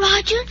 Uncle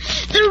Roger.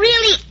 The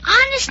really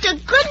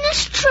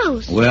honest-to-goodness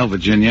truth. Well,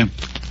 Virginia,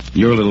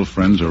 your little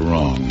friends are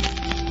wrong.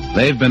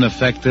 They've been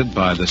affected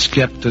by the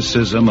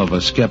skepticism of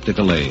a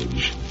skeptical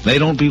age. They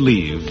don't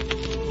believe,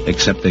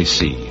 except they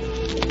see.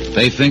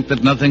 They think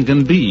that nothing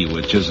can be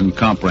which isn't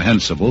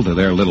comprehensible to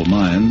their little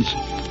minds.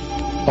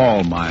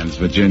 All minds,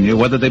 Virginia,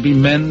 whether they be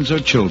men's or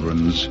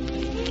children's,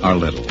 are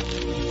little.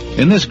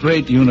 In this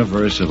great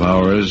universe of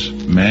ours,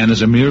 man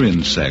is a mere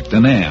insect,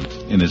 an ant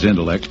in his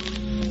intellect,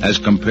 as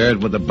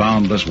compared with the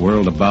boundless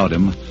world about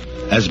him,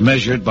 as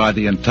measured by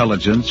the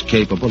intelligence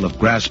capable of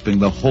grasping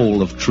the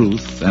whole of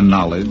truth and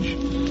knowledge.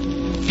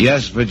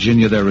 Yes,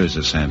 Virginia, there is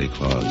a Santa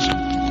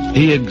Claus.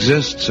 He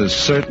exists as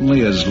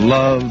certainly as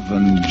love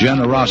and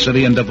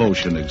generosity and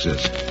devotion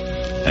exist.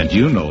 And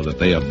you know that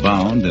they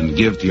abound and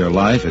give to your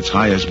life its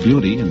highest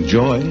beauty and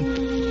joy.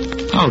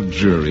 How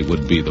dreary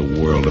would be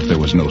the world if there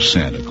was no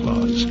Santa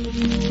Claus.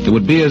 It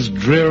would be as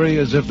dreary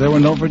as if there were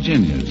no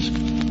Virginias.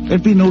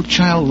 There'd be no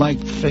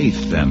childlike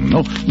faith then,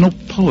 no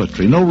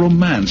poetry, no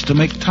romance to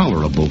make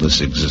tolerable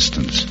this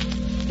existence.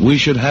 We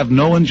should have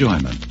no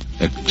enjoyment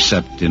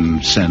except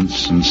in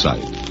sense and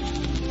sight.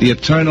 The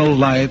eternal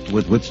light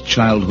with which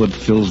childhood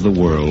fills the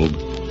world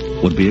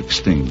would be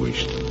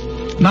extinguished.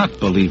 Not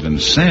believe in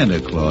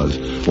Santa Claus?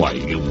 Why,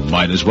 you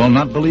might as well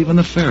not believe in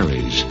the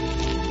fairies.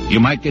 You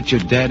might get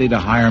your daddy to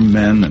hire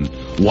men and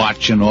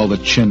watch in all the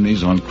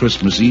chimneys on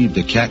Christmas Eve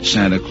to catch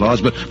Santa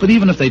Claus, but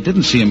even if they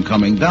didn't see him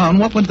coming down,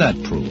 what would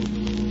that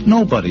prove?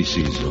 Nobody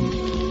sees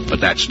him. But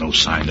that's no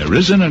sign there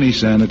isn't any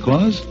Santa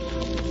Claus.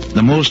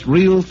 The most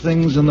real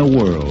things in the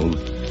world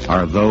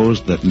are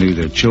those that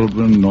neither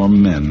children nor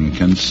men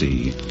can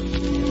see.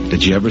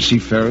 Did you ever see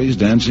fairies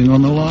dancing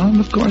on the lawn?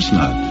 Of course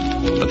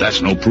not. But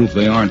that's no proof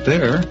they aren't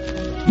there.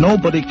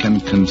 Nobody can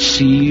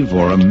conceive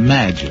or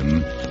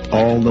imagine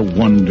all the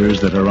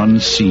wonders that are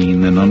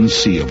unseen and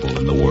unseeable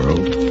in the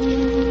world.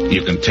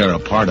 You can tear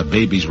apart a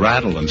baby's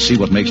rattle and see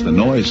what makes the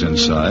noise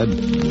inside.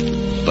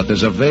 But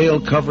there's a veil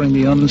covering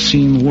the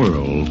unseen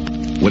world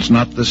which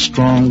not the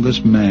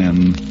strongest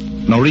man,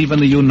 nor even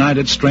the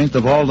united strength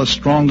of all the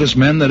strongest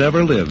men that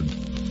ever lived,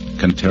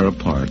 can tear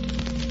apart.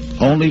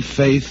 Only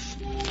faith,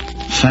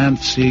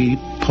 fancy,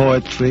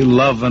 poetry,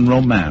 love, and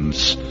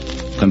romance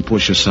can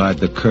push aside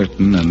the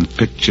curtain and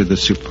picture the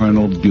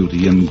supernal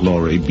beauty and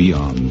glory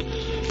beyond.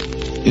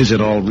 Is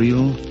it all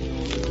real?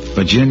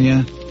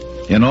 Virginia,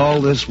 in all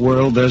this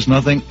world there's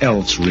nothing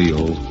else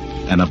real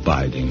and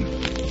abiding.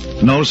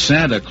 No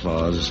Santa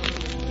Claus.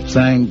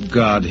 Thank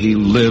God he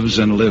lives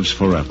and lives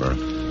forever.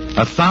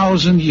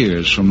 1,000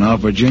 years from now,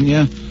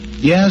 Virginia,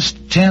 yes,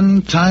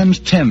 10 times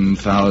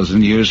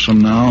 10,000 years from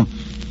now,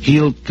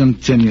 he'll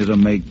continue to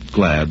make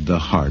glad the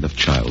heart of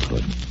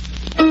childhood.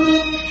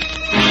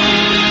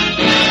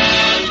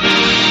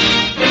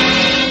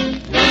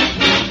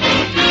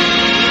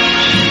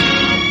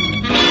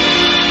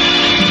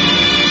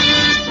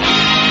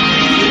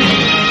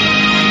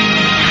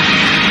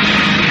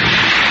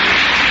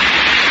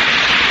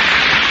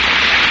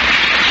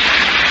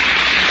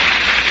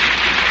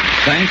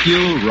 Thank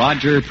you,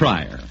 Roger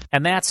Pryor.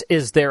 And that's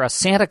Is There a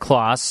Santa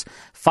Claus?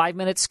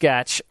 5-minute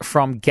sketch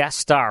from Guest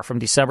Star from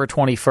December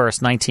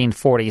 21st,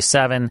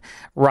 1947.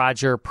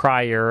 Roger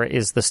Pryor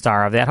is the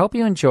star of that. Hope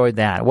you enjoyed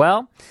that.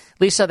 Well,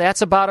 Lisa,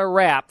 that's about a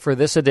wrap for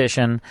this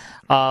edition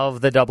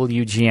of the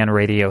WGN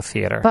Radio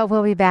Theater. But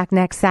we'll be back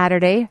next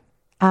Saturday.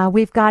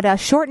 We've got a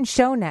shortened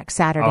show next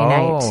Saturday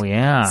night. Oh,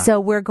 yeah. So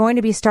we're going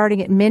to be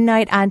starting at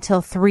midnight until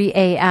 3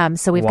 a.m.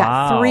 So we've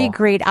got 3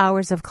 great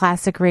hours of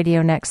classic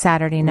radio next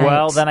Saturday night.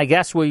 Well, then I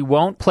guess we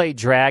won't play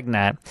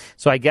Dragnet.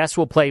 So I guess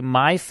we'll play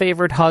My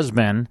Favorite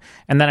Husband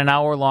and then an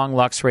hour-long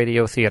Lux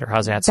Radio Theater.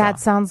 How's that sound? That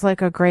sounds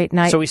like a great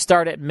night. So we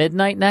start at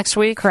midnight next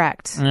week?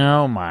 Correct.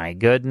 Oh, my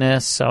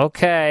goodness.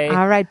 Okay.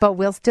 All right, but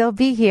we'll still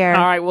be here.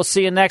 All right, we'll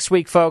see you next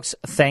week, folks.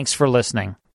 Thanks for listening.